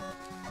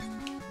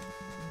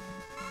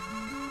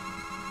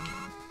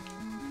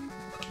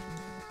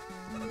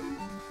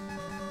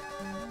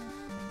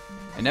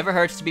 It never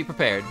hurts to be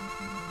prepared.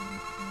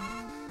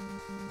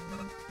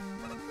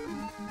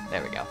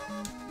 There we go.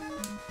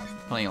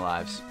 Plenty of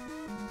lives.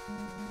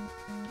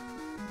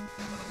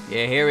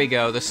 Yeah, here we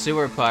go. The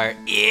sewer part.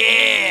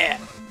 Yeah!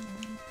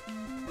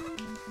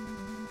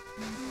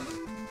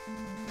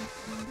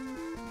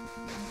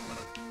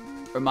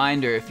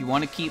 Reminder, if you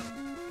want to keep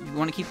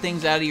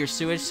things out of your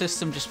sewage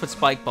system, just put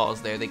spike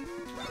balls there.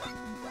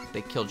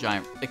 They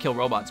kill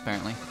robots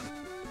apparently.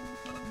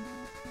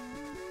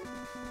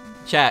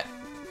 Chat,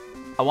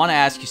 I want to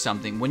ask you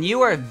something. When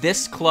you are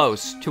this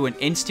close to an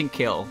instant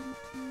kill,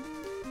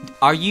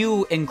 are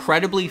you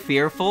incredibly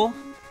fearful?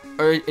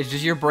 Or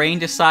does your brain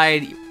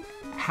decide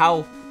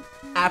how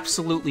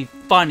absolutely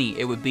funny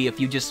it would be if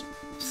you just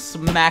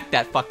smacked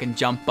that fucking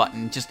jump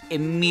button, just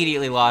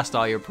immediately lost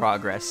all your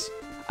progress?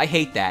 I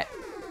hate that.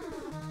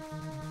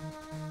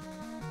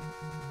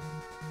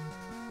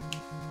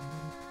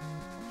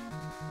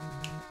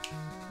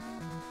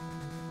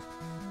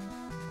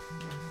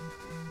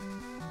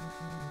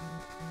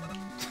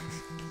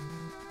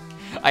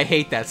 I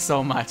hate that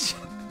so much.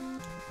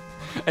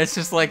 It's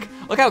just like,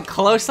 look how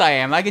close I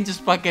am. I can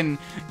just fucking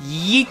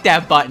yeet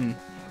that button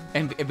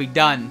and be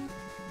done.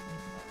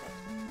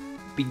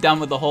 Be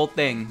done with the whole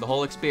thing, the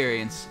whole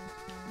experience.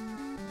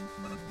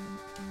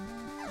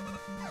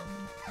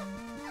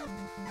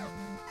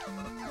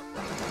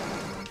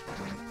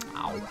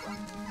 Ow.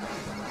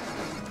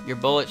 Your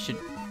bullet should...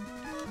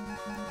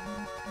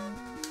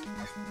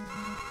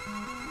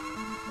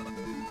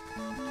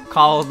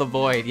 Call of the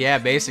Void. Yeah,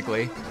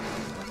 basically.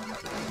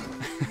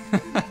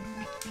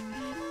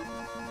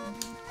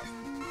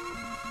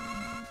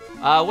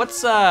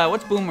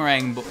 What's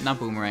Boomerang, not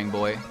Boomerang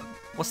Boy.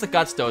 What's the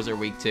Guts Dozer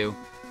weak to?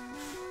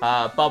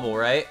 Bubble,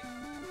 right?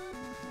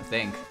 I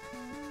think.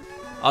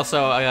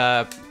 Also,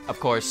 of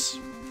course,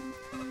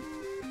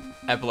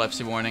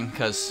 epilepsy warning,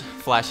 because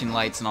flashing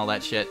lights and all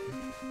that shit.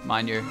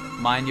 Mind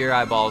your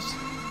eyeballs.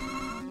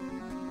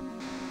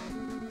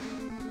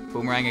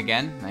 Boomerang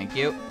again, thank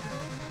you.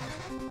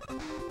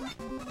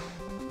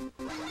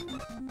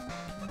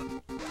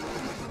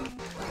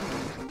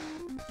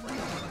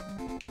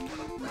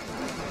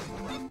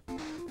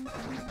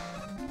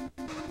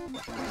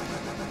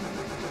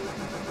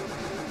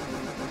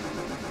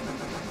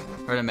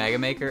 Heard of Mega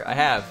Maker? I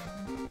have.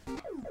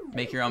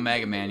 Make your own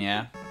Mega Man,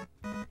 yeah.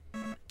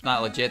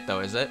 Not legit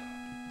though, is it?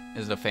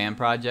 Is it a fan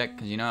project?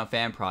 Because you know how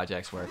fan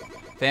projects work.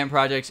 Fan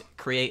projects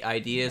create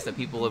ideas that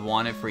people have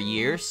wanted for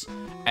years,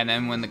 and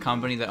then when the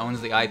company that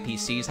owns the IP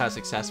sees how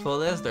successful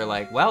it is, they're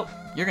like, well,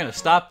 you're gonna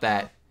stop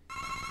that,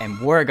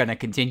 and we're gonna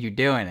continue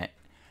doing it.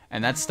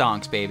 And that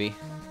stonks, baby.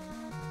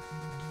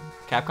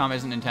 Capcom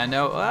isn't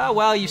Nintendo?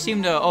 Well, you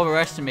seem to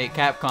overestimate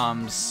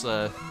Capcom's,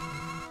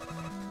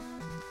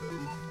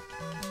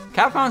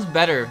 Capcom's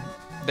better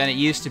than it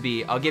used to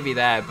be, I'll give you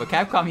that, but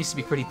Capcom used to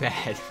be pretty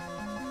bad.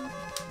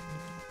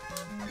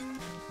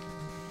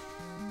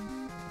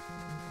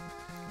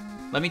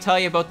 Let me tell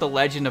you about the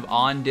legend of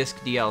On-Disc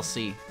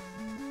DLC.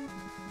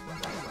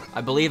 I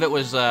believe it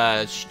was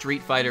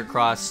Street Fighter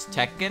Cross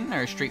Tekken,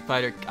 or Street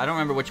Fighter... I don't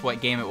remember what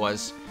game it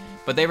was.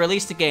 But they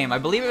released a game. I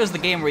believe it was the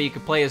game where you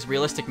could play as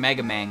realistic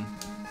Mega Man.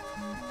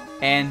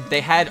 And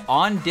they had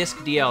On-Disc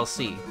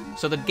DLC.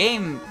 So the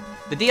game...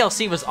 The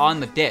DLC was on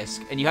the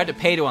disc, and you had to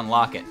pay to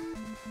unlock it.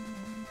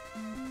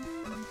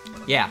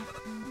 Yeah.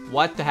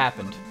 What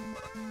happened?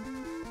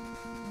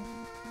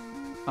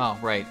 Oh,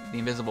 right. The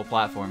invisible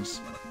platforms.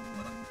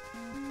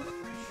 Pretty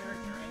sure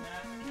during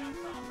that, the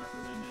Capcom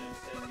representative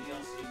said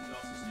DLC could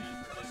also stand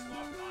for disc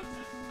lock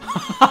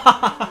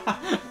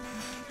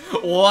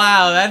content.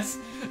 Wow,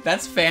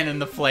 that's fanning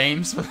the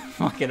flames with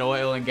fucking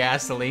oil and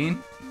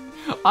gasoline.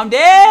 I'm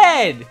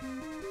dead!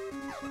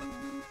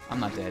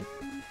 I'm not dead.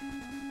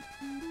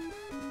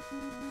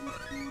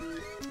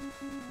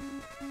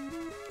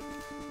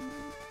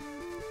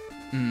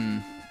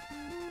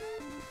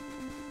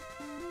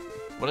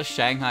 What is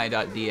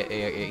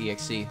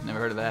Shanghai.exe? Never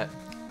heard of that.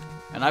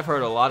 And I've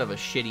heard a lot of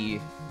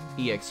shitty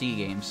EXE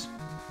games.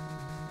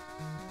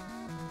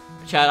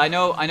 Chad, I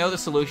know the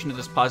solution to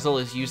this puzzle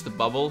is use the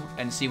bubble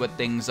and see what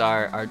things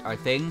are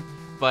thing,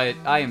 but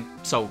I am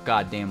so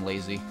goddamn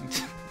lazy.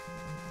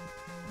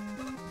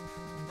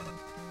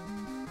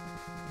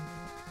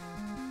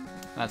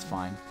 That's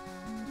fine.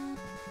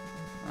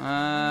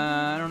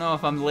 I don't know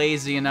if I'm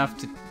lazy enough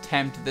to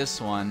tempt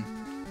this one.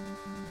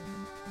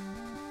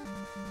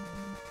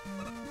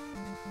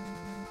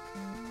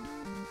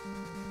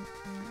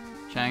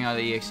 Shanghai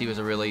the EXE was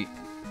a really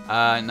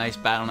nice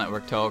Battle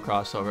Network Toho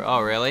crossover.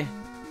 Oh, really?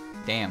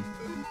 Damn.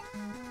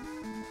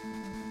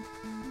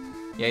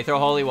 Yeah, you throw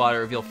holy water,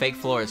 reveal fake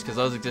floors, because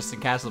those exist in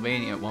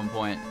Castlevania at one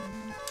point.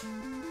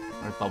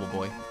 Or Bubble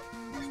Boy.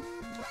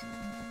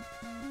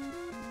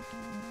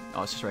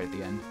 Oh, it's just right at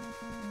the end.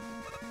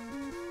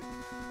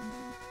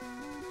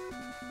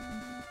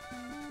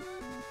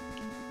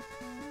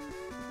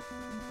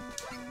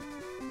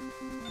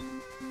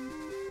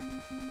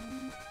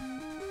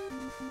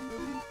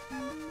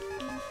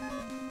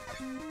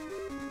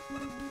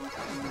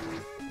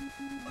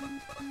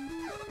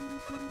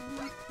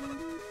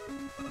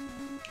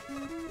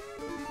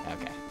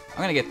 Okay. I'm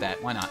gonna get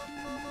that. Why not?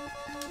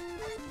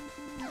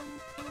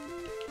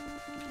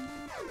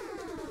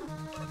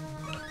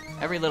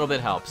 Every little bit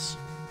helps.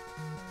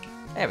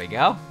 There we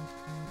go.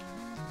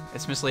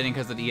 It's misleading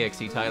because of the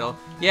EXE title.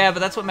 Yeah, but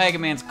that's what Mega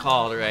Man's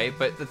called, right?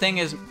 But the thing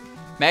is,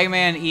 Mega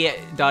Man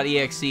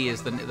 .exe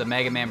is the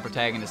Mega Man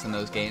protagonist in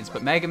those games,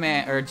 but Mega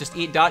Man, or just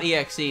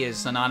 .exe is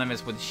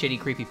synonymous with shitty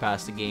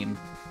creepypasta game.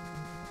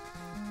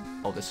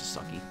 Oh, this is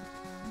sucky.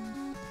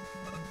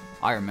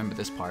 I remember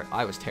this part.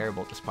 I was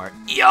terrible at this part.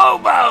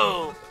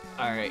 Yobo!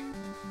 Alright.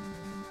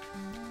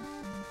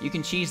 You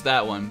can cheese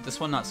that one. This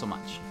one, not so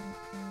much.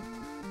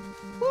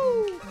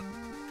 Woo!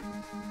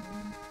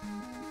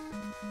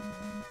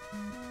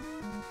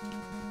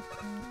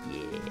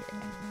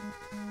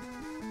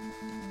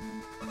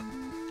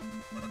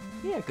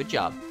 Yeah, good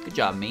job. Good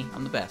job, me.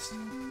 I'm the best.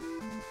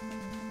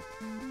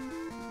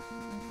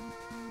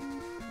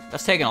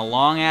 That's taking a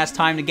long-ass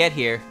time to get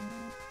here.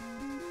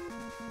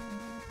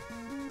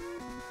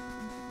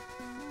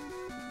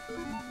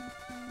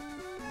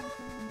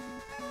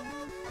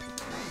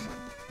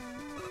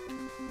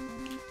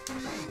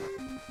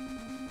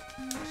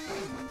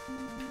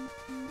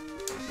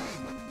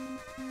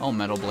 Oh,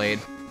 Metal Blade.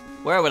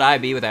 Where would I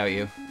be without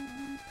you?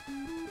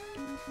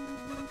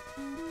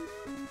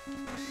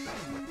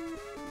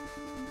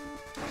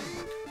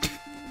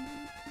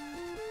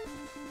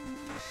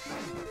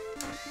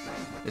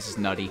 This is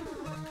nutty.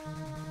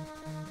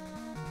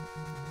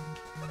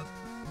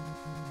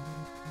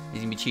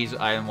 He's gonna be cheese with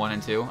item 1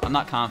 and 2. I'm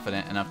not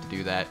confident enough to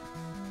do that.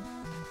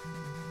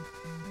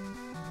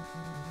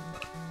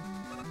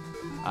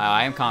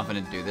 I am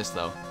confident to do this,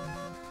 though.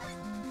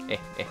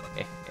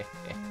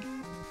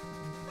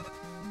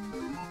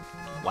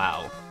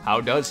 Wow. How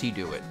does he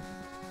do it?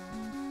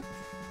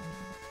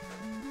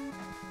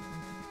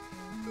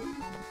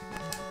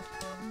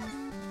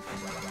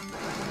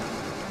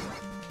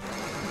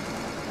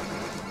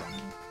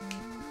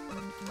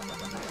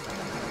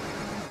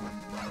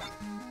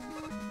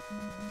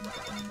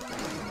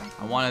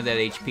 I wanted that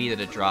HP that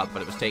it dropped,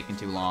 but it was taking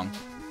too long.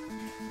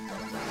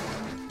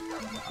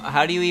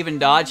 How do you even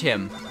dodge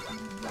him?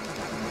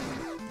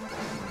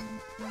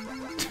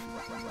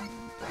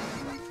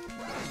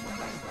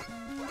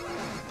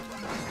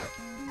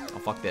 Oh,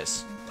 fuck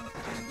this.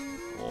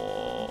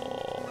 Oh!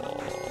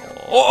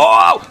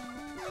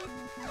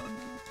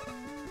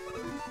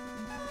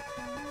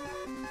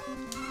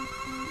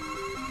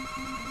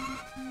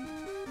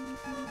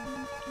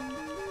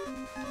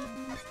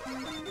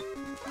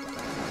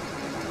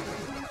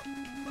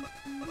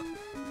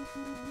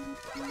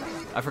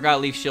 I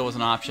forgot Leaf Shield was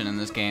an option in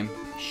this game.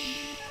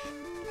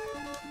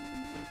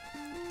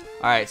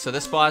 Alright, so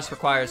this boss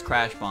requires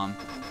Crash Bomb.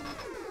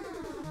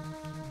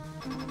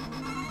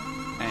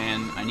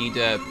 And I need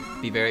to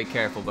be very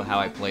careful about how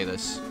I play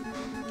this.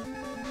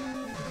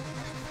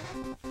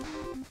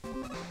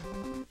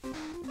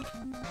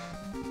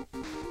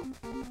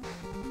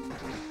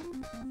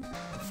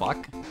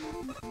 Fuck.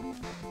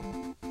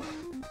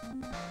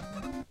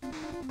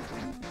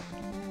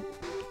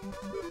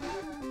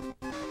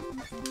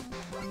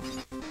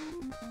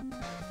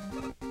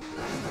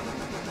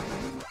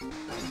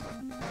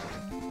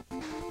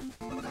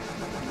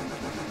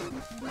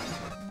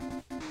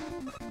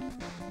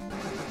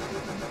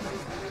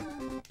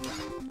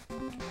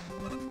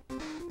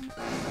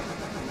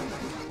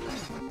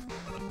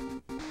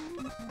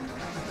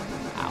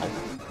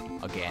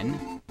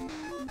 Again?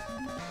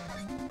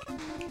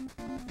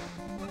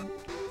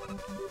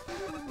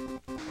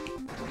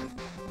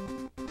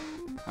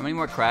 How many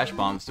more Crash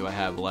Bombs do I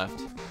have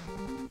left?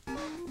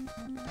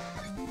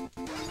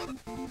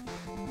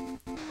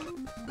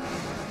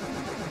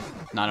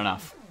 Not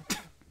enough.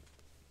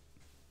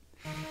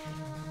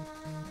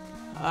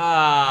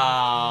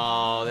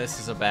 Oh, this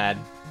is a bad.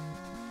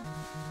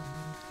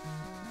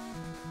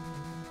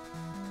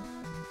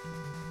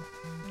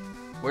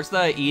 Where's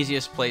the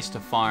easiest place to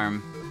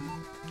farm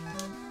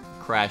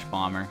Crash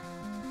Bomber?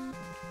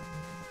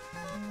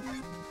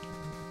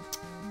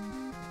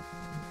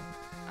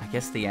 I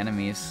guess the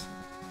enemies.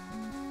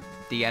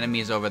 The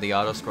enemies over the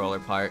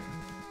auto-scroller part.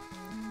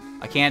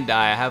 I can't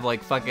die. I have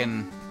like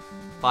fucking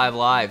 5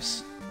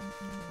 lives.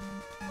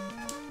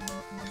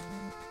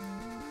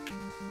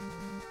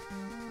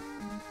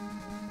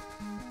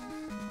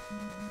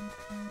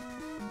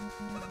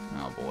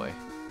 Oh boy.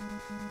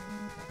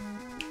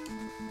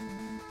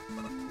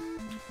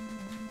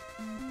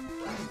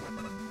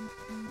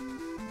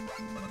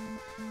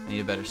 I need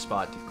a better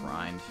spot to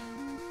grind.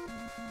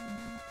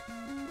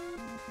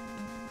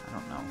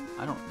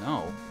 I don't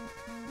know.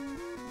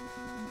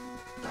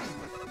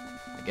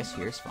 I guess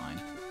here's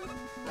fine.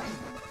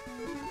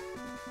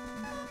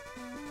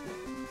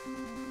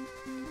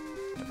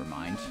 Never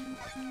mind.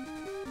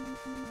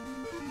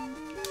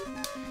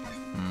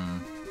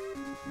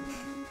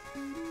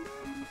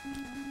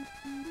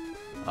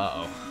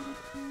 Uh-oh.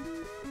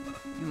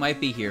 You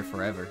might be here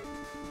forever.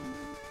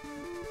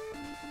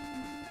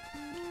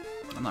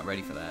 I'm not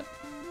ready for that.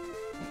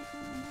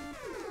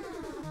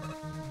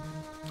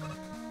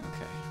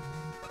 Okay.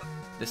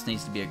 This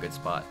needs to be a good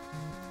spot.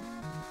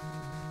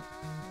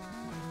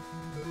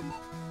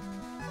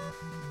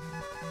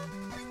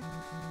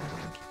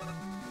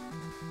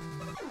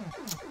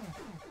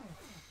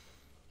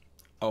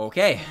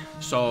 Okay,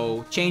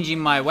 so changing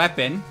my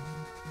weapon.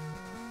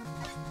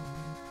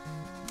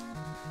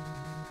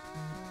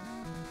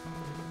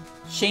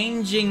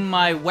 Changing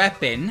my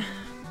weapon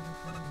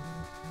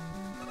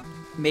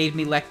made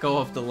me let go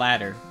of the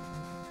ladder.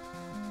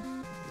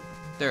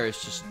 There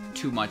is just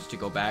too much to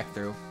go back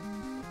through.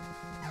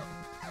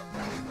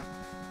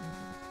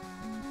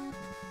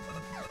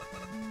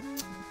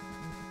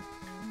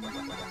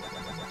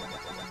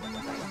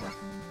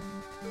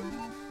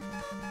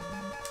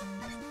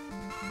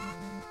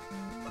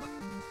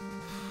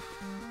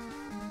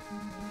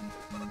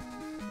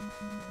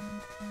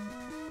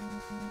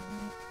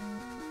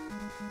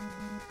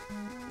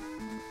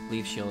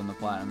 Leaf shield in the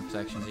platinum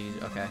section's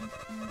easy. Okay.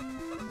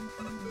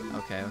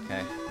 Okay,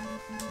 okay.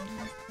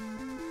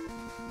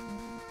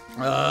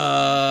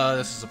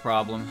 This is a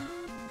problem.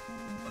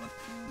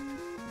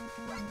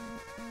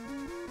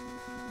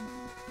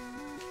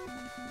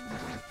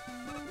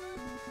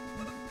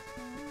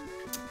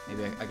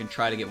 Maybe I can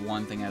try to get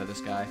one thing out of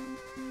this guy.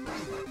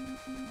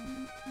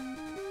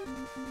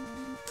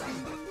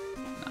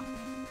 No.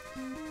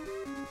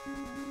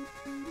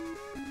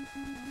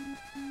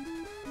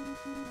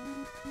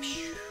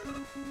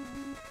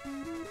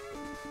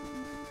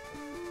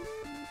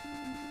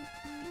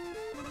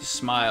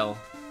 Smile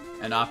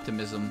and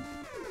optimism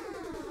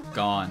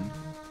gone.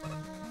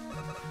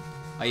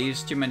 I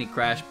used too many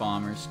crash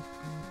bombers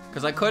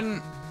because I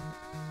couldn't.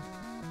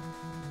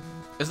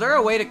 Is there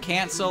a way to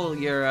cancel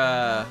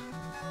your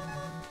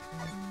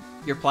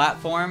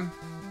platform?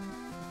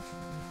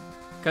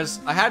 Because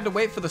I had to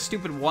wait for the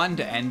stupid one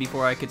to end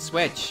before I could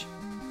switch,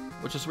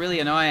 which was really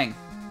annoying.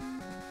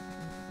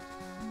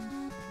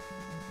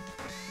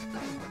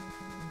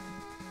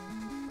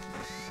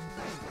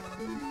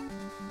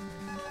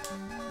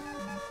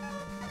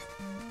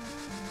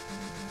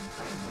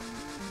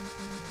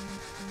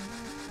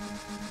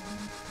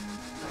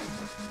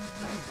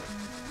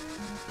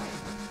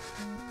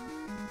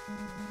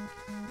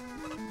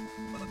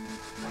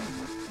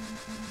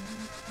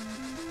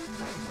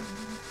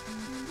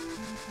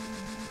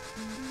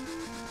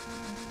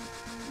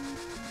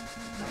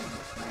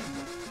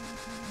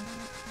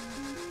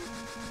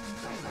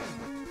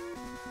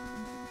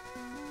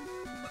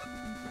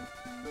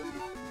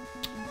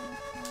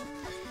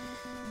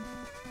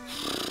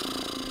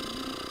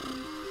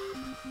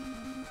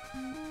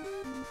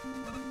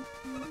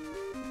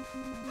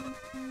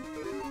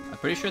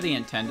 Pretty sure the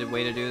intended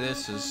way to do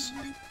this is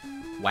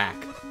whack.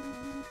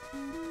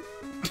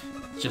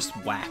 Just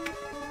whack.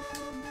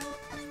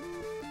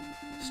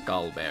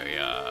 Skull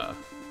barrier.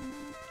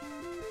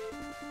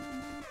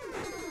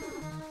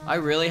 I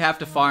really have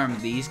to farm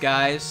these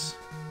guys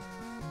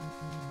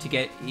to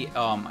get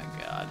oh my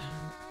god.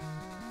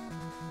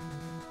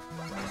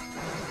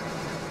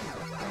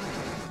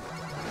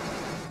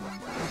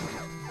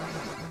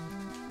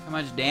 How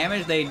much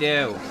damage they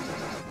do.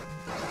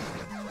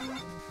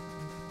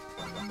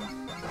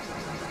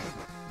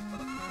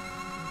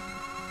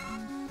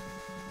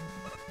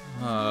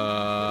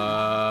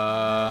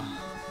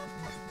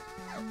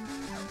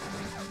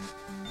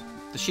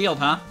 The shield,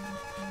 huh?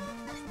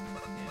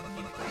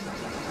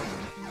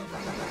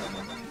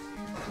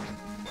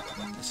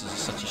 This is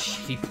such a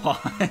shitty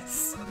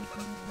boss.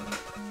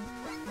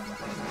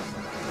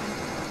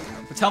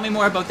 But tell me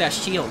more about that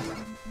shield.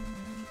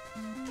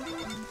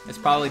 It's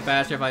probably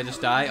faster if I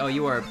just die. Oh,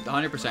 you are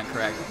 100%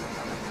 correct.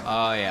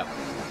 Oh, yeah.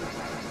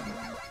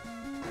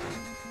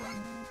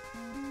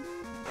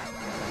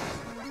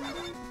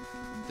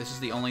 This is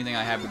the only thing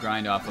I have to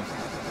grind off of.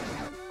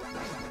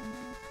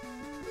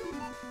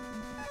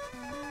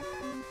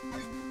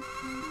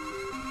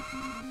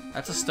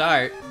 That's a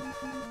start.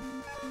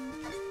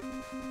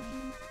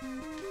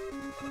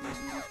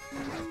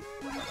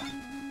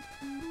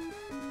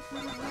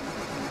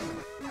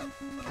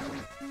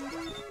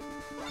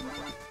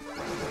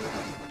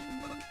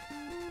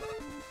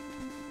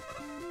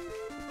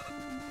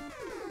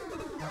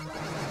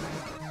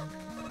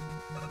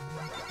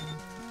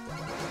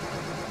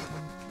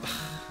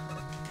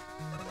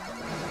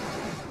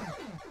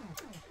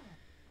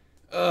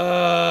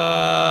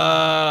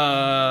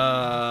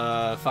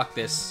 Fuck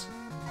this.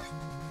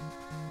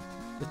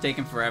 It's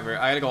taking forever.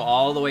 I gotta go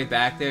all the way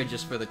back there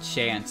just for the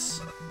chance.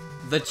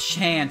 The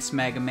chance,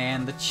 Mega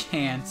Man, the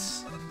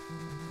chance.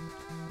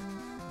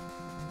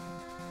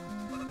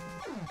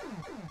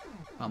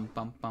 Bum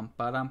bum bum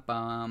ba dum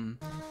bum.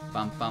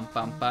 Bum bum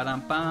bum ba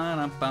dum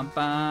bum bum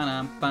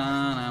bum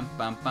bum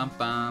bum bum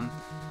bum.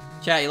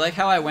 Chat, you like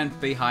how I went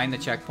behind the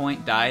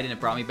checkpoint, died, and it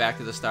brought me back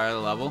to the start of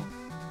the level?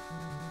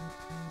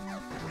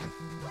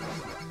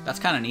 That's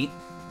kind of neat.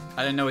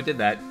 I didn't know it did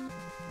that.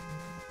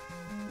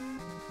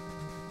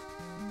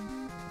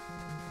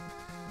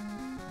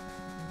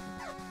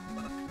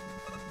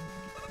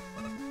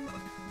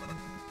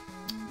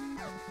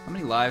 How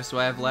many lives do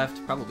I have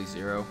left? Probably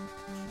 0.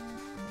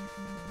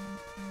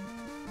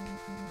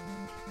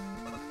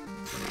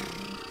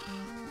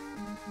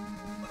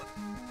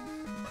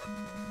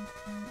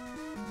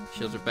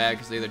 Shields are bad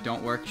because they either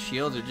don't work,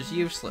 shields are just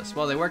useless.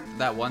 Well, they worked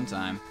that one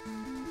time.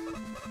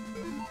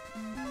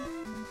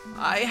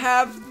 I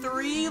have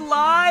 3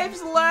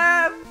 lives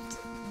left!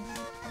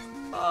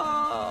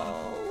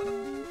 Oh.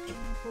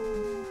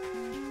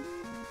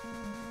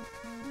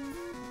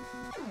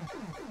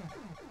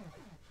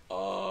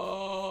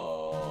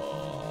 Oh.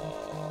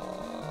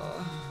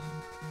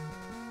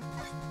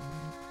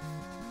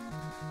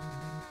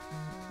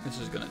 This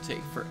is gonna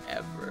take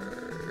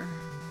forever.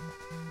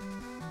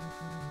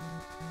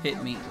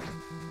 Hit me.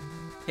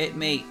 Hit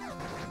me.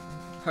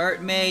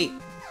 Hurt me.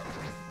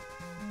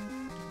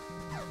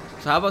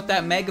 So how about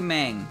that Mega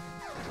Man?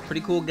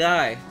 Pretty cool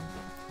guy.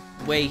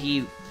 The way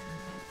he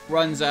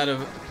runs out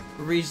of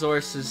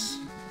resources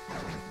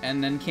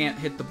and then can't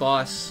hit the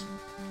boss.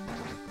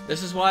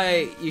 This is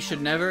why you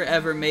should never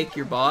ever make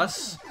your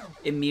boss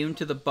immune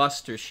to the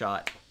Buster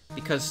Shot,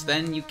 because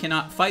then you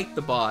cannot fight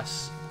the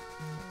boss.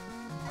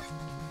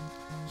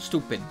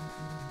 Stupid.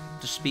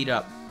 Just speed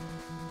up.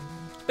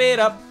 Speed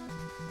up.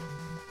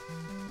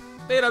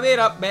 Speed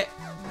up, bit.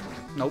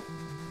 Nope.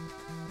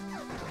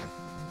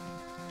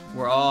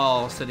 We're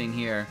all sitting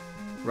here,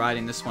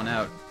 riding this one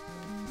out.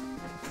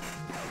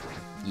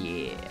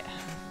 Yeah.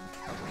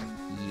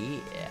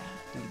 Yeah.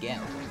 Do it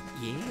again.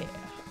 Yeah.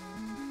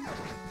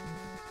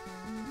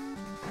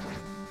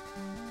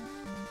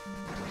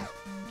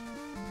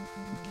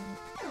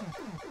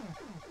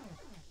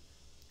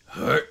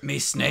 Hurt me,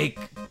 Snake.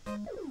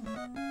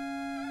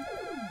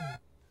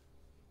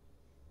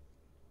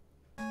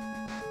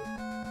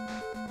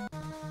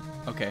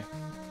 Okay.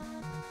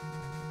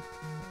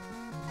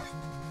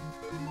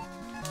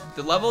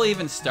 The level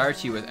even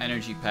starts you with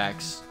energy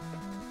packs.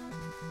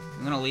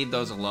 I'm gonna leave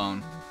those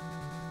alone.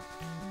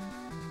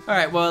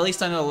 Alright, well at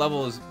least I know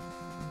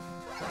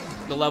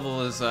the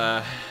level is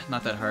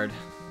not that hard.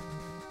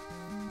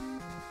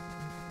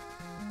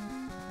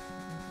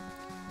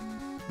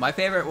 My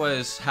favorite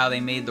was how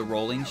they made the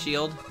rolling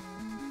shield.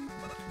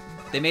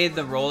 They made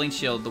the rolling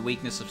shield the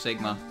weakness of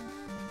Sigma.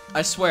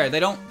 I swear,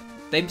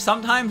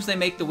 sometimes they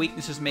make the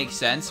weaknesses make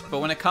sense, but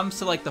when it comes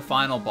to like the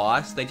final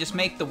boss, they just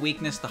make the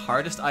weakness the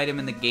hardest item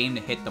in the game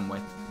to hit them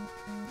with.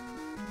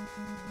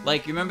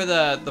 Like, you remember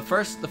the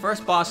first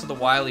boss of the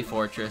Wily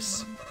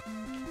Fortress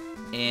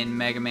in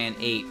Mega Man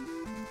 8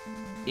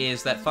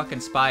 is that fucking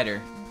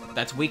spider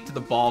that's weak to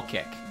the ball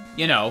kick.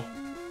 You know,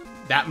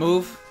 that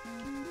move.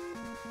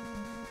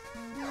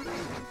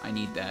 I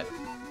need that.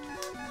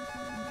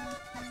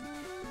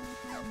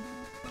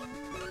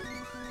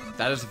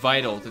 That is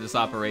vital to this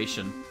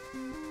operation.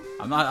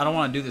 I don't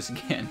want to do this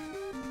again.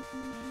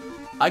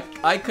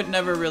 I could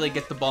never really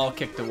get the ball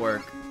kick to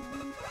work.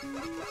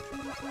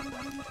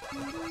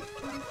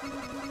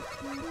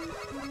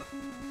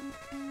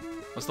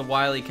 What's the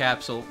Wily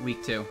capsule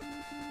weak to?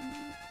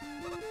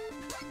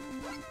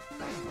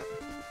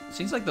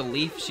 Seems like the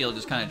leaf shield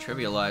just kind of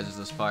trivializes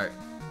this part.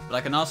 But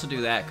I can also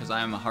do that because I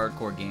am a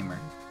hardcore gamer.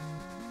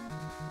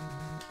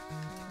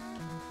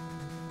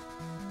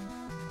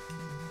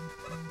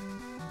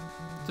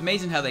 It's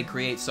amazing how they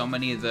create so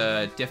many of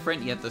the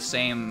different yet the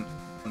same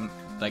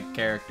like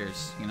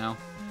characters, you know?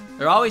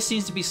 There always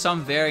seems to be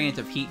some variant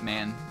of Heat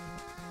Man.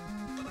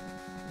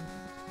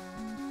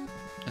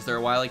 Is there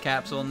a Wily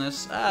capsule in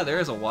this? Ah, there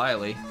is a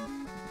Wily.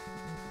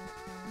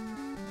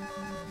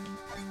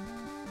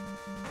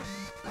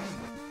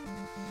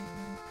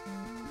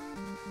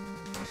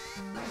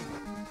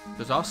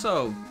 There's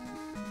also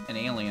an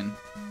alien.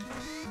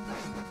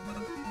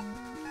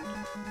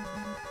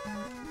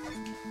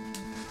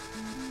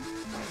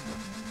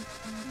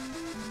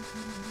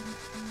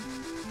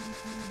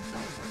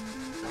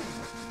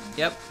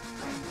 Yep.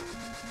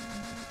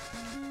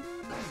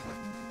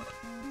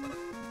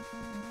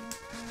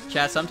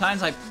 Chat,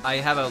 sometimes I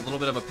have a little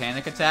bit of a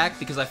panic attack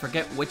because I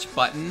forget which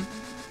button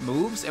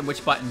moves and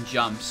which button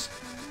jumps.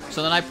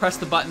 So then I press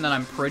the button that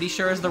I'm pretty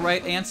sure is the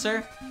right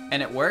answer,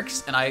 and it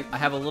works, and I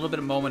have a little bit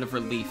of moment of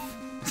relief.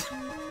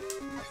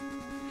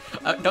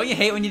 Don't you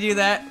hate when you do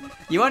that?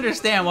 You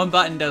understand one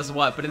button does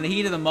what, but in the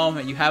heat of the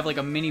moment, you have like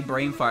a mini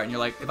brain fart, and you're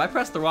like, if I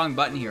press the wrong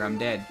button here, I'm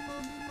dead.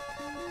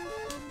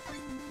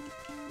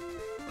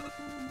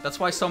 That's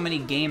why so many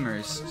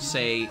gamers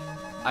say,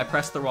 I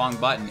pressed the wrong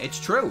button. It's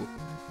true.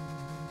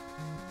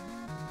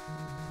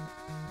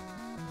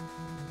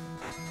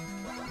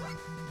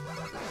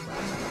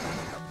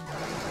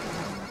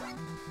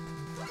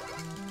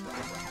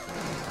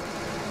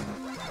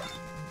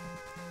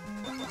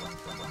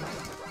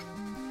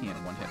 He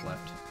had 1 hit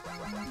left.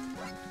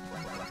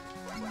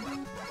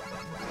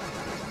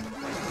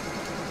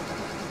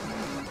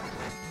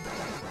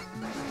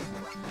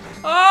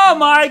 Oh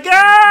my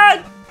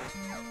god!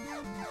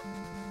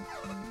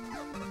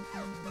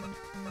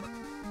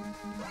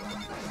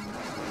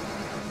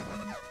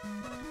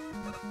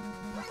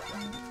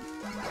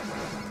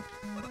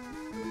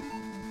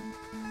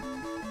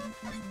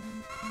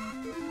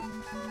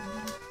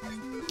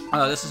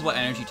 Oh, this is what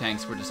energy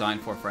tanks were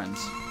designed for, friends.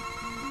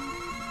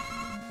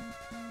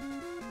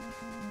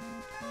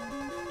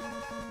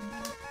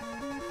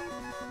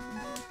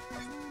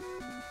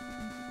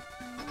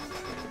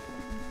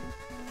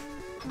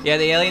 Yeah,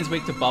 the alien's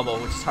weak to bubble,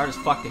 which is hard as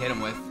fuck to hit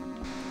him with.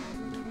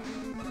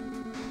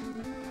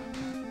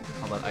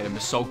 All that item item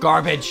is so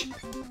garbage.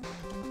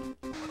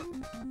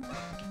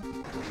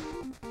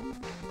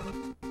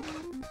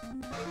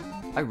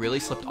 I really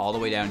slipped all the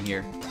way down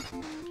here.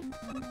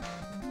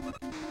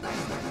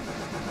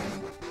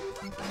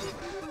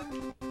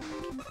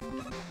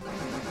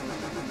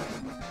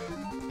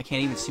 I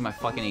can't even see my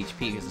fucking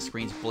HP because the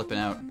screen's flipping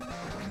out.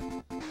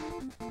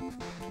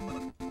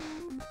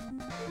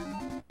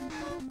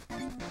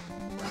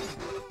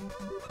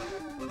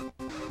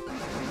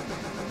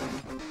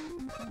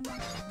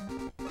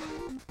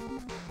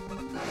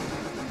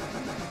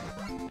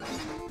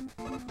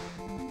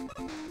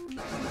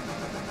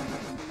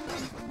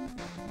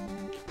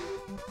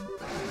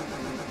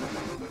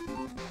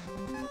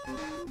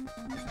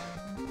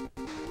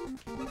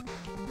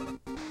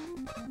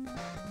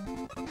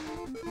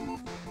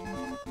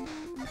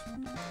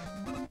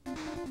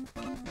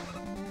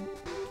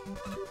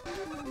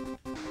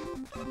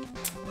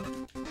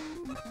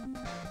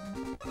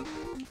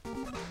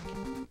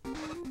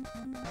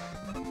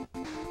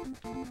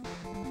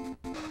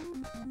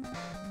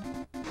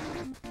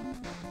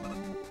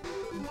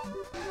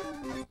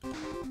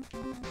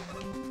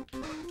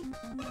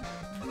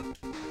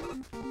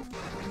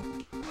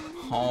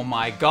 Oh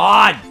my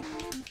god!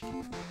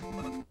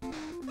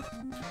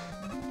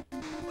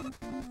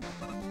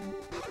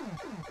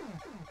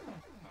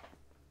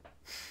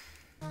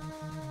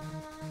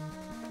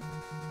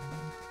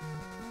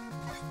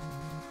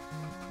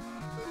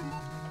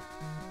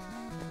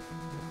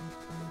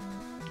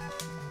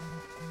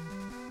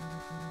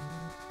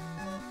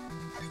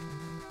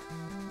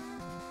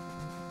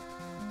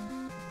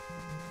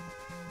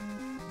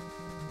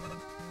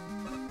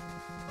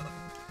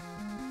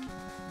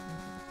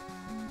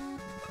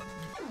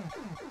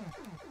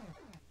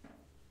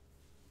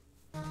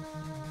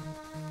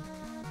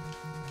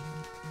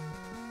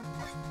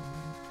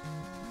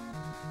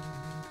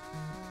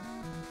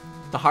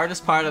 The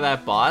hardest part of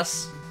that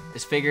boss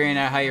is figuring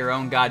out how your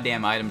own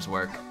goddamn items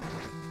work.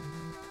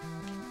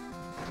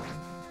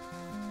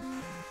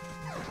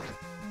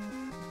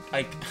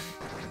 Like...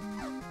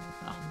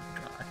 oh my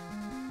god.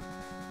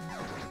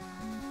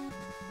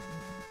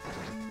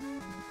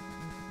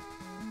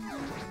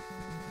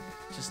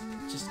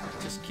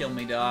 Just kill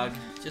me, dog.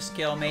 Just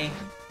kill me.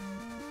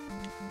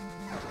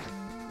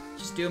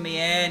 Just do me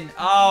in.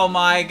 Oh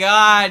my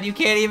god, you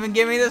can't even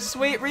give me the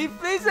sweet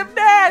refreeze of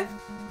death!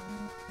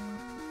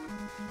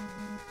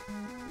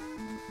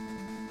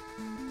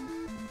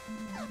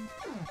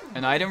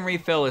 An item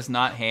refill is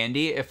not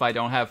handy if I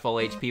don't have full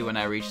HP when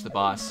I reach the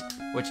boss,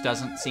 which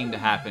doesn't seem to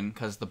happen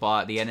because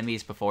the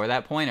enemies before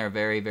that point are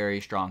very,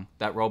 very strong.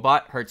 That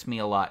robot hurts me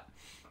a lot.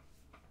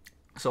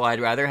 So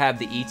I'd rather have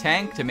the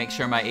E-Tank to make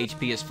sure my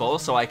HP is full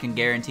so I can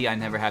guarantee I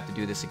never have to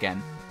do this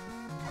again.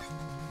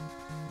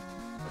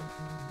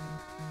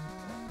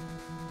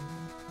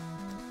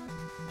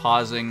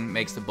 Pausing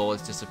makes the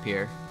bullets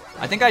disappear.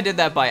 I think I did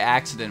that by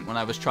accident when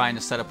I was trying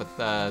to set up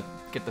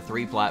get the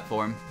 3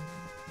 platform.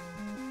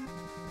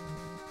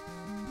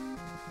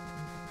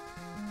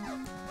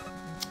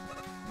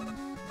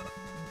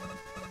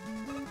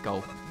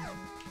 Go.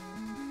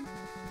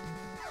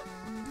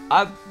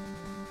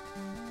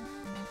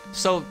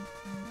 So,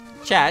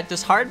 chat,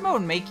 does hard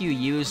mode make you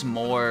use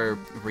more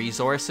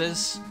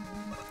resources?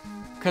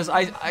 Because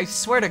I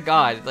swear to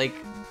God, like,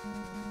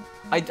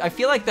 I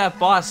feel like that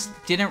boss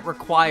didn't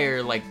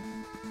require, like,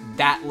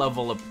 that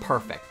level of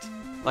perfect.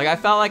 Like, I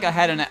felt like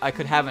I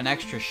could have an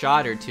extra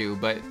shot or two,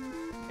 but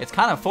it's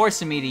kind of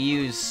forcing me to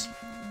use...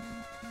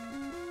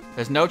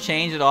 There's no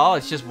change at all?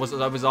 It's just,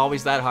 was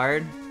always that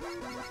hard?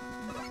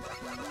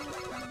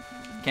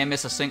 Can't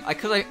miss a single... I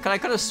could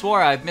have swore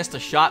I've missed a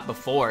shot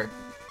before.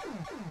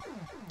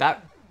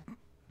 That...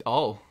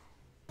 Oh.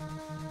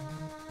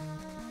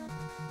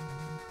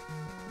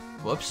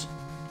 Whoops.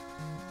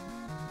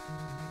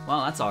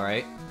 Well, that's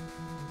alright.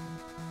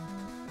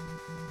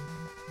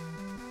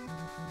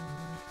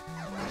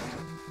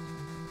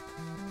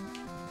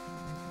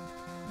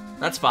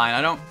 That's fine.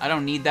 I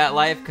don't need that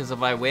life, because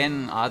if I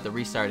win, I'll have to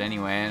restart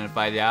anyway, and if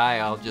I die,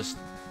 I'll just...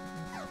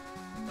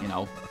 You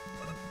know...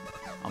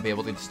 I'll be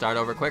able to start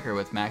over quicker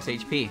with max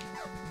HP.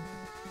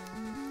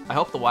 I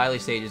hope the Wily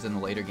stages in the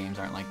later games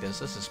aren't like this.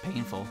 This is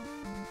painful.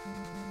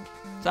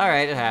 It's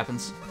alright, it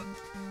happens.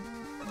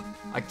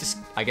 I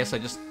guess I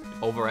just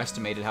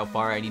overestimated how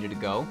far I needed to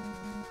go.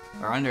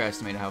 Or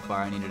underestimated how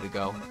far I needed to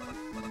go.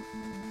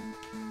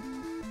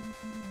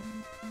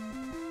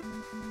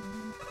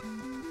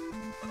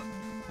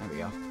 There we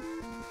go.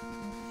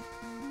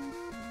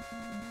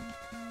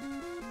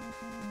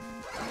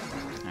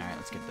 Alright,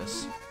 let's get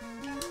this.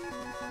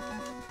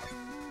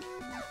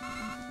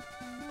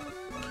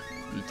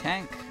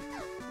 E-Tank.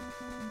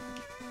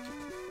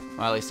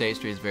 Wily Stage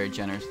 3 is very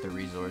generous with the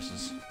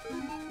resources.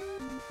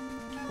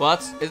 Well,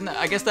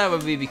 I guess that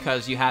would be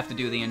because you have to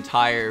do the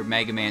entire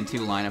Mega Man 2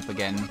 lineup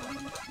again,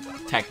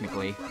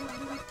 technically.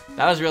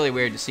 That was really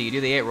weird to see. You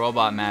do the 8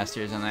 Robot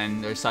Masters, and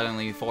then there's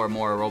suddenly 4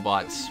 more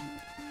robots.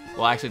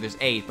 Well, actually, there's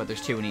 8, but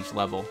there's 2 in each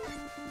level.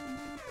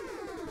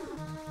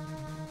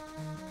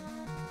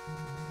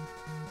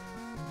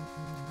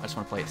 I just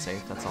want to play it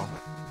safe, that's all.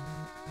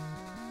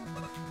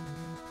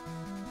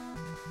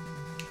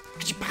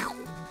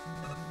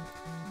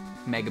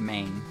 Mega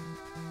Man.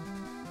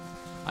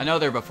 I know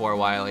they're before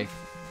Wily.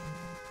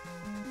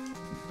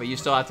 But you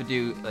still have to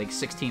do like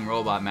 16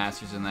 Robot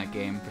Masters in that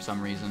game for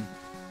some reason.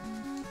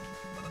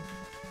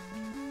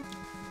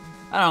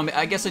 I don't know,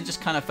 I guess it just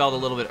kind of felt a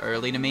little bit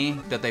early to me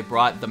that they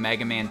brought the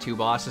Mega Man 2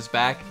 bosses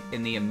back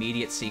in the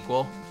immediate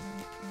sequel.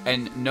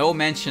 And no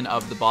mention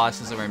of the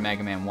bosses that were in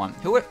Mega Man 1.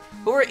 Who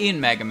are in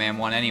Mega Man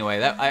 1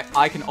 anyway?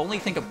 I can only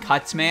think of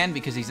Cutsman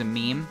because he's a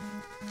meme.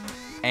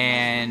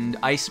 And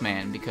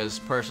Iceman because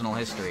personal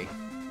history.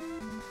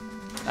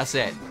 That's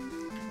it.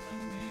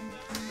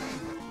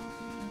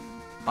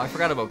 Oh, I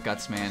forgot about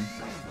Gutsman.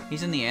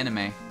 He's in the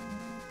anime.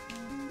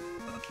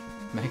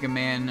 Mega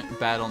Man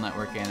Battle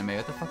Network anime.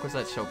 What the fuck was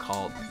that show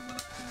called?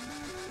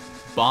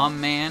 Bomb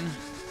Man,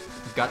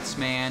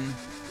 Gutsman,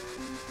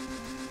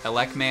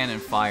 Elecman,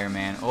 and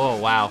Fireman. Oh,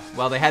 wow.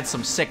 Well, they had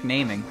some sick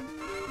naming.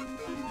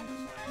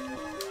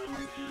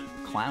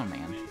 Clown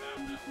Man.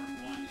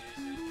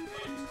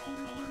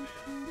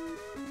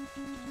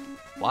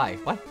 Why?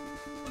 What?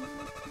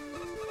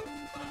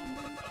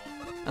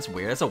 That's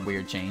weird. That's a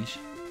weird change.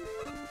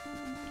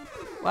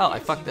 Well, I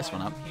fucked this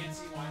one up.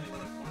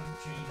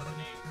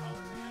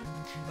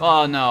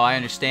 Oh, no, I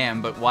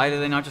understand, but why do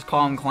they not just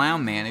call him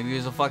Clown Man if he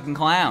was a fucking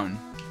clown?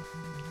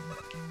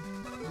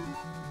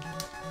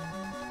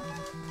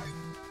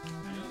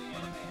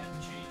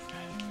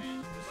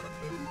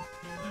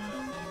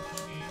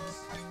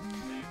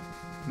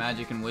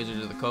 Magic and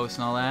Wizard of the Coast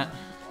and all that.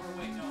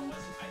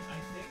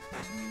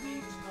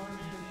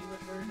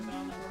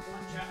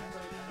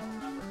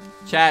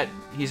 Chat,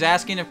 he's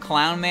asking if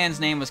Clown Man's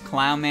name was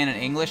Clown Man in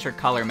English or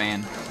Color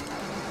Man.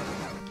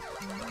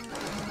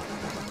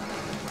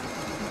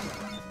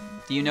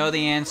 Do you know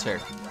the answer?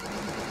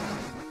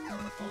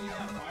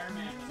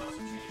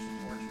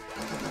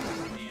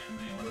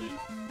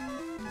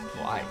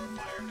 Why?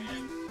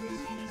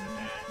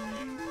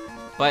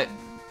 But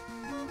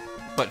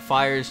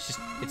fire's just,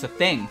 it's a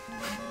thing.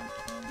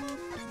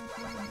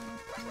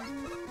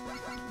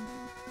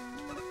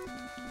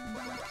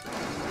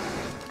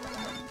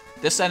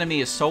 This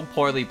enemy is so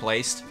poorly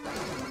placed.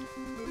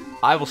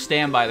 I will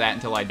stand by that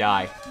until I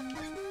die.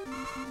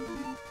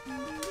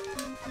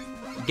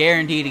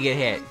 Guaranteed to get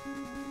hit.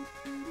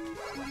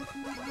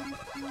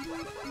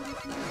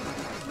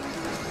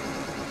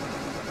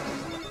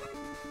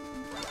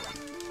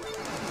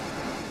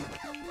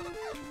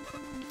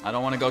 I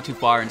don't want to go too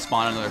far and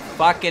spawn another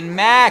fucking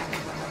mech!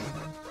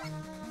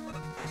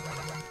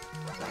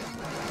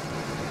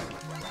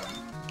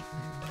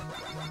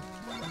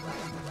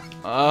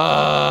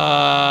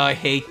 I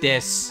hate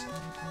this.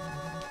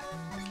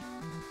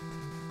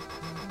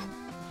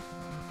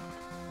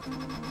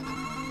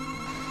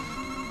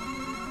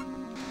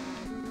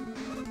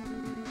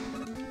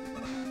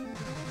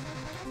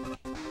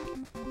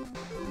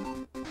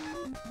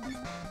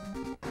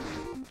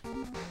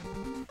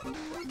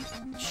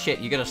 Shit,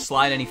 you gotta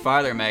slide any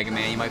farther, Mega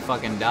Man, you might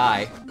fucking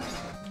die.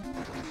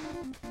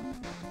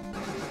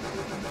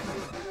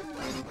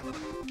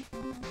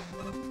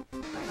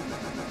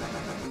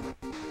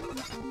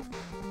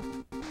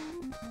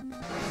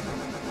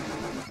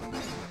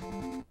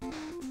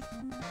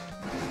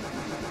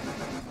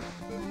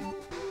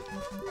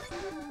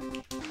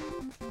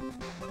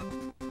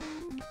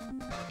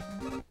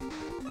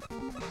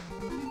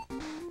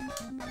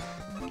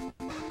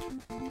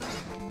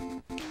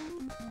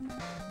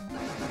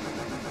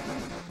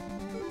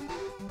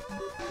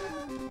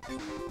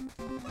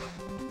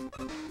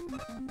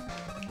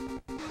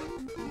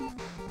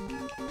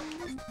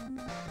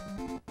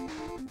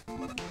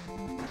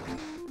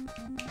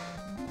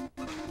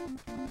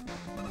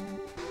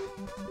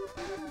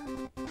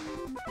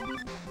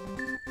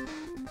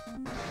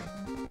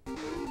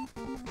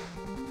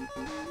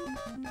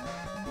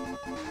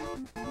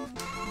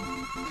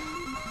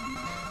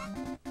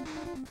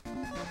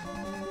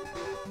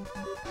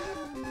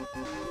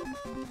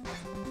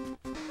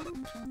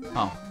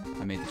 Oh,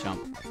 I made the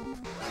jump.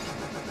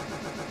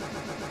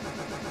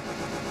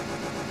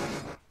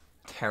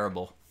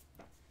 Terrible.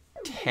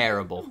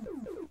 Terrible.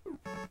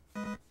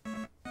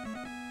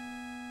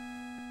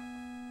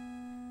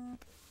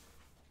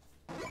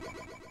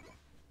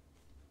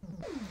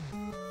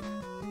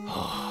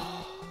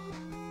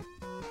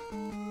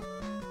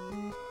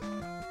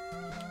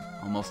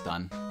 Almost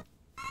done.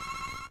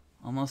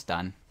 Almost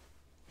done.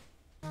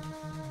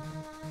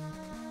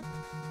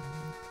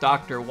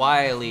 Dr.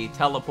 Wily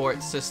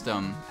teleport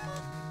system.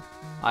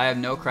 I have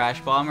no crash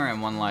bomber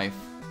and 1 life.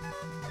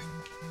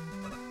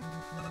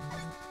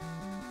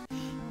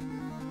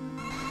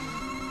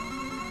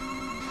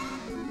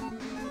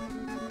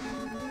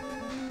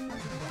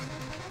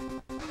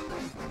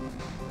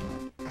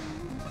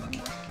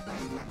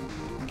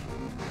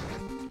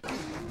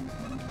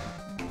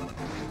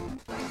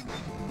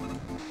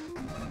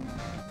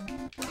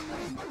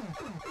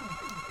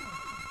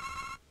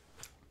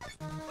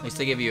 At least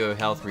they give you a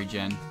health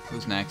regen.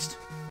 Who's next?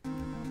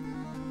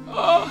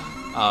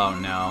 Oh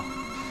no.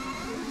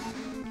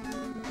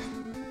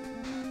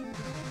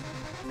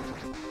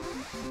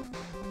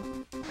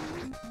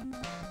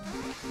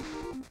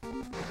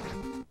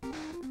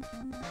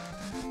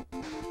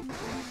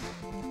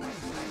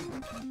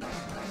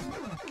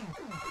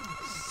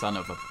 Son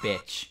of a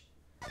bitch.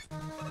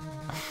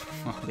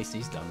 Well, at least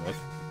he's done with.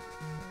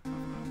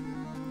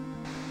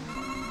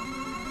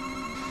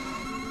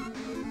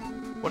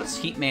 What does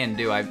Heat Man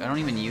do? I don't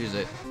even use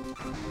it.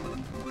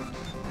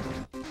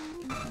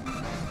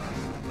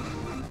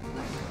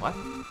 What?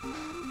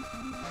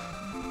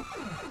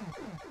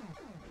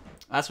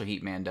 That's what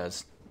Heat Man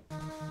does.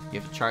 You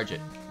have to charge it.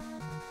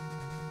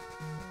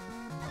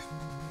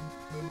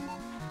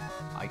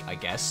 I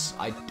guess.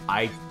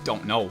 I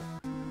don't know.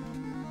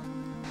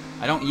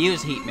 I don't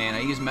use Heat Man,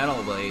 I use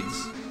Metal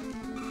Blades.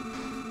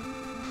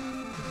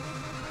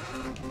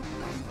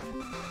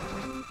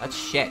 That's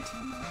shit.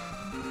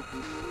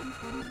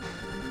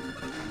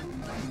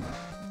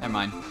 Never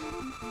mind.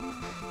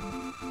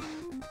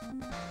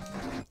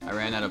 I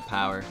ran out of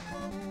power.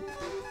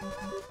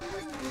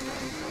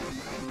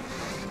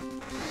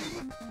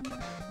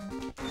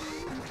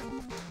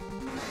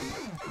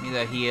 Give me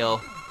the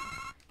heal.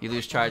 You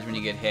lose charge when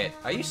you get hit.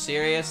 Are you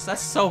serious?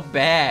 That's so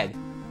bad.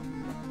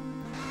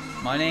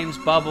 My name's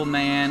Bubble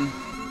Man.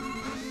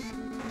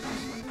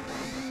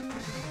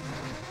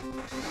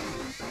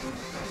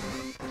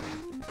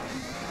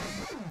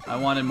 I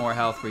wanted more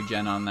health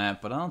regen on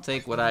that, but I'll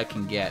take what I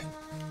can get.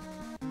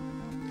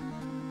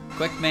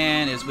 Quick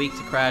Man is weak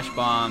to Crash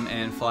Bomb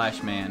and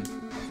Flash Man.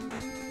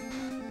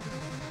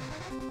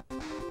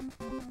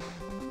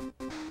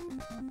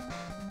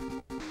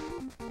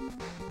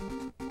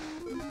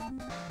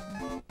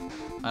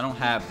 I don't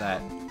have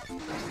that.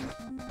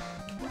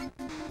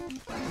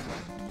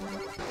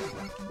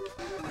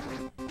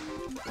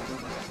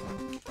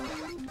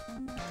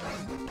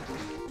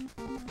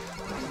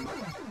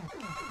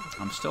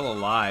 I'm still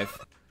alive.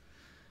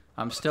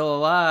 I'm still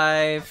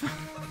alive.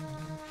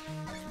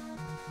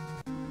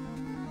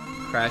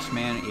 Crash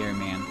Man, Ear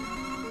Man.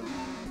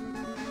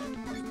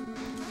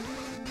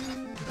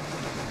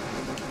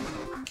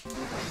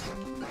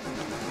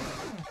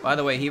 By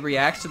the way, he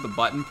reacts to the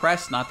button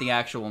press, not the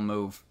actual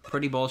move.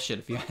 Pretty bullshit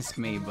if you ask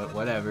me, but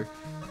whatever.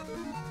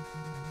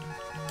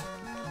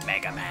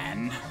 Mega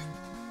Man.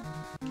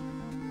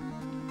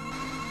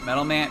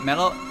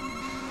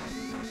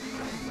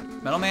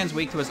 Metal Man's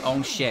weak to his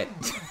own shit.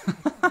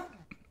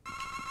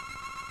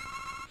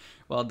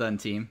 Well done,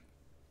 team.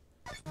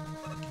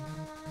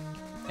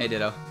 Hey,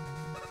 Ditto.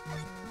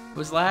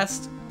 Who's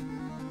last?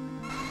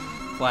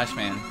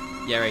 Flashman.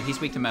 Yeah, right, he's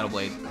weak to Metal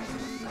Blade.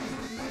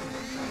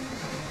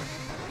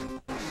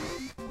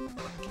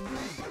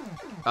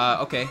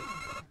 Okay.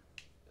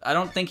 I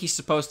don't think he's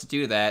supposed to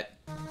do that.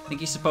 I think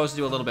he's supposed to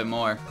do a little bit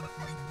more.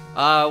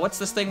 What's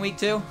this thing weak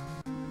to?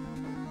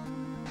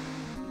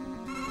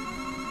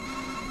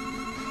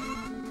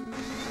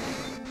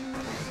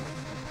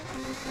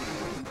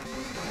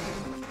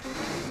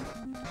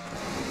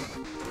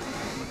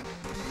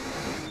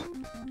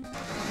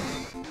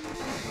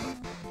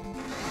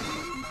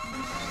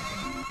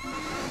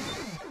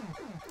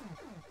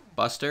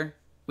 Buster,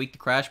 weak to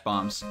Crash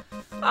Bombs.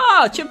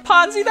 Ah,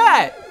 chimpanzee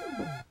that!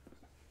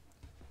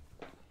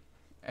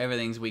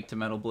 Everything's weak to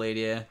Metal Blade,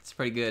 yeah. It's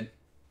pretty good.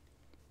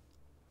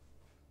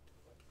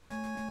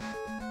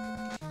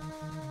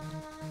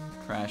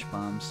 Crash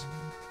Bombs.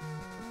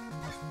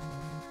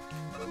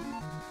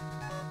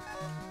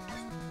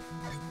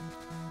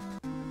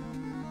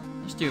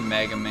 Let's do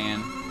Mega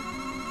Man.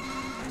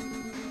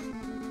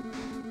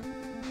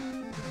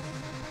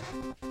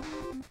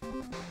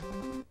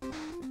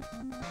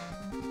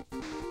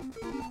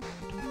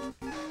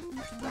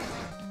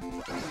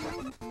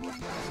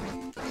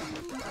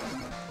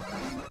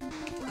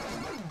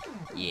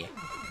 Yeah.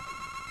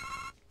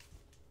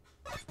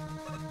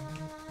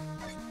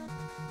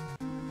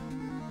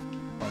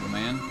 Bubble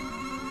Man.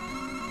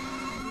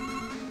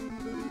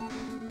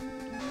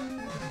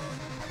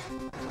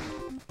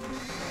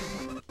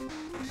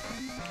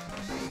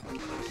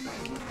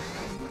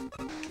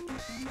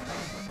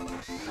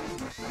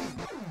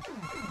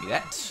 Do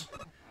that.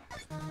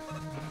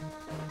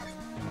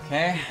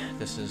 Okay,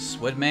 this is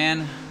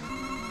Woodman.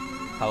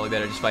 Probably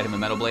better just fight him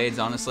with Metal Blades,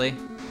 honestly.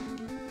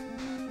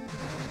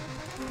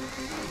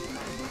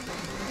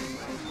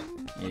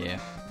 Yeah.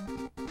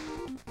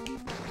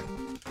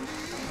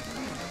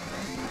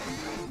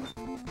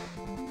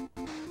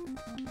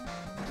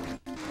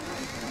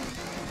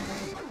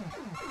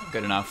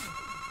 Good enough.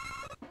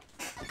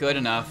 Good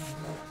enough.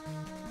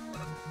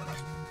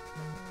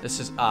 This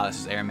is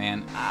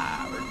Airman.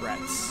 Ah,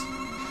 regrets.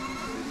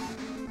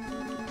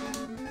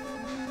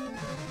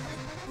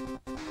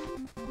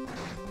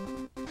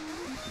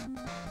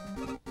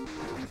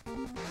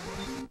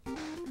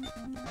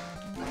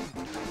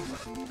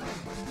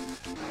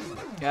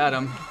 Got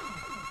him.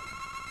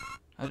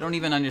 I don't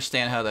even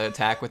understand how to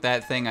attack with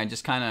that thing. I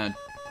just kind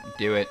of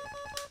do it,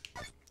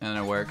 and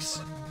then it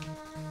works.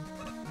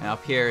 And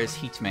up here is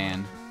Heat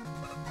Man.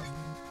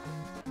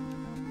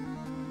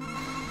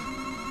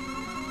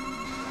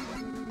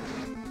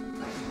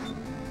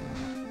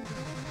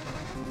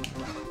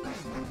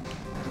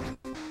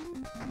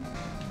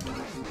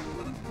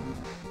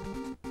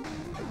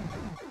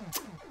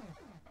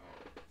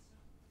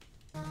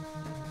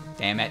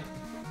 Damn it.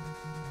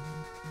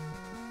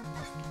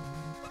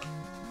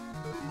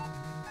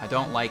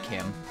 don't like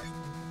him.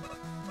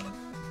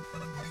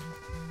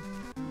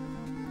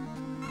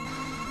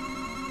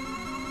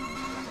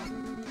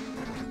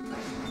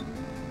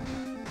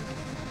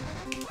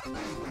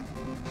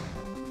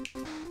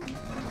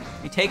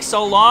 He takes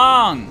so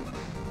long!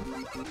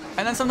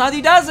 And then sometimes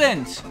he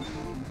doesn't!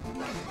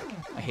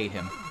 I hate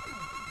him.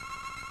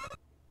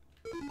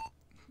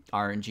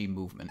 RNG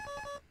movement.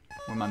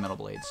 Where are my metal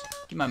blades?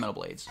 Give me my metal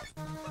blades.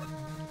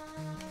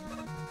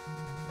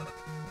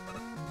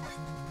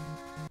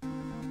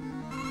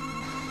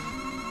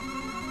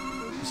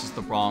 This is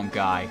the wrong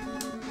guy.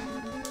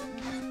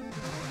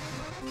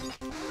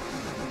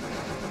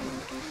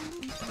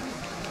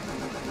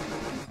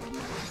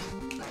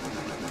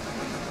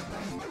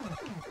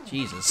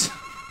 Jesus.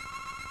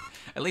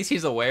 At least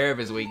he's aware of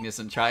his weakness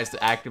and tries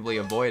to actively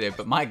avoid it,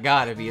 but my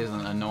god if he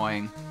isn't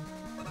annoying.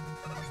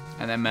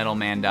 And then Metal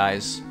Man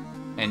dies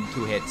in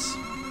 2 hits.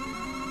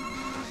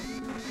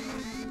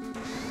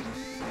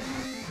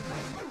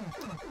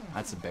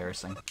 That's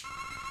embarrassing.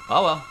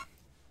 Oh well.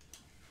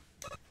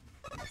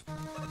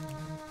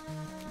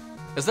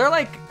 Is there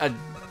like a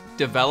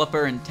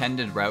developer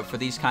intended route for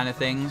these kind of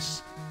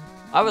things?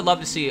 I would love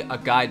to see a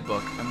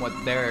guidebook and what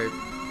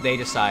they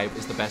decide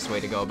is the best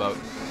way to go about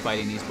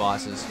fighting these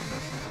bosses.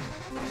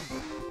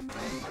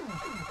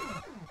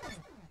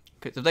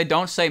 Because if they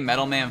don't say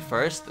Metal Man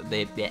first,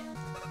 they...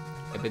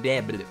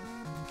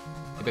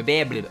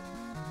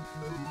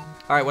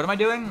 Alright, what am I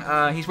doing?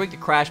 He's weak to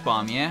Crash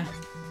Bomb, yeah?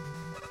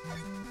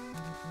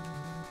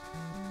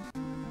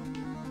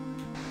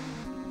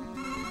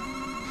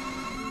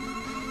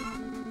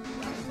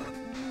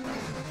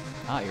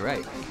 Ah, you're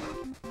right.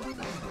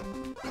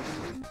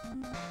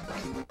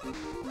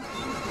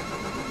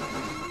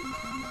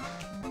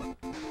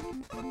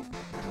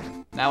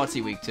 Now what's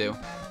he weak to?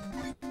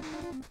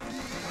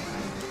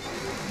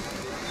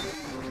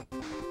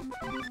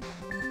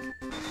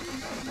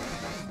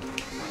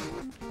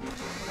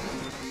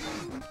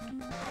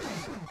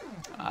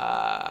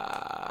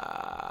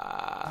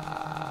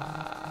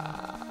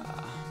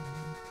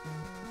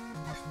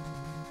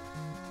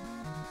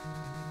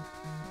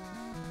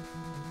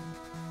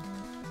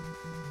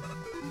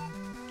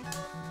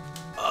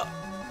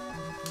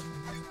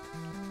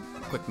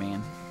 Quick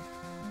man.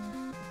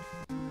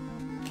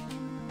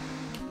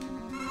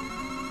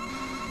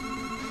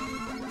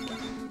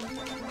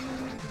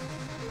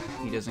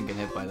 He doesn't get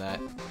hit by that.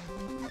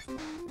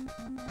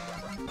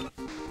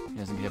 He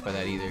doesn't get hit by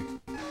that either.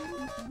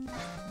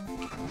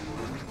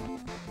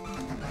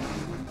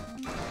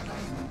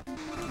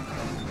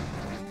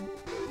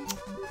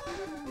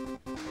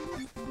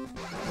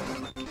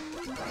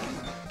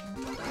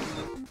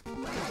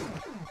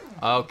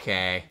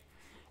 Okay.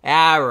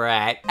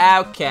 Alright.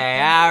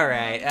 Okay,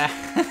 alright.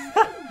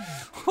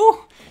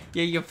 Whew.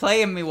 You're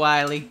playing me,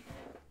 Wily.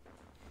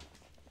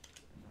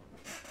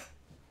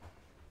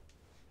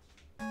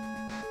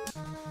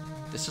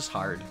 This is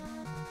hard.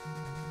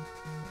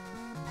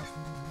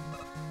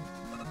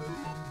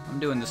 I'm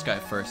doing this guy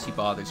first. He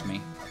bothers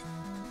me.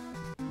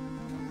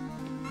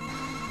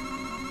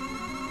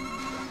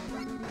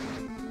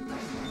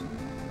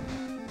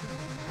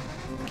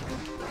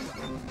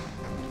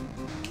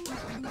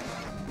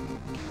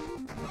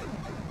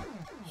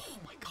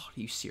 Are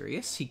you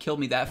serious? He killed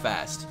me that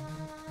fast.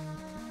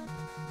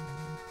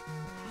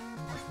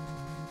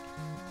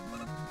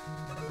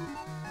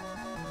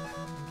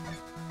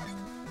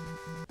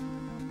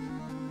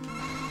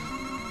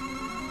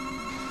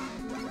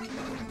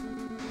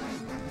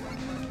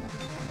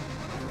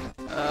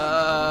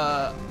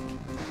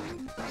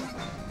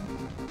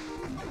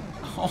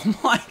 Oh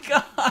my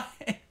god.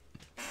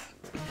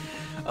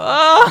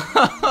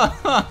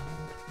 Oh.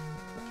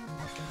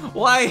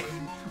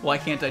 Why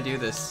can't I do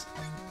this?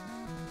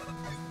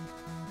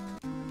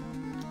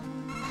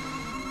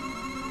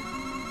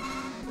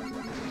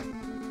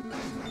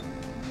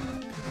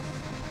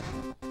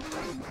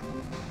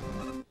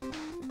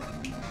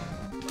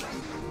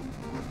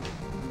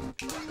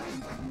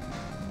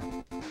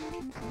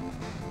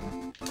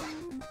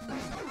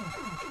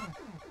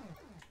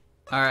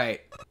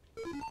 Alright.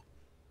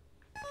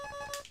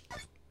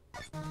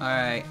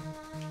 Alright.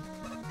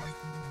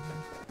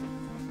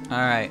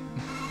 Alright.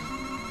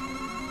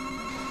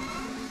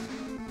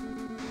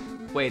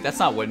 Wait, that's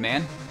not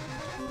Woodman.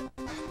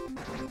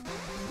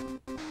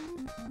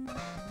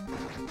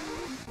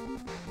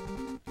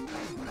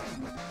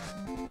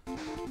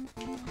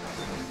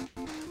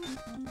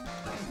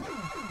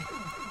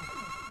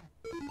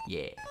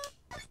 Yeah.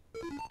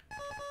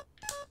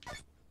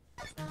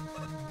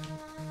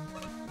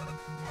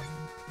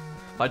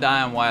 If I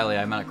die on Wily,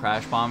 I'm not a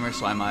Crash Bomber,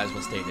 so I might as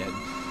well stay dead.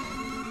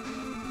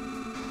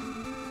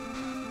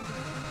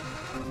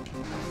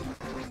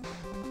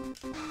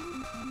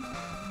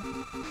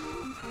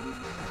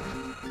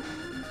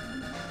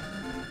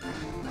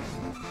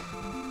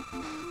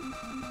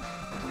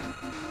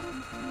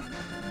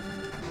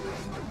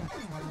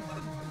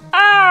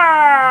 Ah!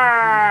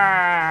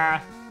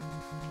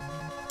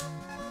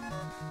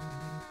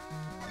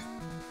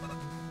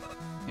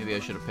 Maybe I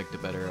should have picked a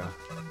better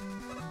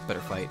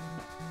fight.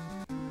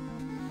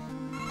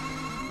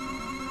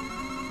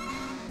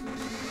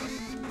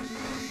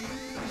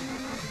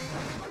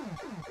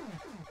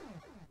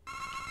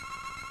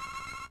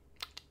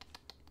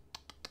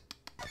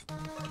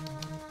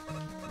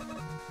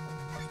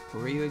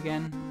 Who are you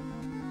again?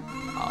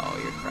 Oh,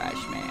 you're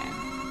Crash Man.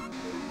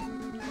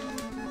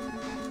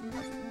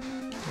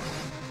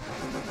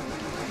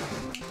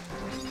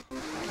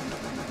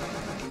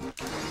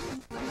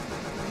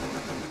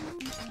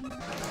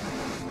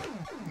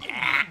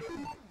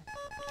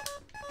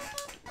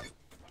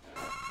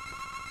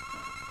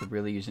 Could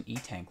really use an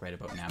E-Tank right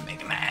about now.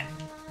 Mega Man.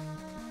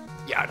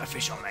 The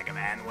artificial Mega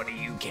Man, what do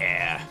you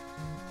care?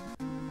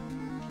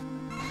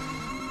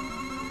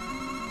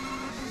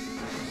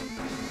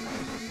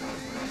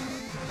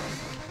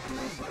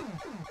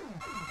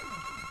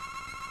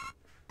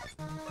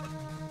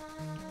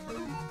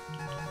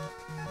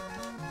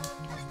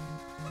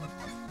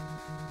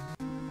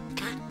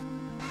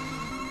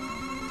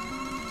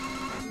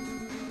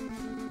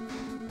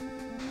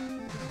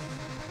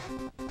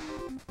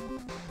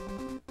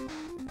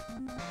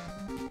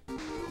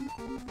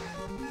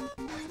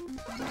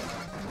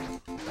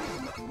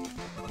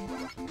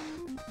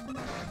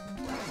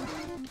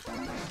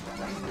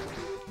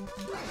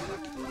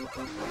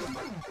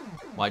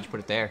 Why'd you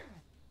put it there?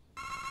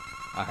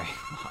 Alright,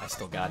 I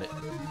still got it.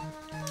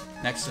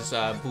 Next is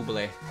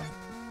Boobale.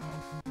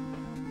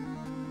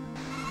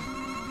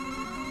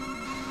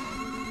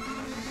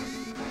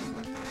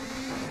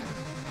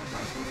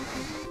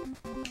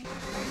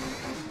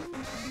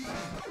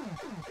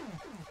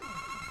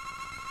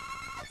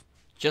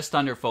 Just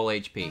under full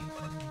HP.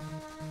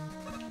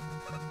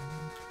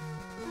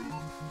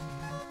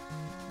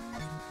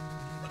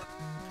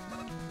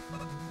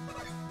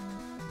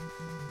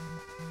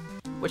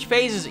 Which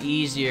phase is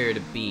easier to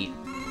beat?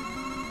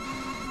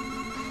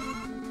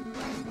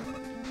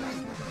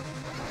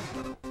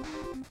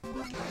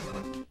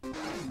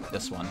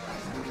 This one.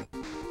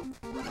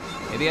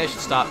 Maybe I should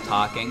stop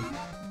talking.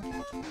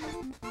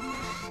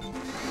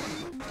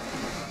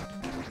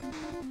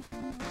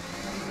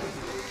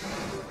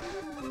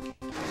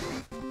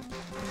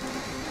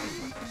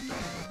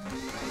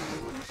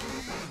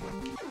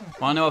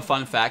 Wanna know a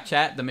fun fact,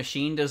 chat? The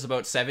machine does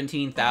about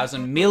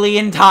 17,000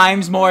 million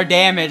times more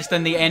damage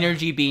than the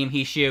energy beam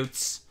he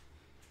shoots.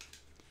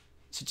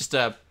 So just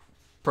a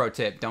pro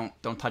tip: don't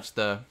touch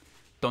the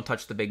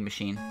big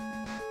machine.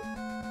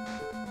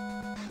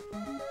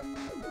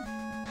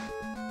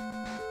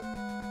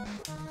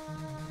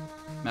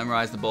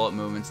 Memorize the bullet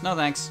movements. No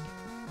thanks.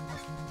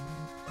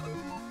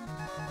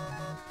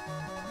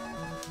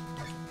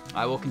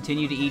 I will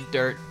continue to eat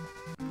dirt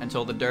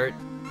until the dirt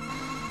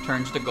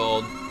turns to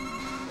gold.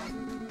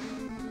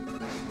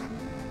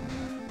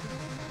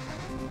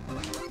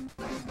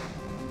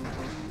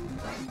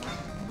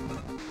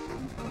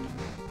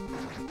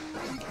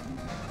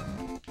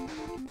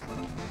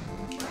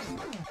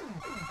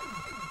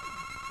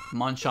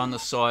 Munch on the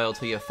soil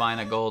till you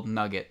find a gold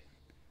nugget.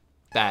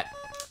 That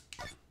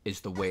is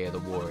the way of the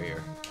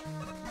warrior.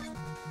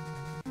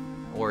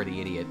 Or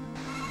the idiot.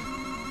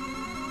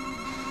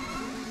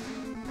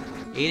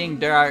 Eating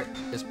dirt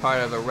is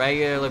part of a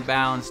regular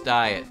balanced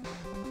diet.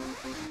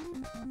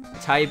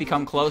 It's how you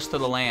become close to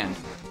the land.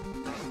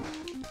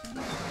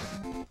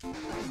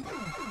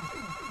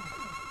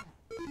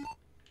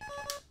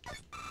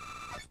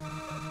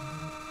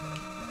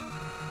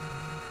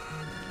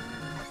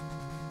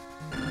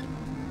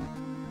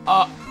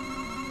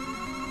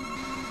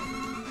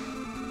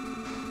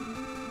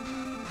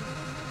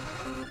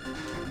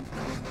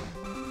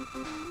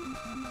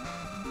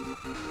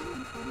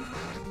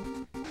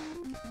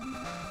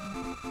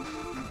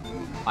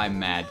 I'm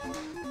mad.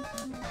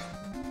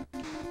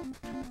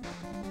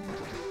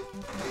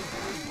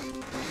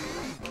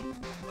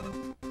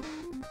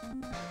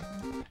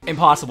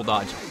 Impossible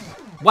dodge.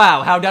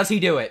 Wow, how does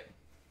he do it?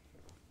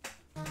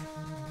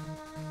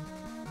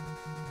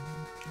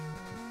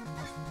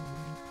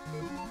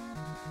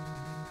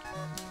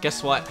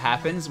 Guess what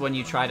happens when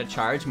you try to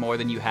charge more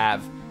than you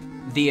have?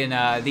 The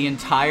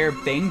entire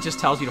thing just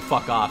tells you to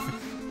fuck off.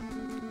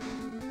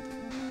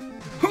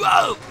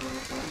 Whoa!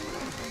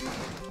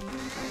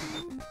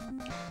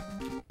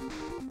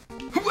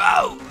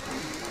 Whoa!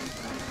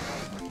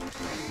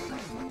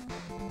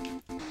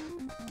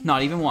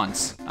 Not even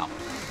once. Oh.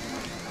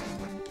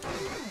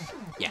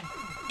 Yeah.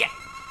 Yeah.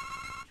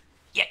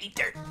 Yeah, eat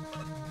dirt.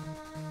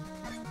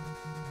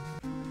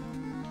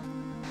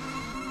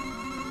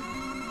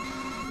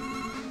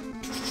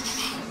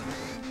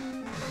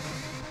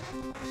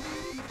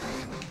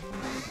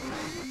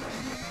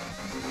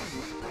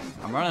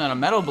 I'm running out of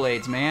metal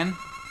blades, man.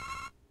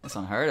 That's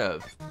unheard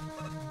of.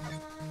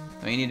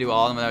 Do I need to do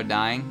all of them without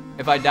dying?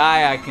 If I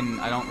die, I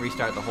don't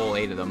restart the whole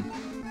 8 of them.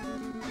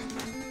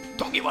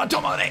 Tokiwa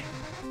tomare!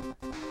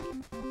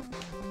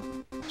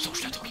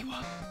 Soshita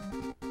Tokiwa.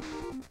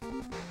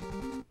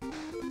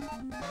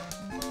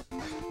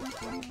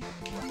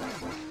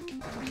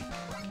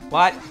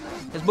 What?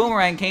 This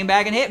boomerang came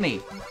back and hit me.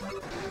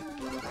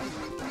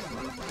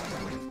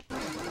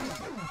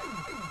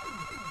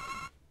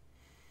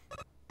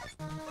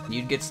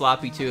 You'd get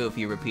sloppy too if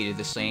you repeated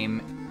the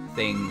same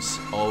things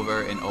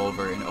over and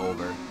over and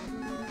over.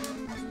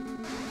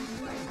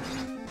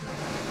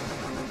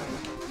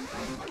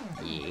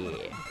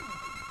 Yeah.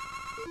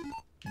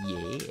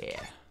 Yeah.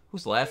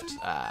 Who's left?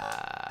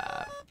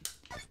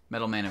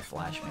 Metal Man and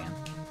Flash Man.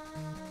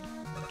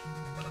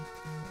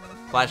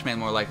 Flash Man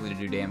more likely to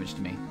do damage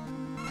to me.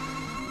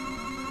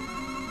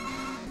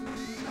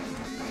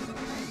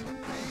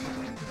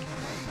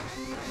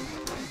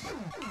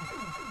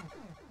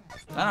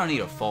 I don't need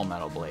a full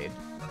Metal Blade.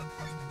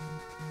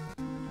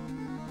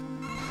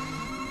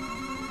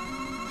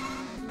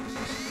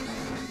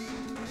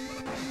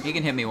 He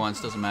can hit me once,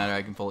 doesn't matter,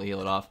 I can fully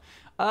heal it off.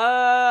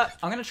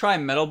 I'm gonna try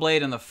Metal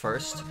Blade in the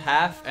first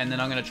half, and then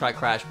I'm gonna try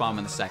Crash Bomb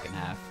in the second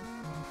half.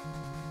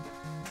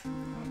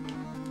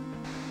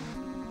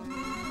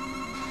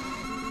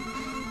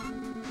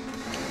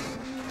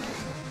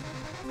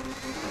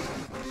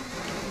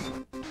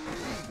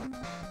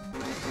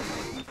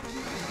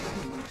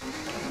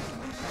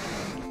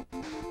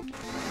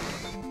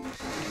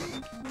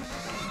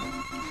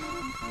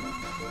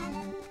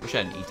 Wish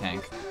I had an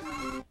E-Tank.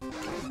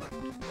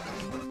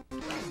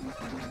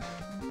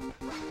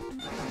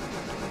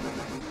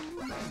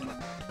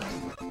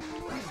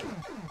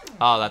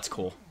 Oh, that's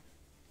cool.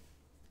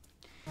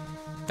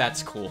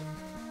 That's cool.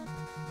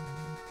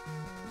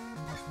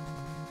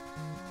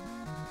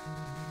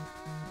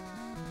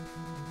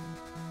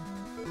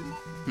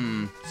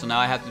 So now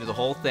I have to do the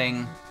whole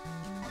thing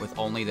with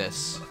only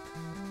this.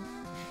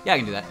 Yeah, I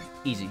can do that.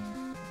 Easy.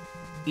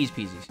 Easy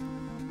peasy.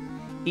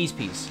 Easy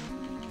peas.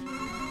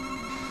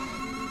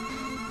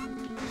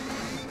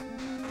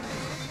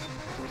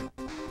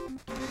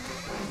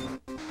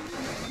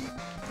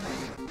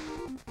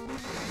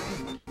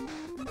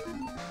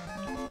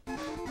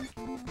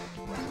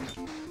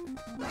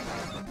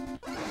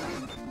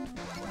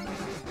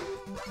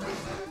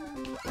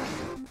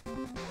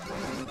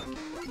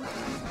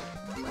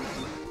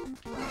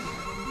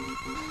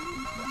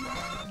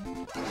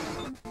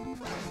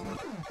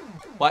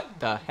 What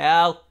the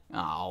hell?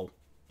 Oh.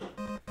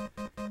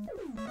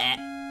 Eh.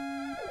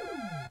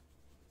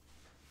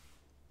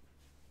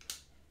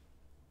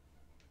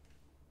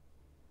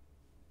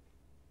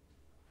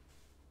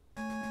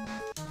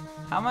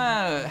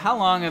 How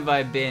long have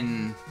I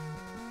been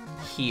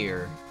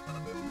here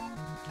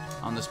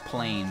on this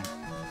plane?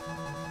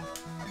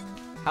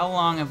 How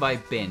long have I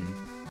been?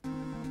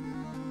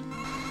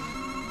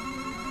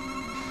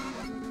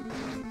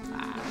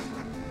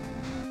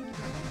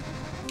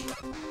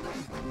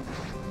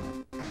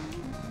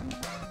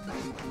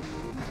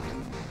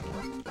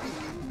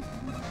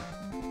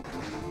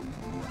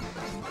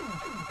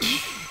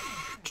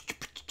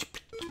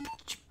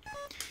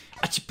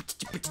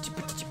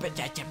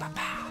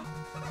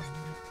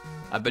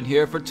 I've been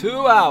here for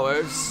 2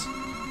 hours.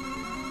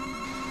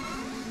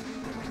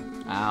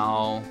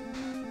 Ow.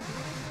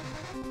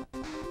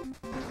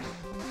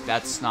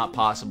 That's not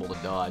possible to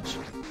dodge.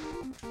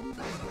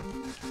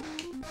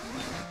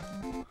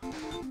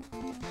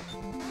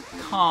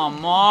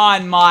 Come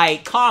on,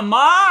 Mike. Come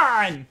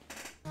on!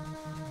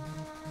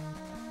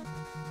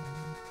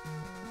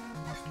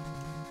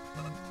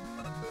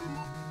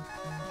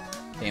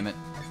 Damn it.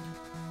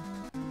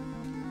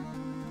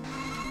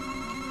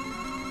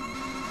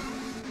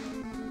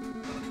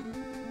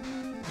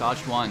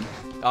 Dodged one.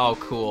 Oh,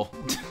 cool.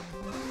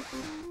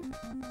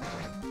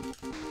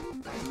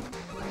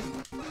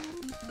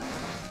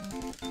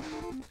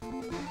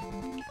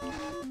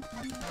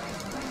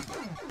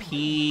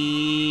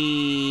 P.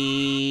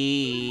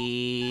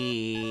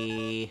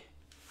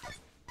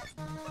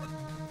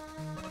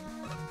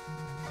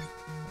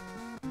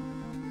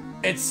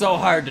 It's so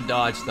hard to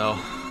dodge, though.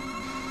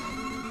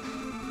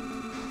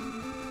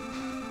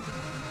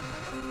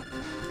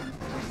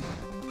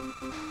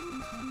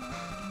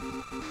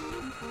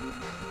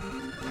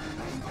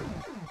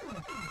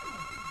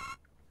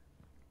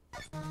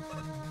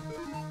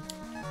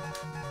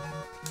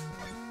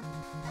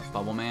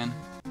 Bubble Man.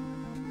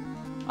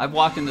 I've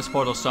walked in this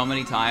portal so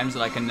many times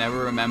that I can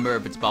never remember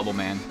if it's Bubble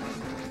Man.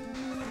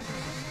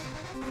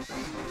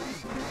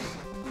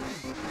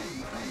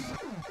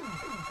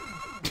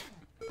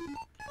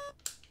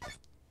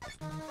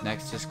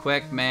 Next is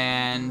Quick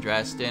Man,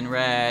 dressed in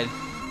red.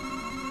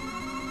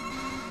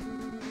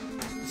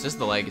 This is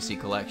the Legacy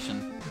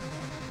Collection.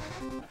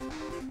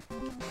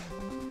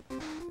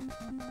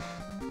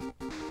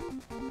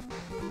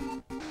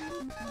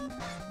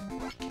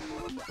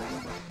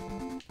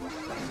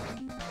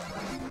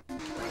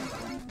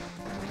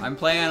 I'm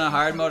playing on a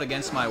hard mode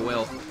against my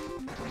will.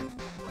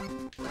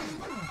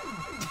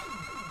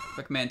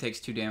 Quick Man takes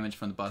 2 damage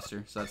from the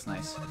Buster, so that's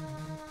nice.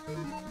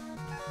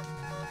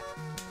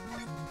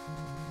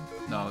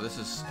 No, this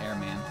is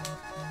Airman.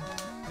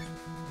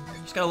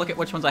 Just gotta look at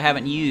which ones I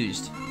haven't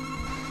used.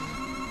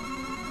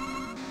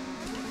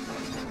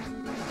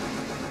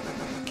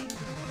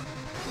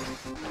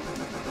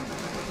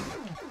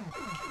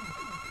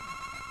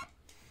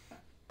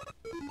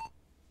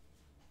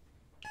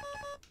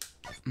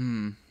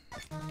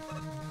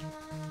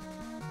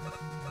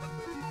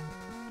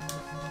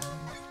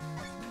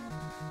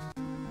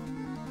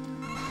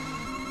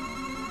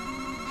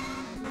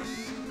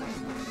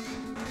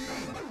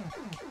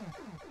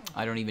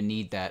 I don't even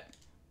need that.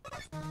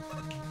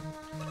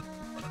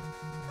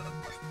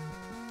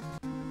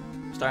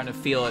 Starting to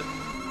feel it.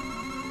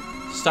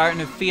 Starting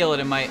to feel it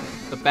in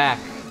the back.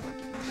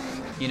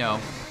 You know,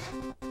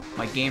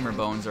 my gamer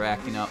bones are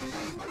acting up.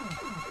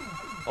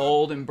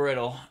 Old and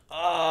brittle.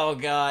 Oh,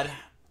 God.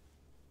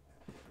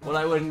 What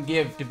I wouldn't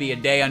give to be a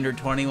day under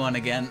 21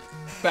 again.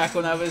 Back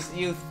when I was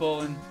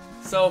youthful and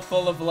so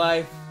full of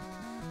life.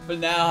 But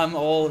now I'm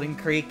old and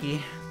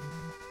creaky.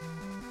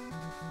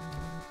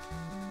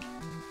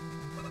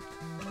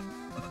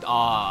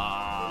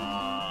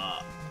 Ah.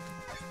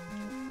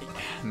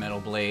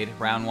 Metal Blade.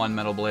 Round 1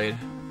 Metal Blade.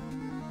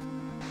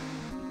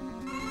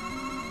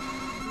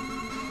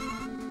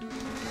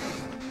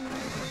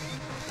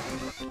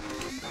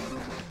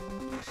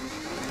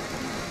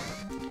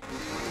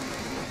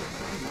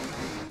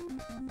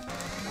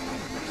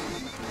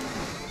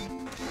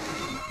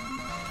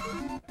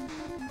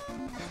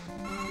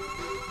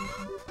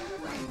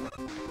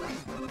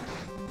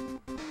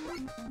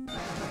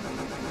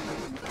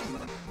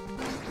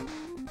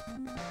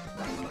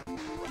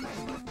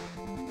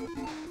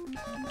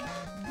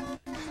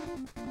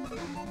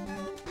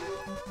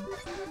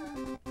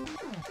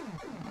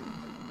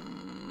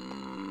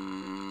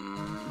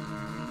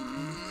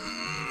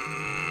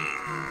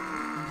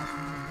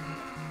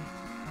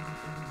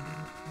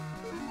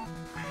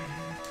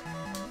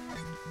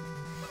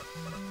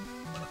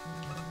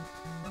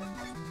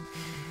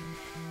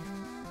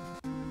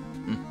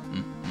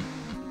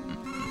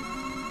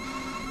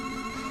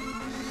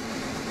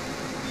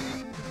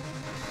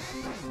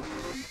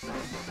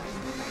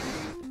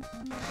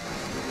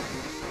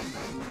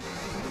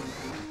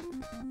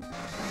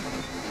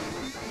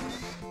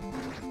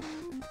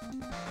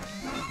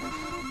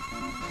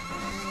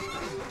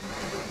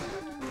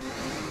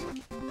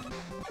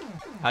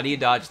 How do you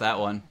dodge that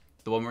one?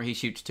 The one where he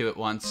shoots 2 at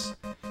once,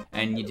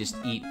 and you just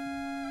eat.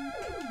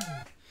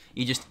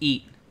 You just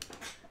eat.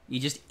 You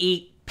just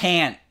eat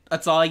pant.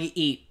 That's all you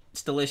eat.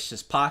 It's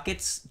delicious.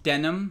 Pockets,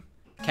 denim,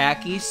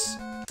 khakis,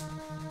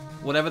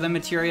 whatever the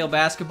material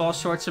basketball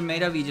shorts are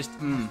made of, you just,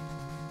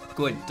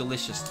 good,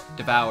 delicious.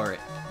 Devour it.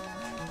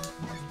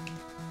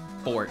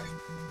 Fort.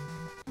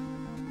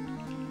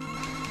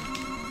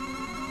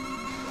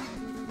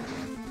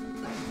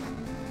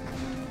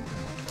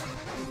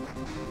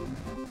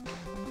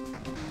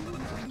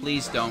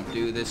 Please don't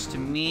do this to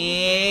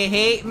me,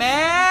 hate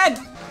man!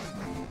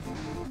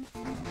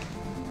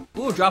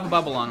 Ooh, drop a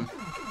bubble on him.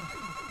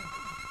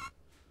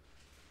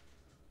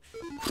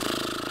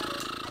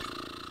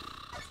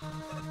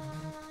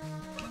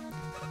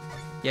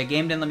 Yeah,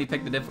 game didn't let me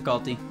pick the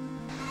difficulty.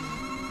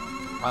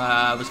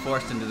 I was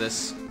forced into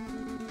this.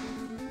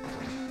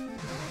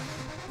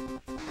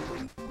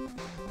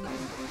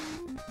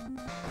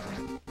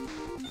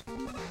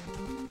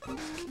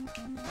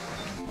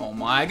 Oh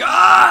my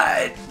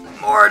god!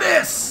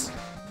 Mortis!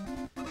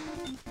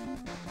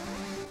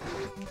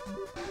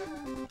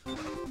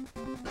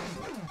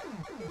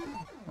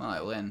 Well,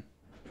 I win.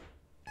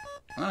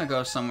 I'm gonna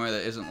go somewhere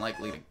that isn't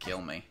likely to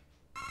kill me.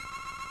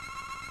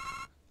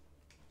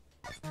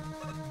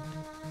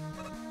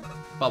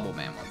 Bubble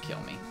Man won't kill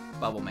me.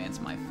 Bubble Man's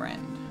my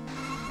friend.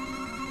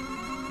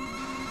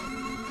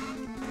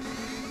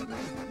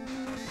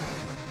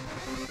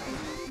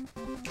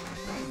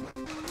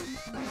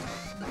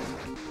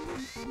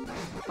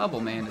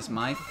 Bubble Man is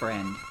my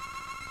friend.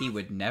 He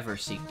would never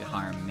seek to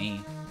harm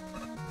me.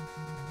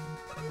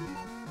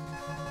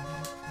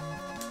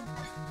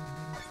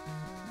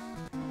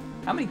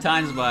 How many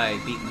times have I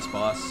beaten this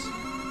boss,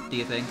 do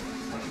you think?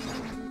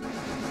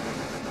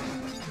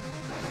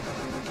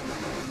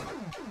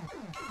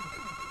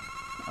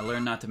 I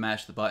learned not to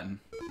mash the button.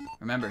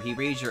 Remember, he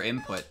reads your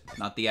input,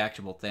 not the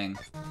actual thing.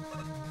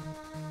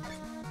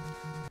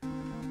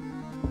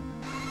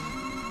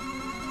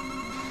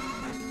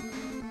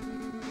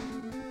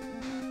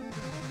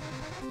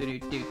 Do do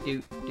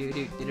do do do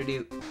do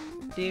do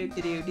do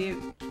do do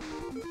do.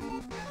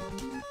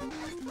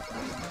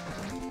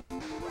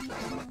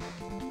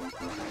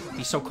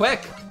 He's so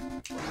quick.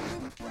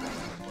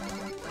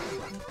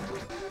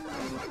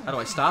 How do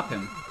I stop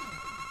him?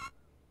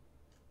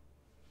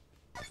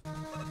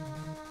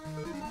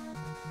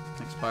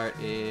 Next part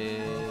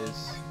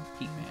is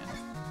Heat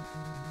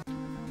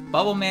Man.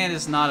 Bubble Man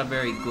is not a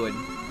very good.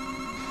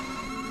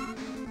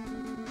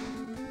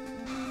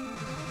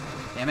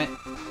 Damn it.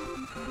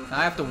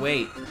 I have to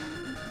wait.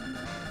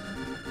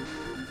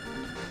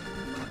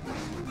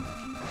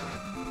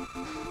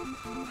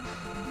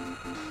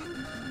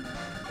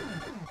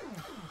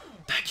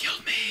 That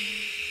killed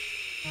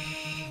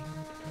me.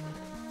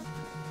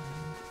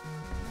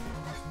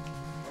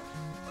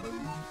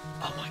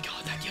 Oh my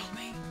god, that killed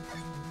me.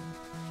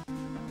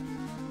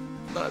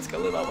 But it's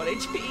gonna live on 1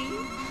 HP.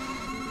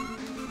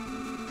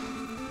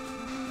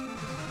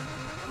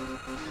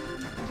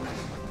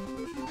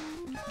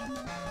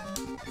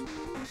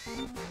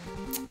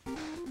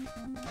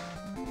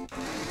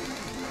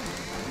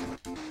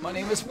 My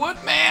name is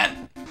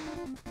Woodman!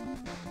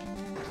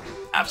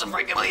 Have some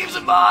freaking leaves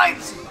and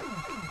vines!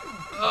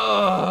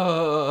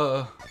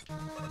 Ugh.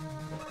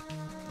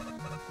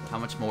 How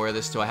much more of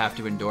this do I have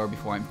to endure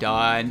before I'm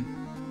done?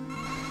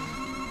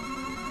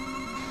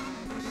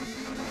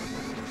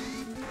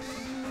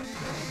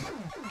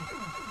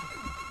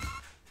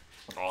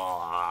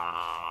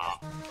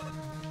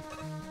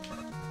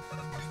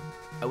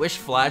 I wish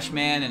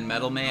Flashman and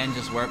Metal Man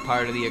just weren't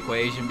part of the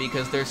equation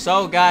because they're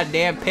so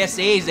goddamn piss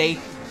easy.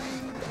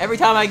 Every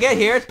time I get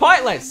here, it's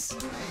pointless.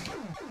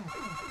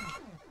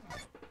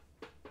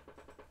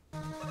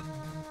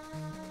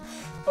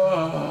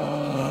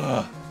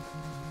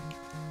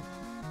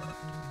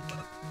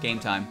 Game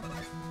time.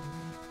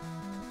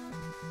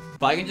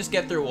 If I can just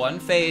get through one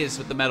phase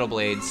with the Metal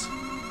Blades.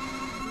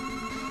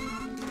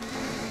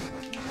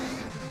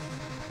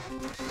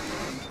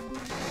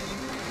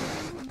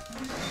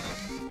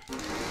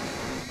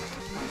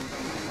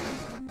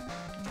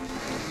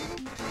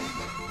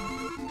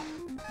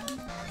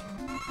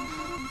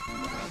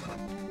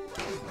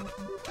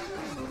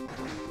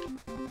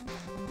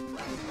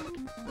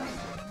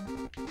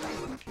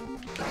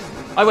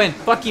 I win.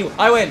 Fuck you.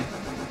 I win.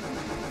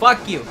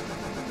 Fuck you.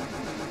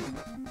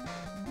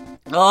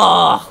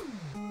 Ugh.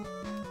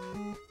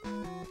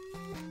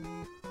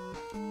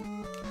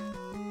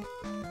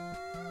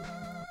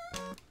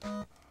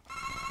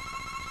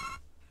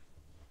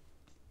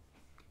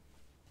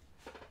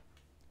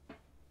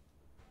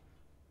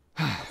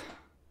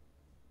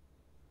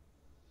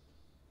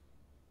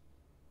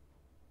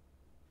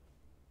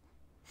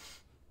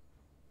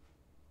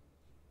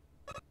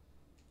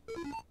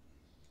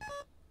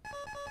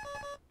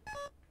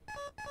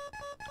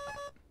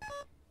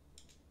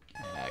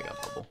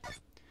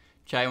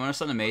 Chat, you want to know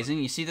something amazing?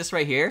 You see this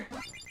right here?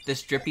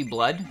 This drippy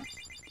blood?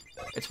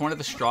 It's one of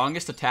the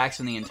strongest attacks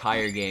in the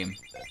entire game.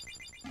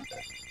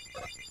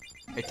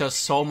 It does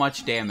so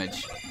much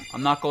damage.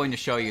 I'm not going to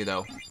show you,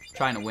 though. I'm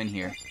trying to win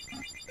here.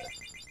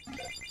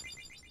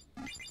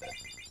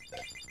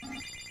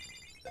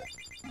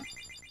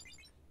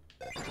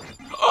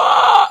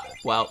 Ah!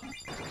 Well.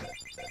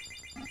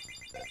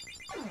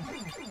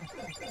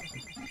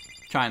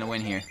 Trying to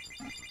win here.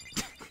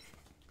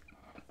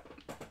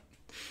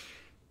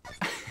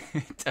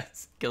 It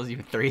does. Kills you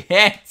in 3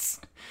 hits.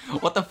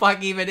 What the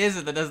fuck even is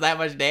it that does that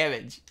much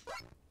damage?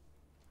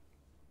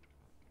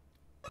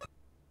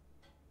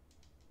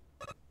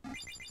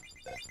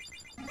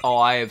 Oh,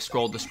 I have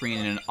scrolled the screen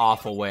in an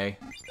awful way.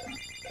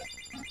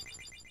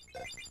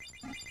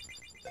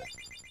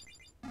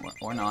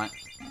 Or not.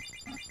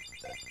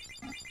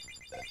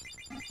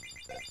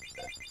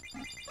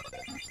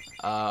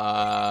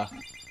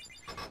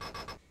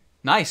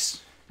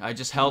 Nice. I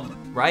just held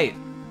right.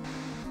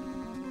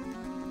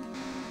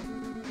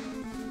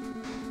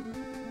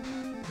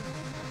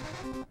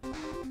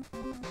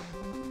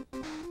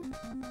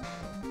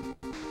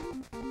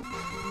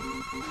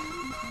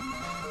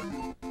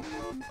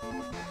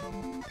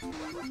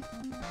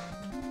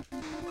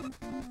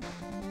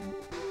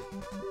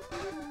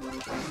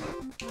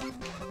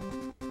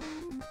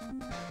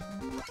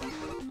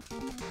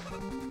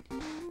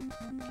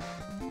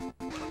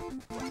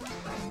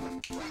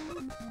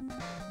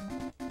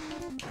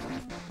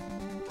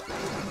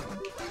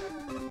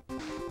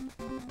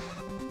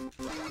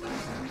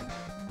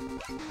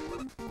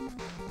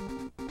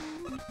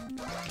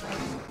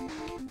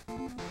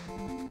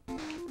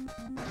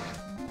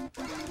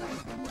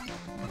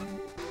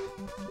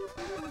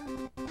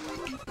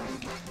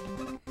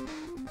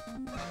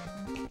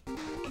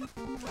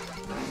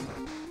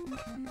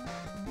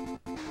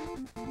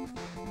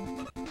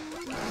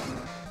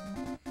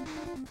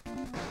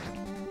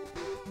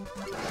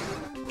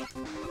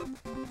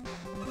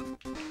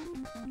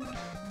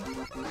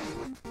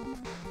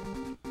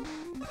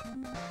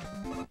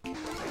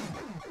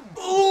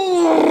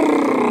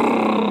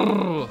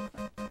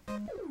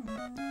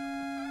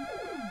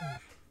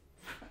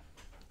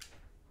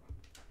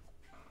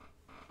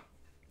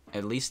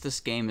 At least this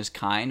game is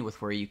kind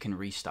with where you can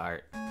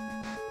restart.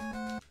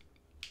 I'm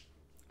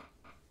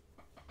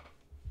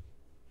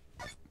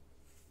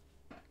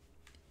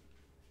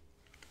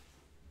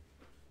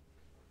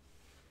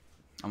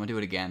gonna do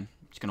it again.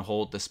 Just gonna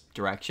hold this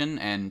direction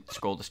and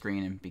scroll the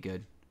screen and be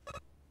good.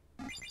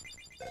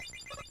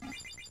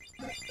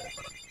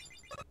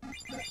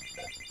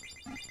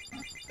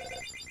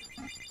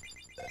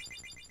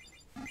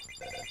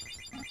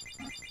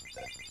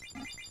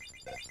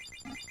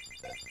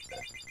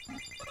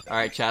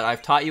 Alright, chat,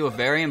 I've taught you a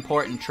very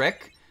important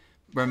trick.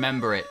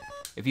 Remember it.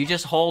 If you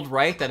just hold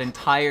right, that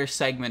entire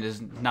segment is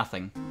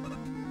nothing.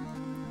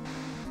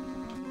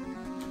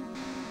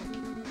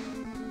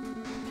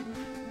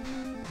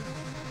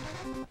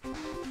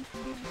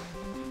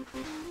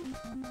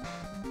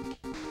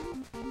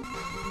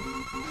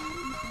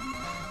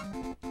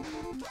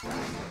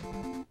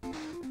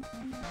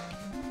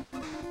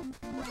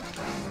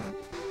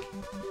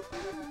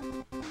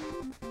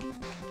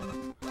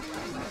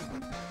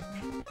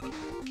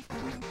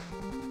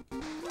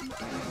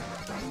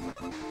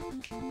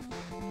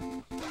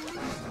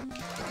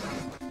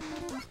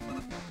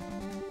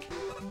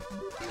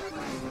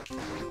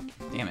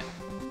 Damn it.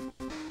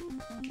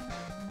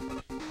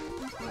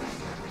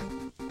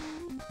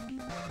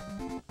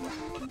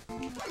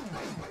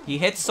 He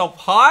hits so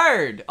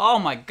hard! Oh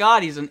my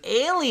god, he's an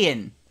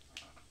alien!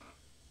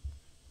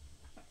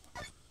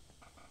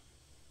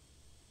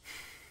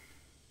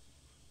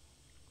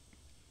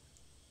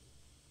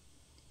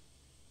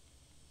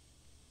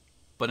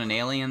 but an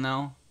alien,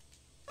 though?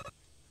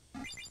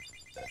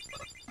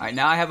 Alright,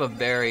 now I have a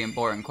very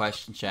important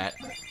question, chat.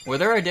 Were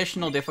there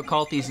additional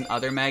difficulties in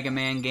other Mega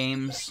Man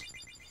games?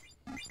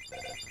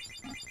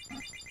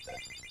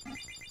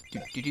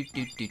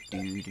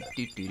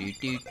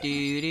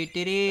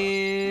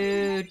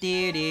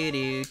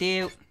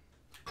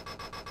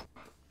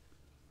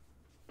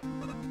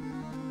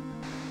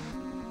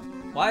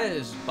 Why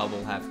does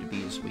Bubble have to be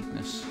his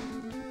weakness?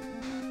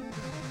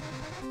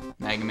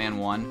 Mega Man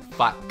 1?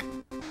 Fuck.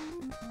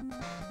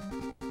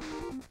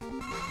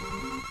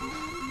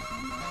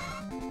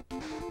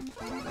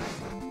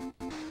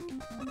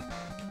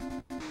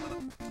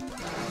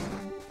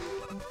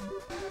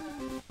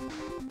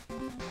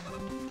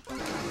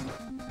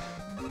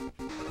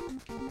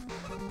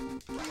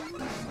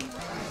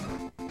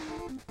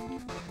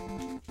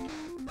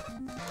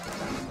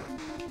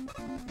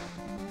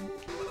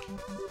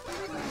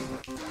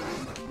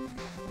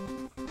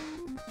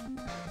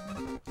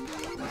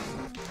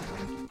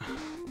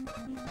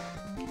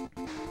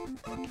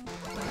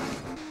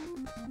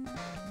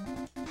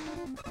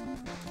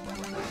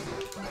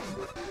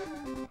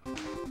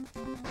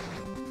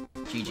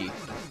 GG.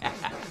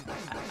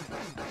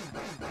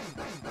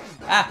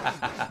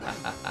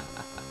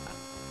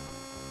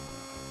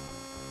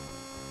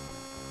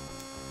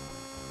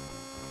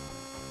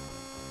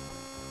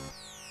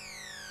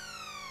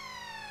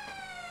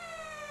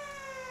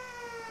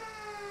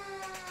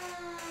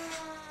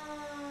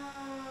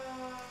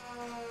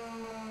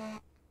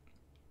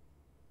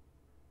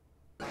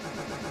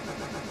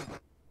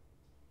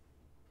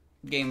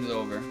 Game's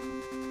over.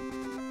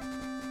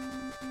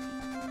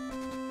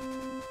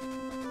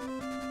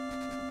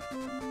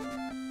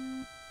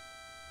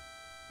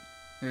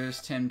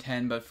 Here's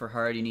 10-10, but for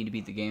hard you need to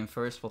beat the game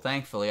first. Well,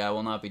 thankfully, I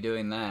will not be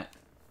doing that.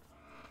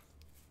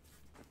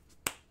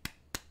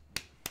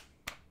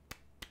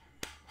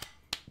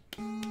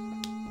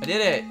 I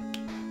did it!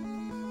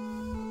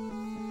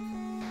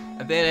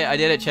 I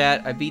did it,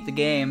 chat. I beat the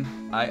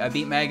game. I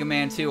beat Mega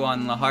Man 2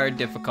 on the hard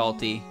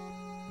difficulty.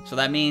 So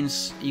that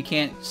means you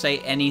can't say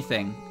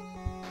anything.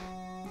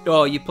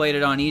 Oh, you played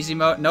it on easy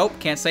mode? Nope,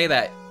 can't say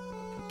that.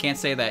 Can't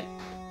say that.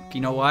 You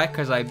know why?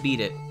 Because I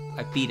beat it.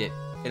 I beat it.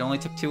 It only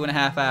took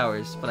 2.5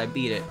 hours, but I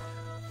beat it.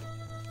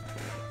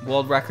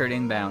 World record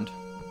inbound.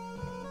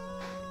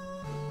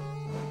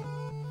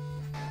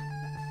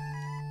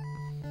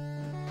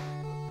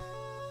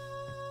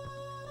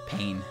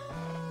 Pain.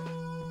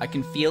 I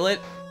can feel it.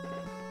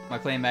 Am I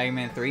playing Mega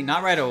Man 3?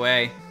 Not right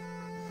away.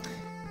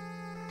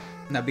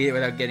 Now beat it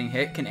without getting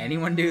hit. Can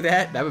anyone do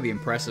that? That would be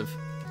impressive.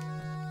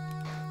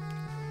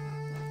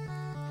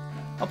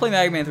 I'll play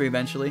Mega Man 3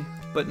 eventually,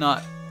 but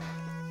not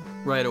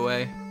right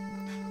away.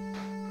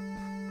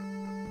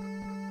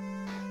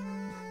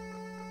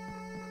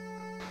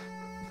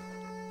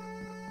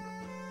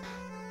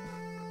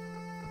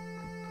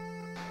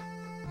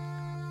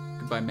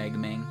 Goodbye, Mega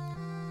Man.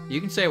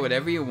 You can say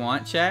whatever you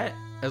want, chat,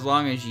 as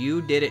long as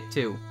you did it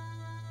too.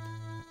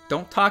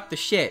 Don't talk the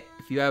shit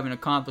if you haven't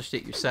accomplished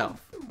it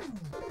yourself.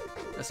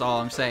 That's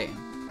all I'm saying.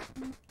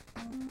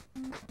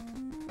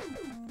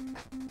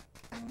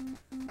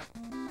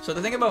 So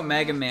the thing about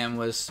Mega Man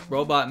was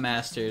Robot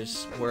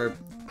Masters were...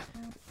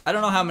 I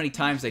don't know how many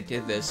times they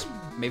did this.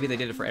 Maybe they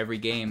did it for every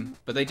game.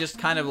 But they just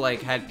kind of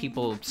like had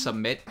people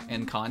submit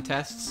in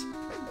contests.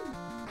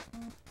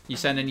 You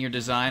send in your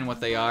design,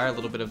 what they are, a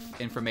little bit of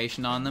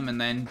information on them,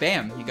 and then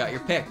bam, you got your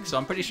pick. So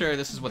I'm pretty sure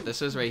this is what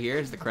this is right here,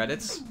 is the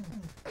credits.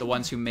 The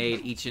ones who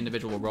made each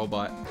individual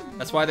robot.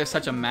 That's why there's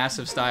such a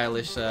massive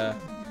stylish... a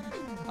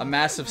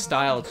massive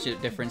style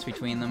difference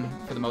between them,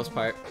 for the most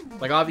part.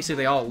 Like, obviously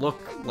they all look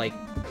like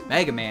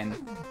Mega Man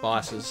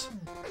bosses,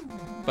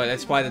 but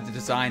that's why the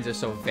designs are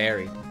so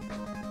varied.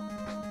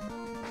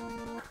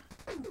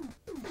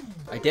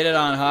 I did it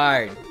on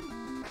hard.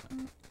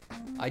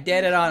 I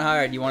did it on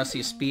hard. You want to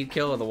see a speed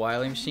kill of the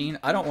Wily Machine?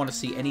 I don't want to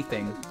see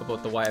anything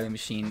about the Wily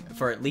Machine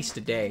for at least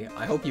a day.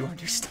 I hope you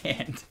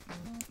understand.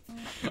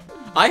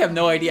 I have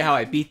no idea how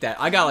I beat that.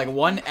 I got like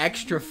 1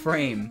 extra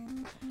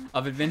frame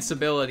of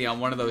invincibility on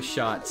one of those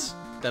shots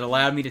that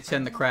allowed me to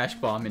send the crash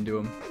bomb into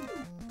him.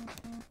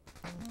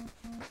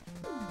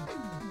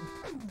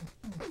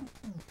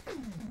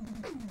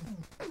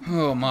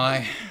 Oh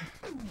my.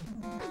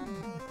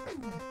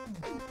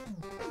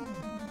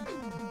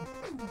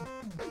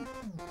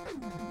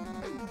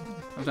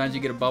 Sometimes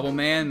you get a Bubble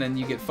Man, then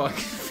you get fucking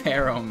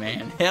Pharaoh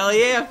Man. Hell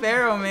yeah,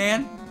 Pharaoh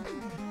Man!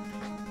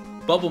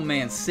 Bubble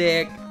Man's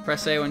sick.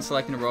 Press A when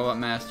selecting a Robot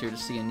Master to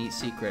see a neat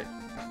secret.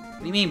 What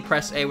do you mean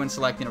press A when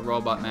selecting a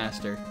Robot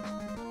Master?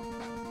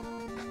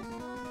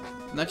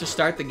 Not just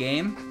start the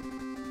game?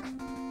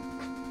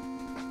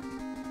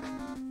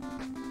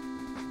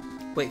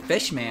 Wait,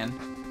 Fishman?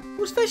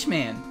 Who's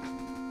Fishman?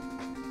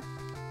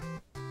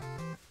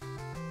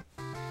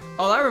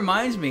 Oh, that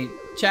reminds me.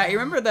 Chat, you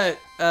remember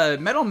that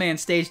Metal Man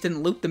stage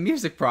didn't loop the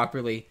music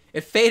properly?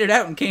 It faded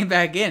out and came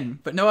back in,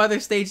 but no other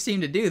stage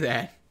seemed to do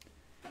that.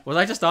 Was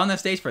I just on that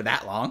stage for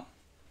that long?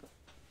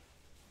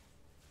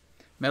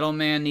 Metal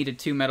Man needed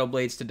 2 metal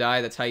blades to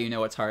die. That's how you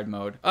know it's hard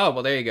mode. Oh,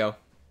 well, there you go.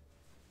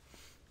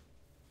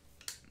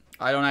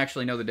 I don't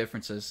actually know the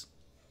differences.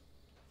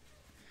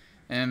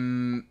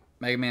 In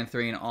Mega Man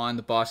 3 and on,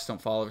 the bosses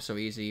don't fall over so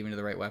easy, even to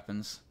the right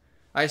weapons.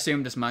 I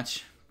assumed as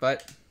much,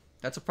 but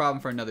that's a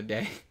problem for another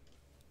day.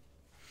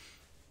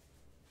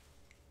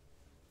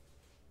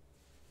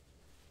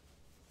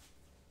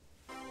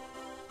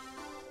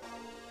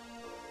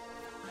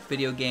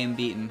 Video game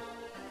beaten.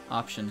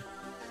 Option.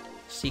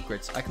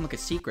 Secrets. I can look at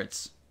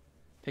secrets.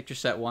 Picture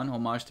set 1,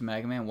 homage to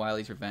Mega Man,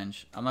 Wily's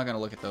Revenge. I'm not going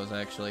to look at those,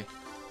 actually.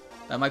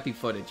 That might be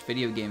footage.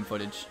 Video game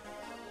footage.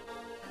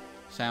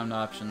 Sound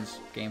options.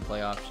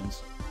 Gameplay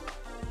options.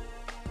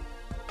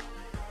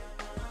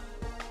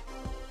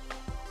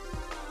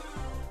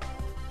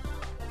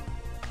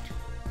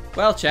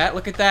 Well, chat,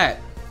 look at that.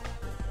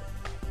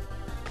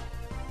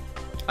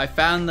 I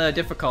found the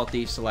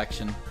difficulty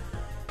selection.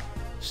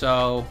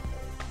 So,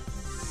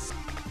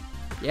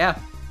 yeah.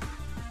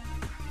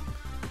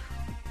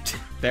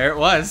 There it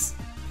was.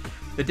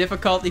 The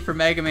difficulty for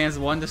Mega Man is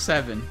 1 to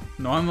 7.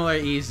 Normal or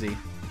easy.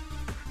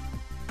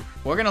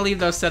 We're gonna leave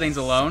those settings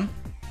alone.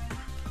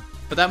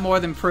 But that more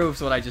than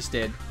proves what I just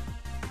did.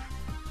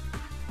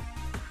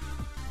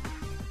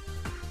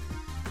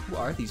 Who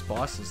are these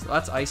bosses?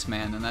 That's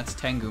Iceman and that's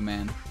Tengu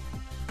Man.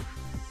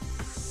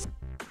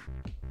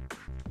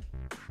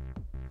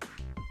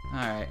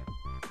 Alright.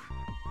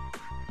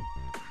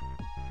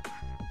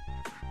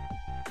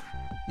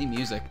 Need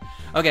music.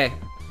 Okay.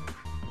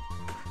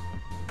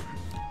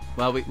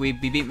 Well, we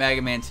beat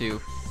Mega Man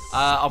 2.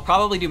 I'll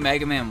probably do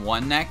Mega Man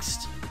 1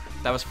 next.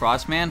 That was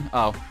Frostman?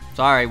 Oh,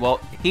 sorry. Well,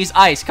 he's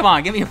Ice. Come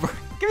on, give me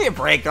a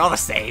break. They're all the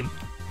same.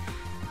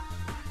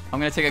 I'm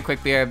gonna take a quick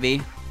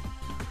BRB.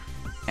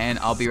 And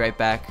I'll be right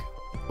back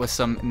with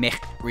some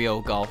Mech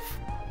Rio Golf.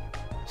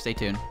 Stay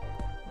tuned.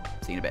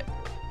 See you in a bit.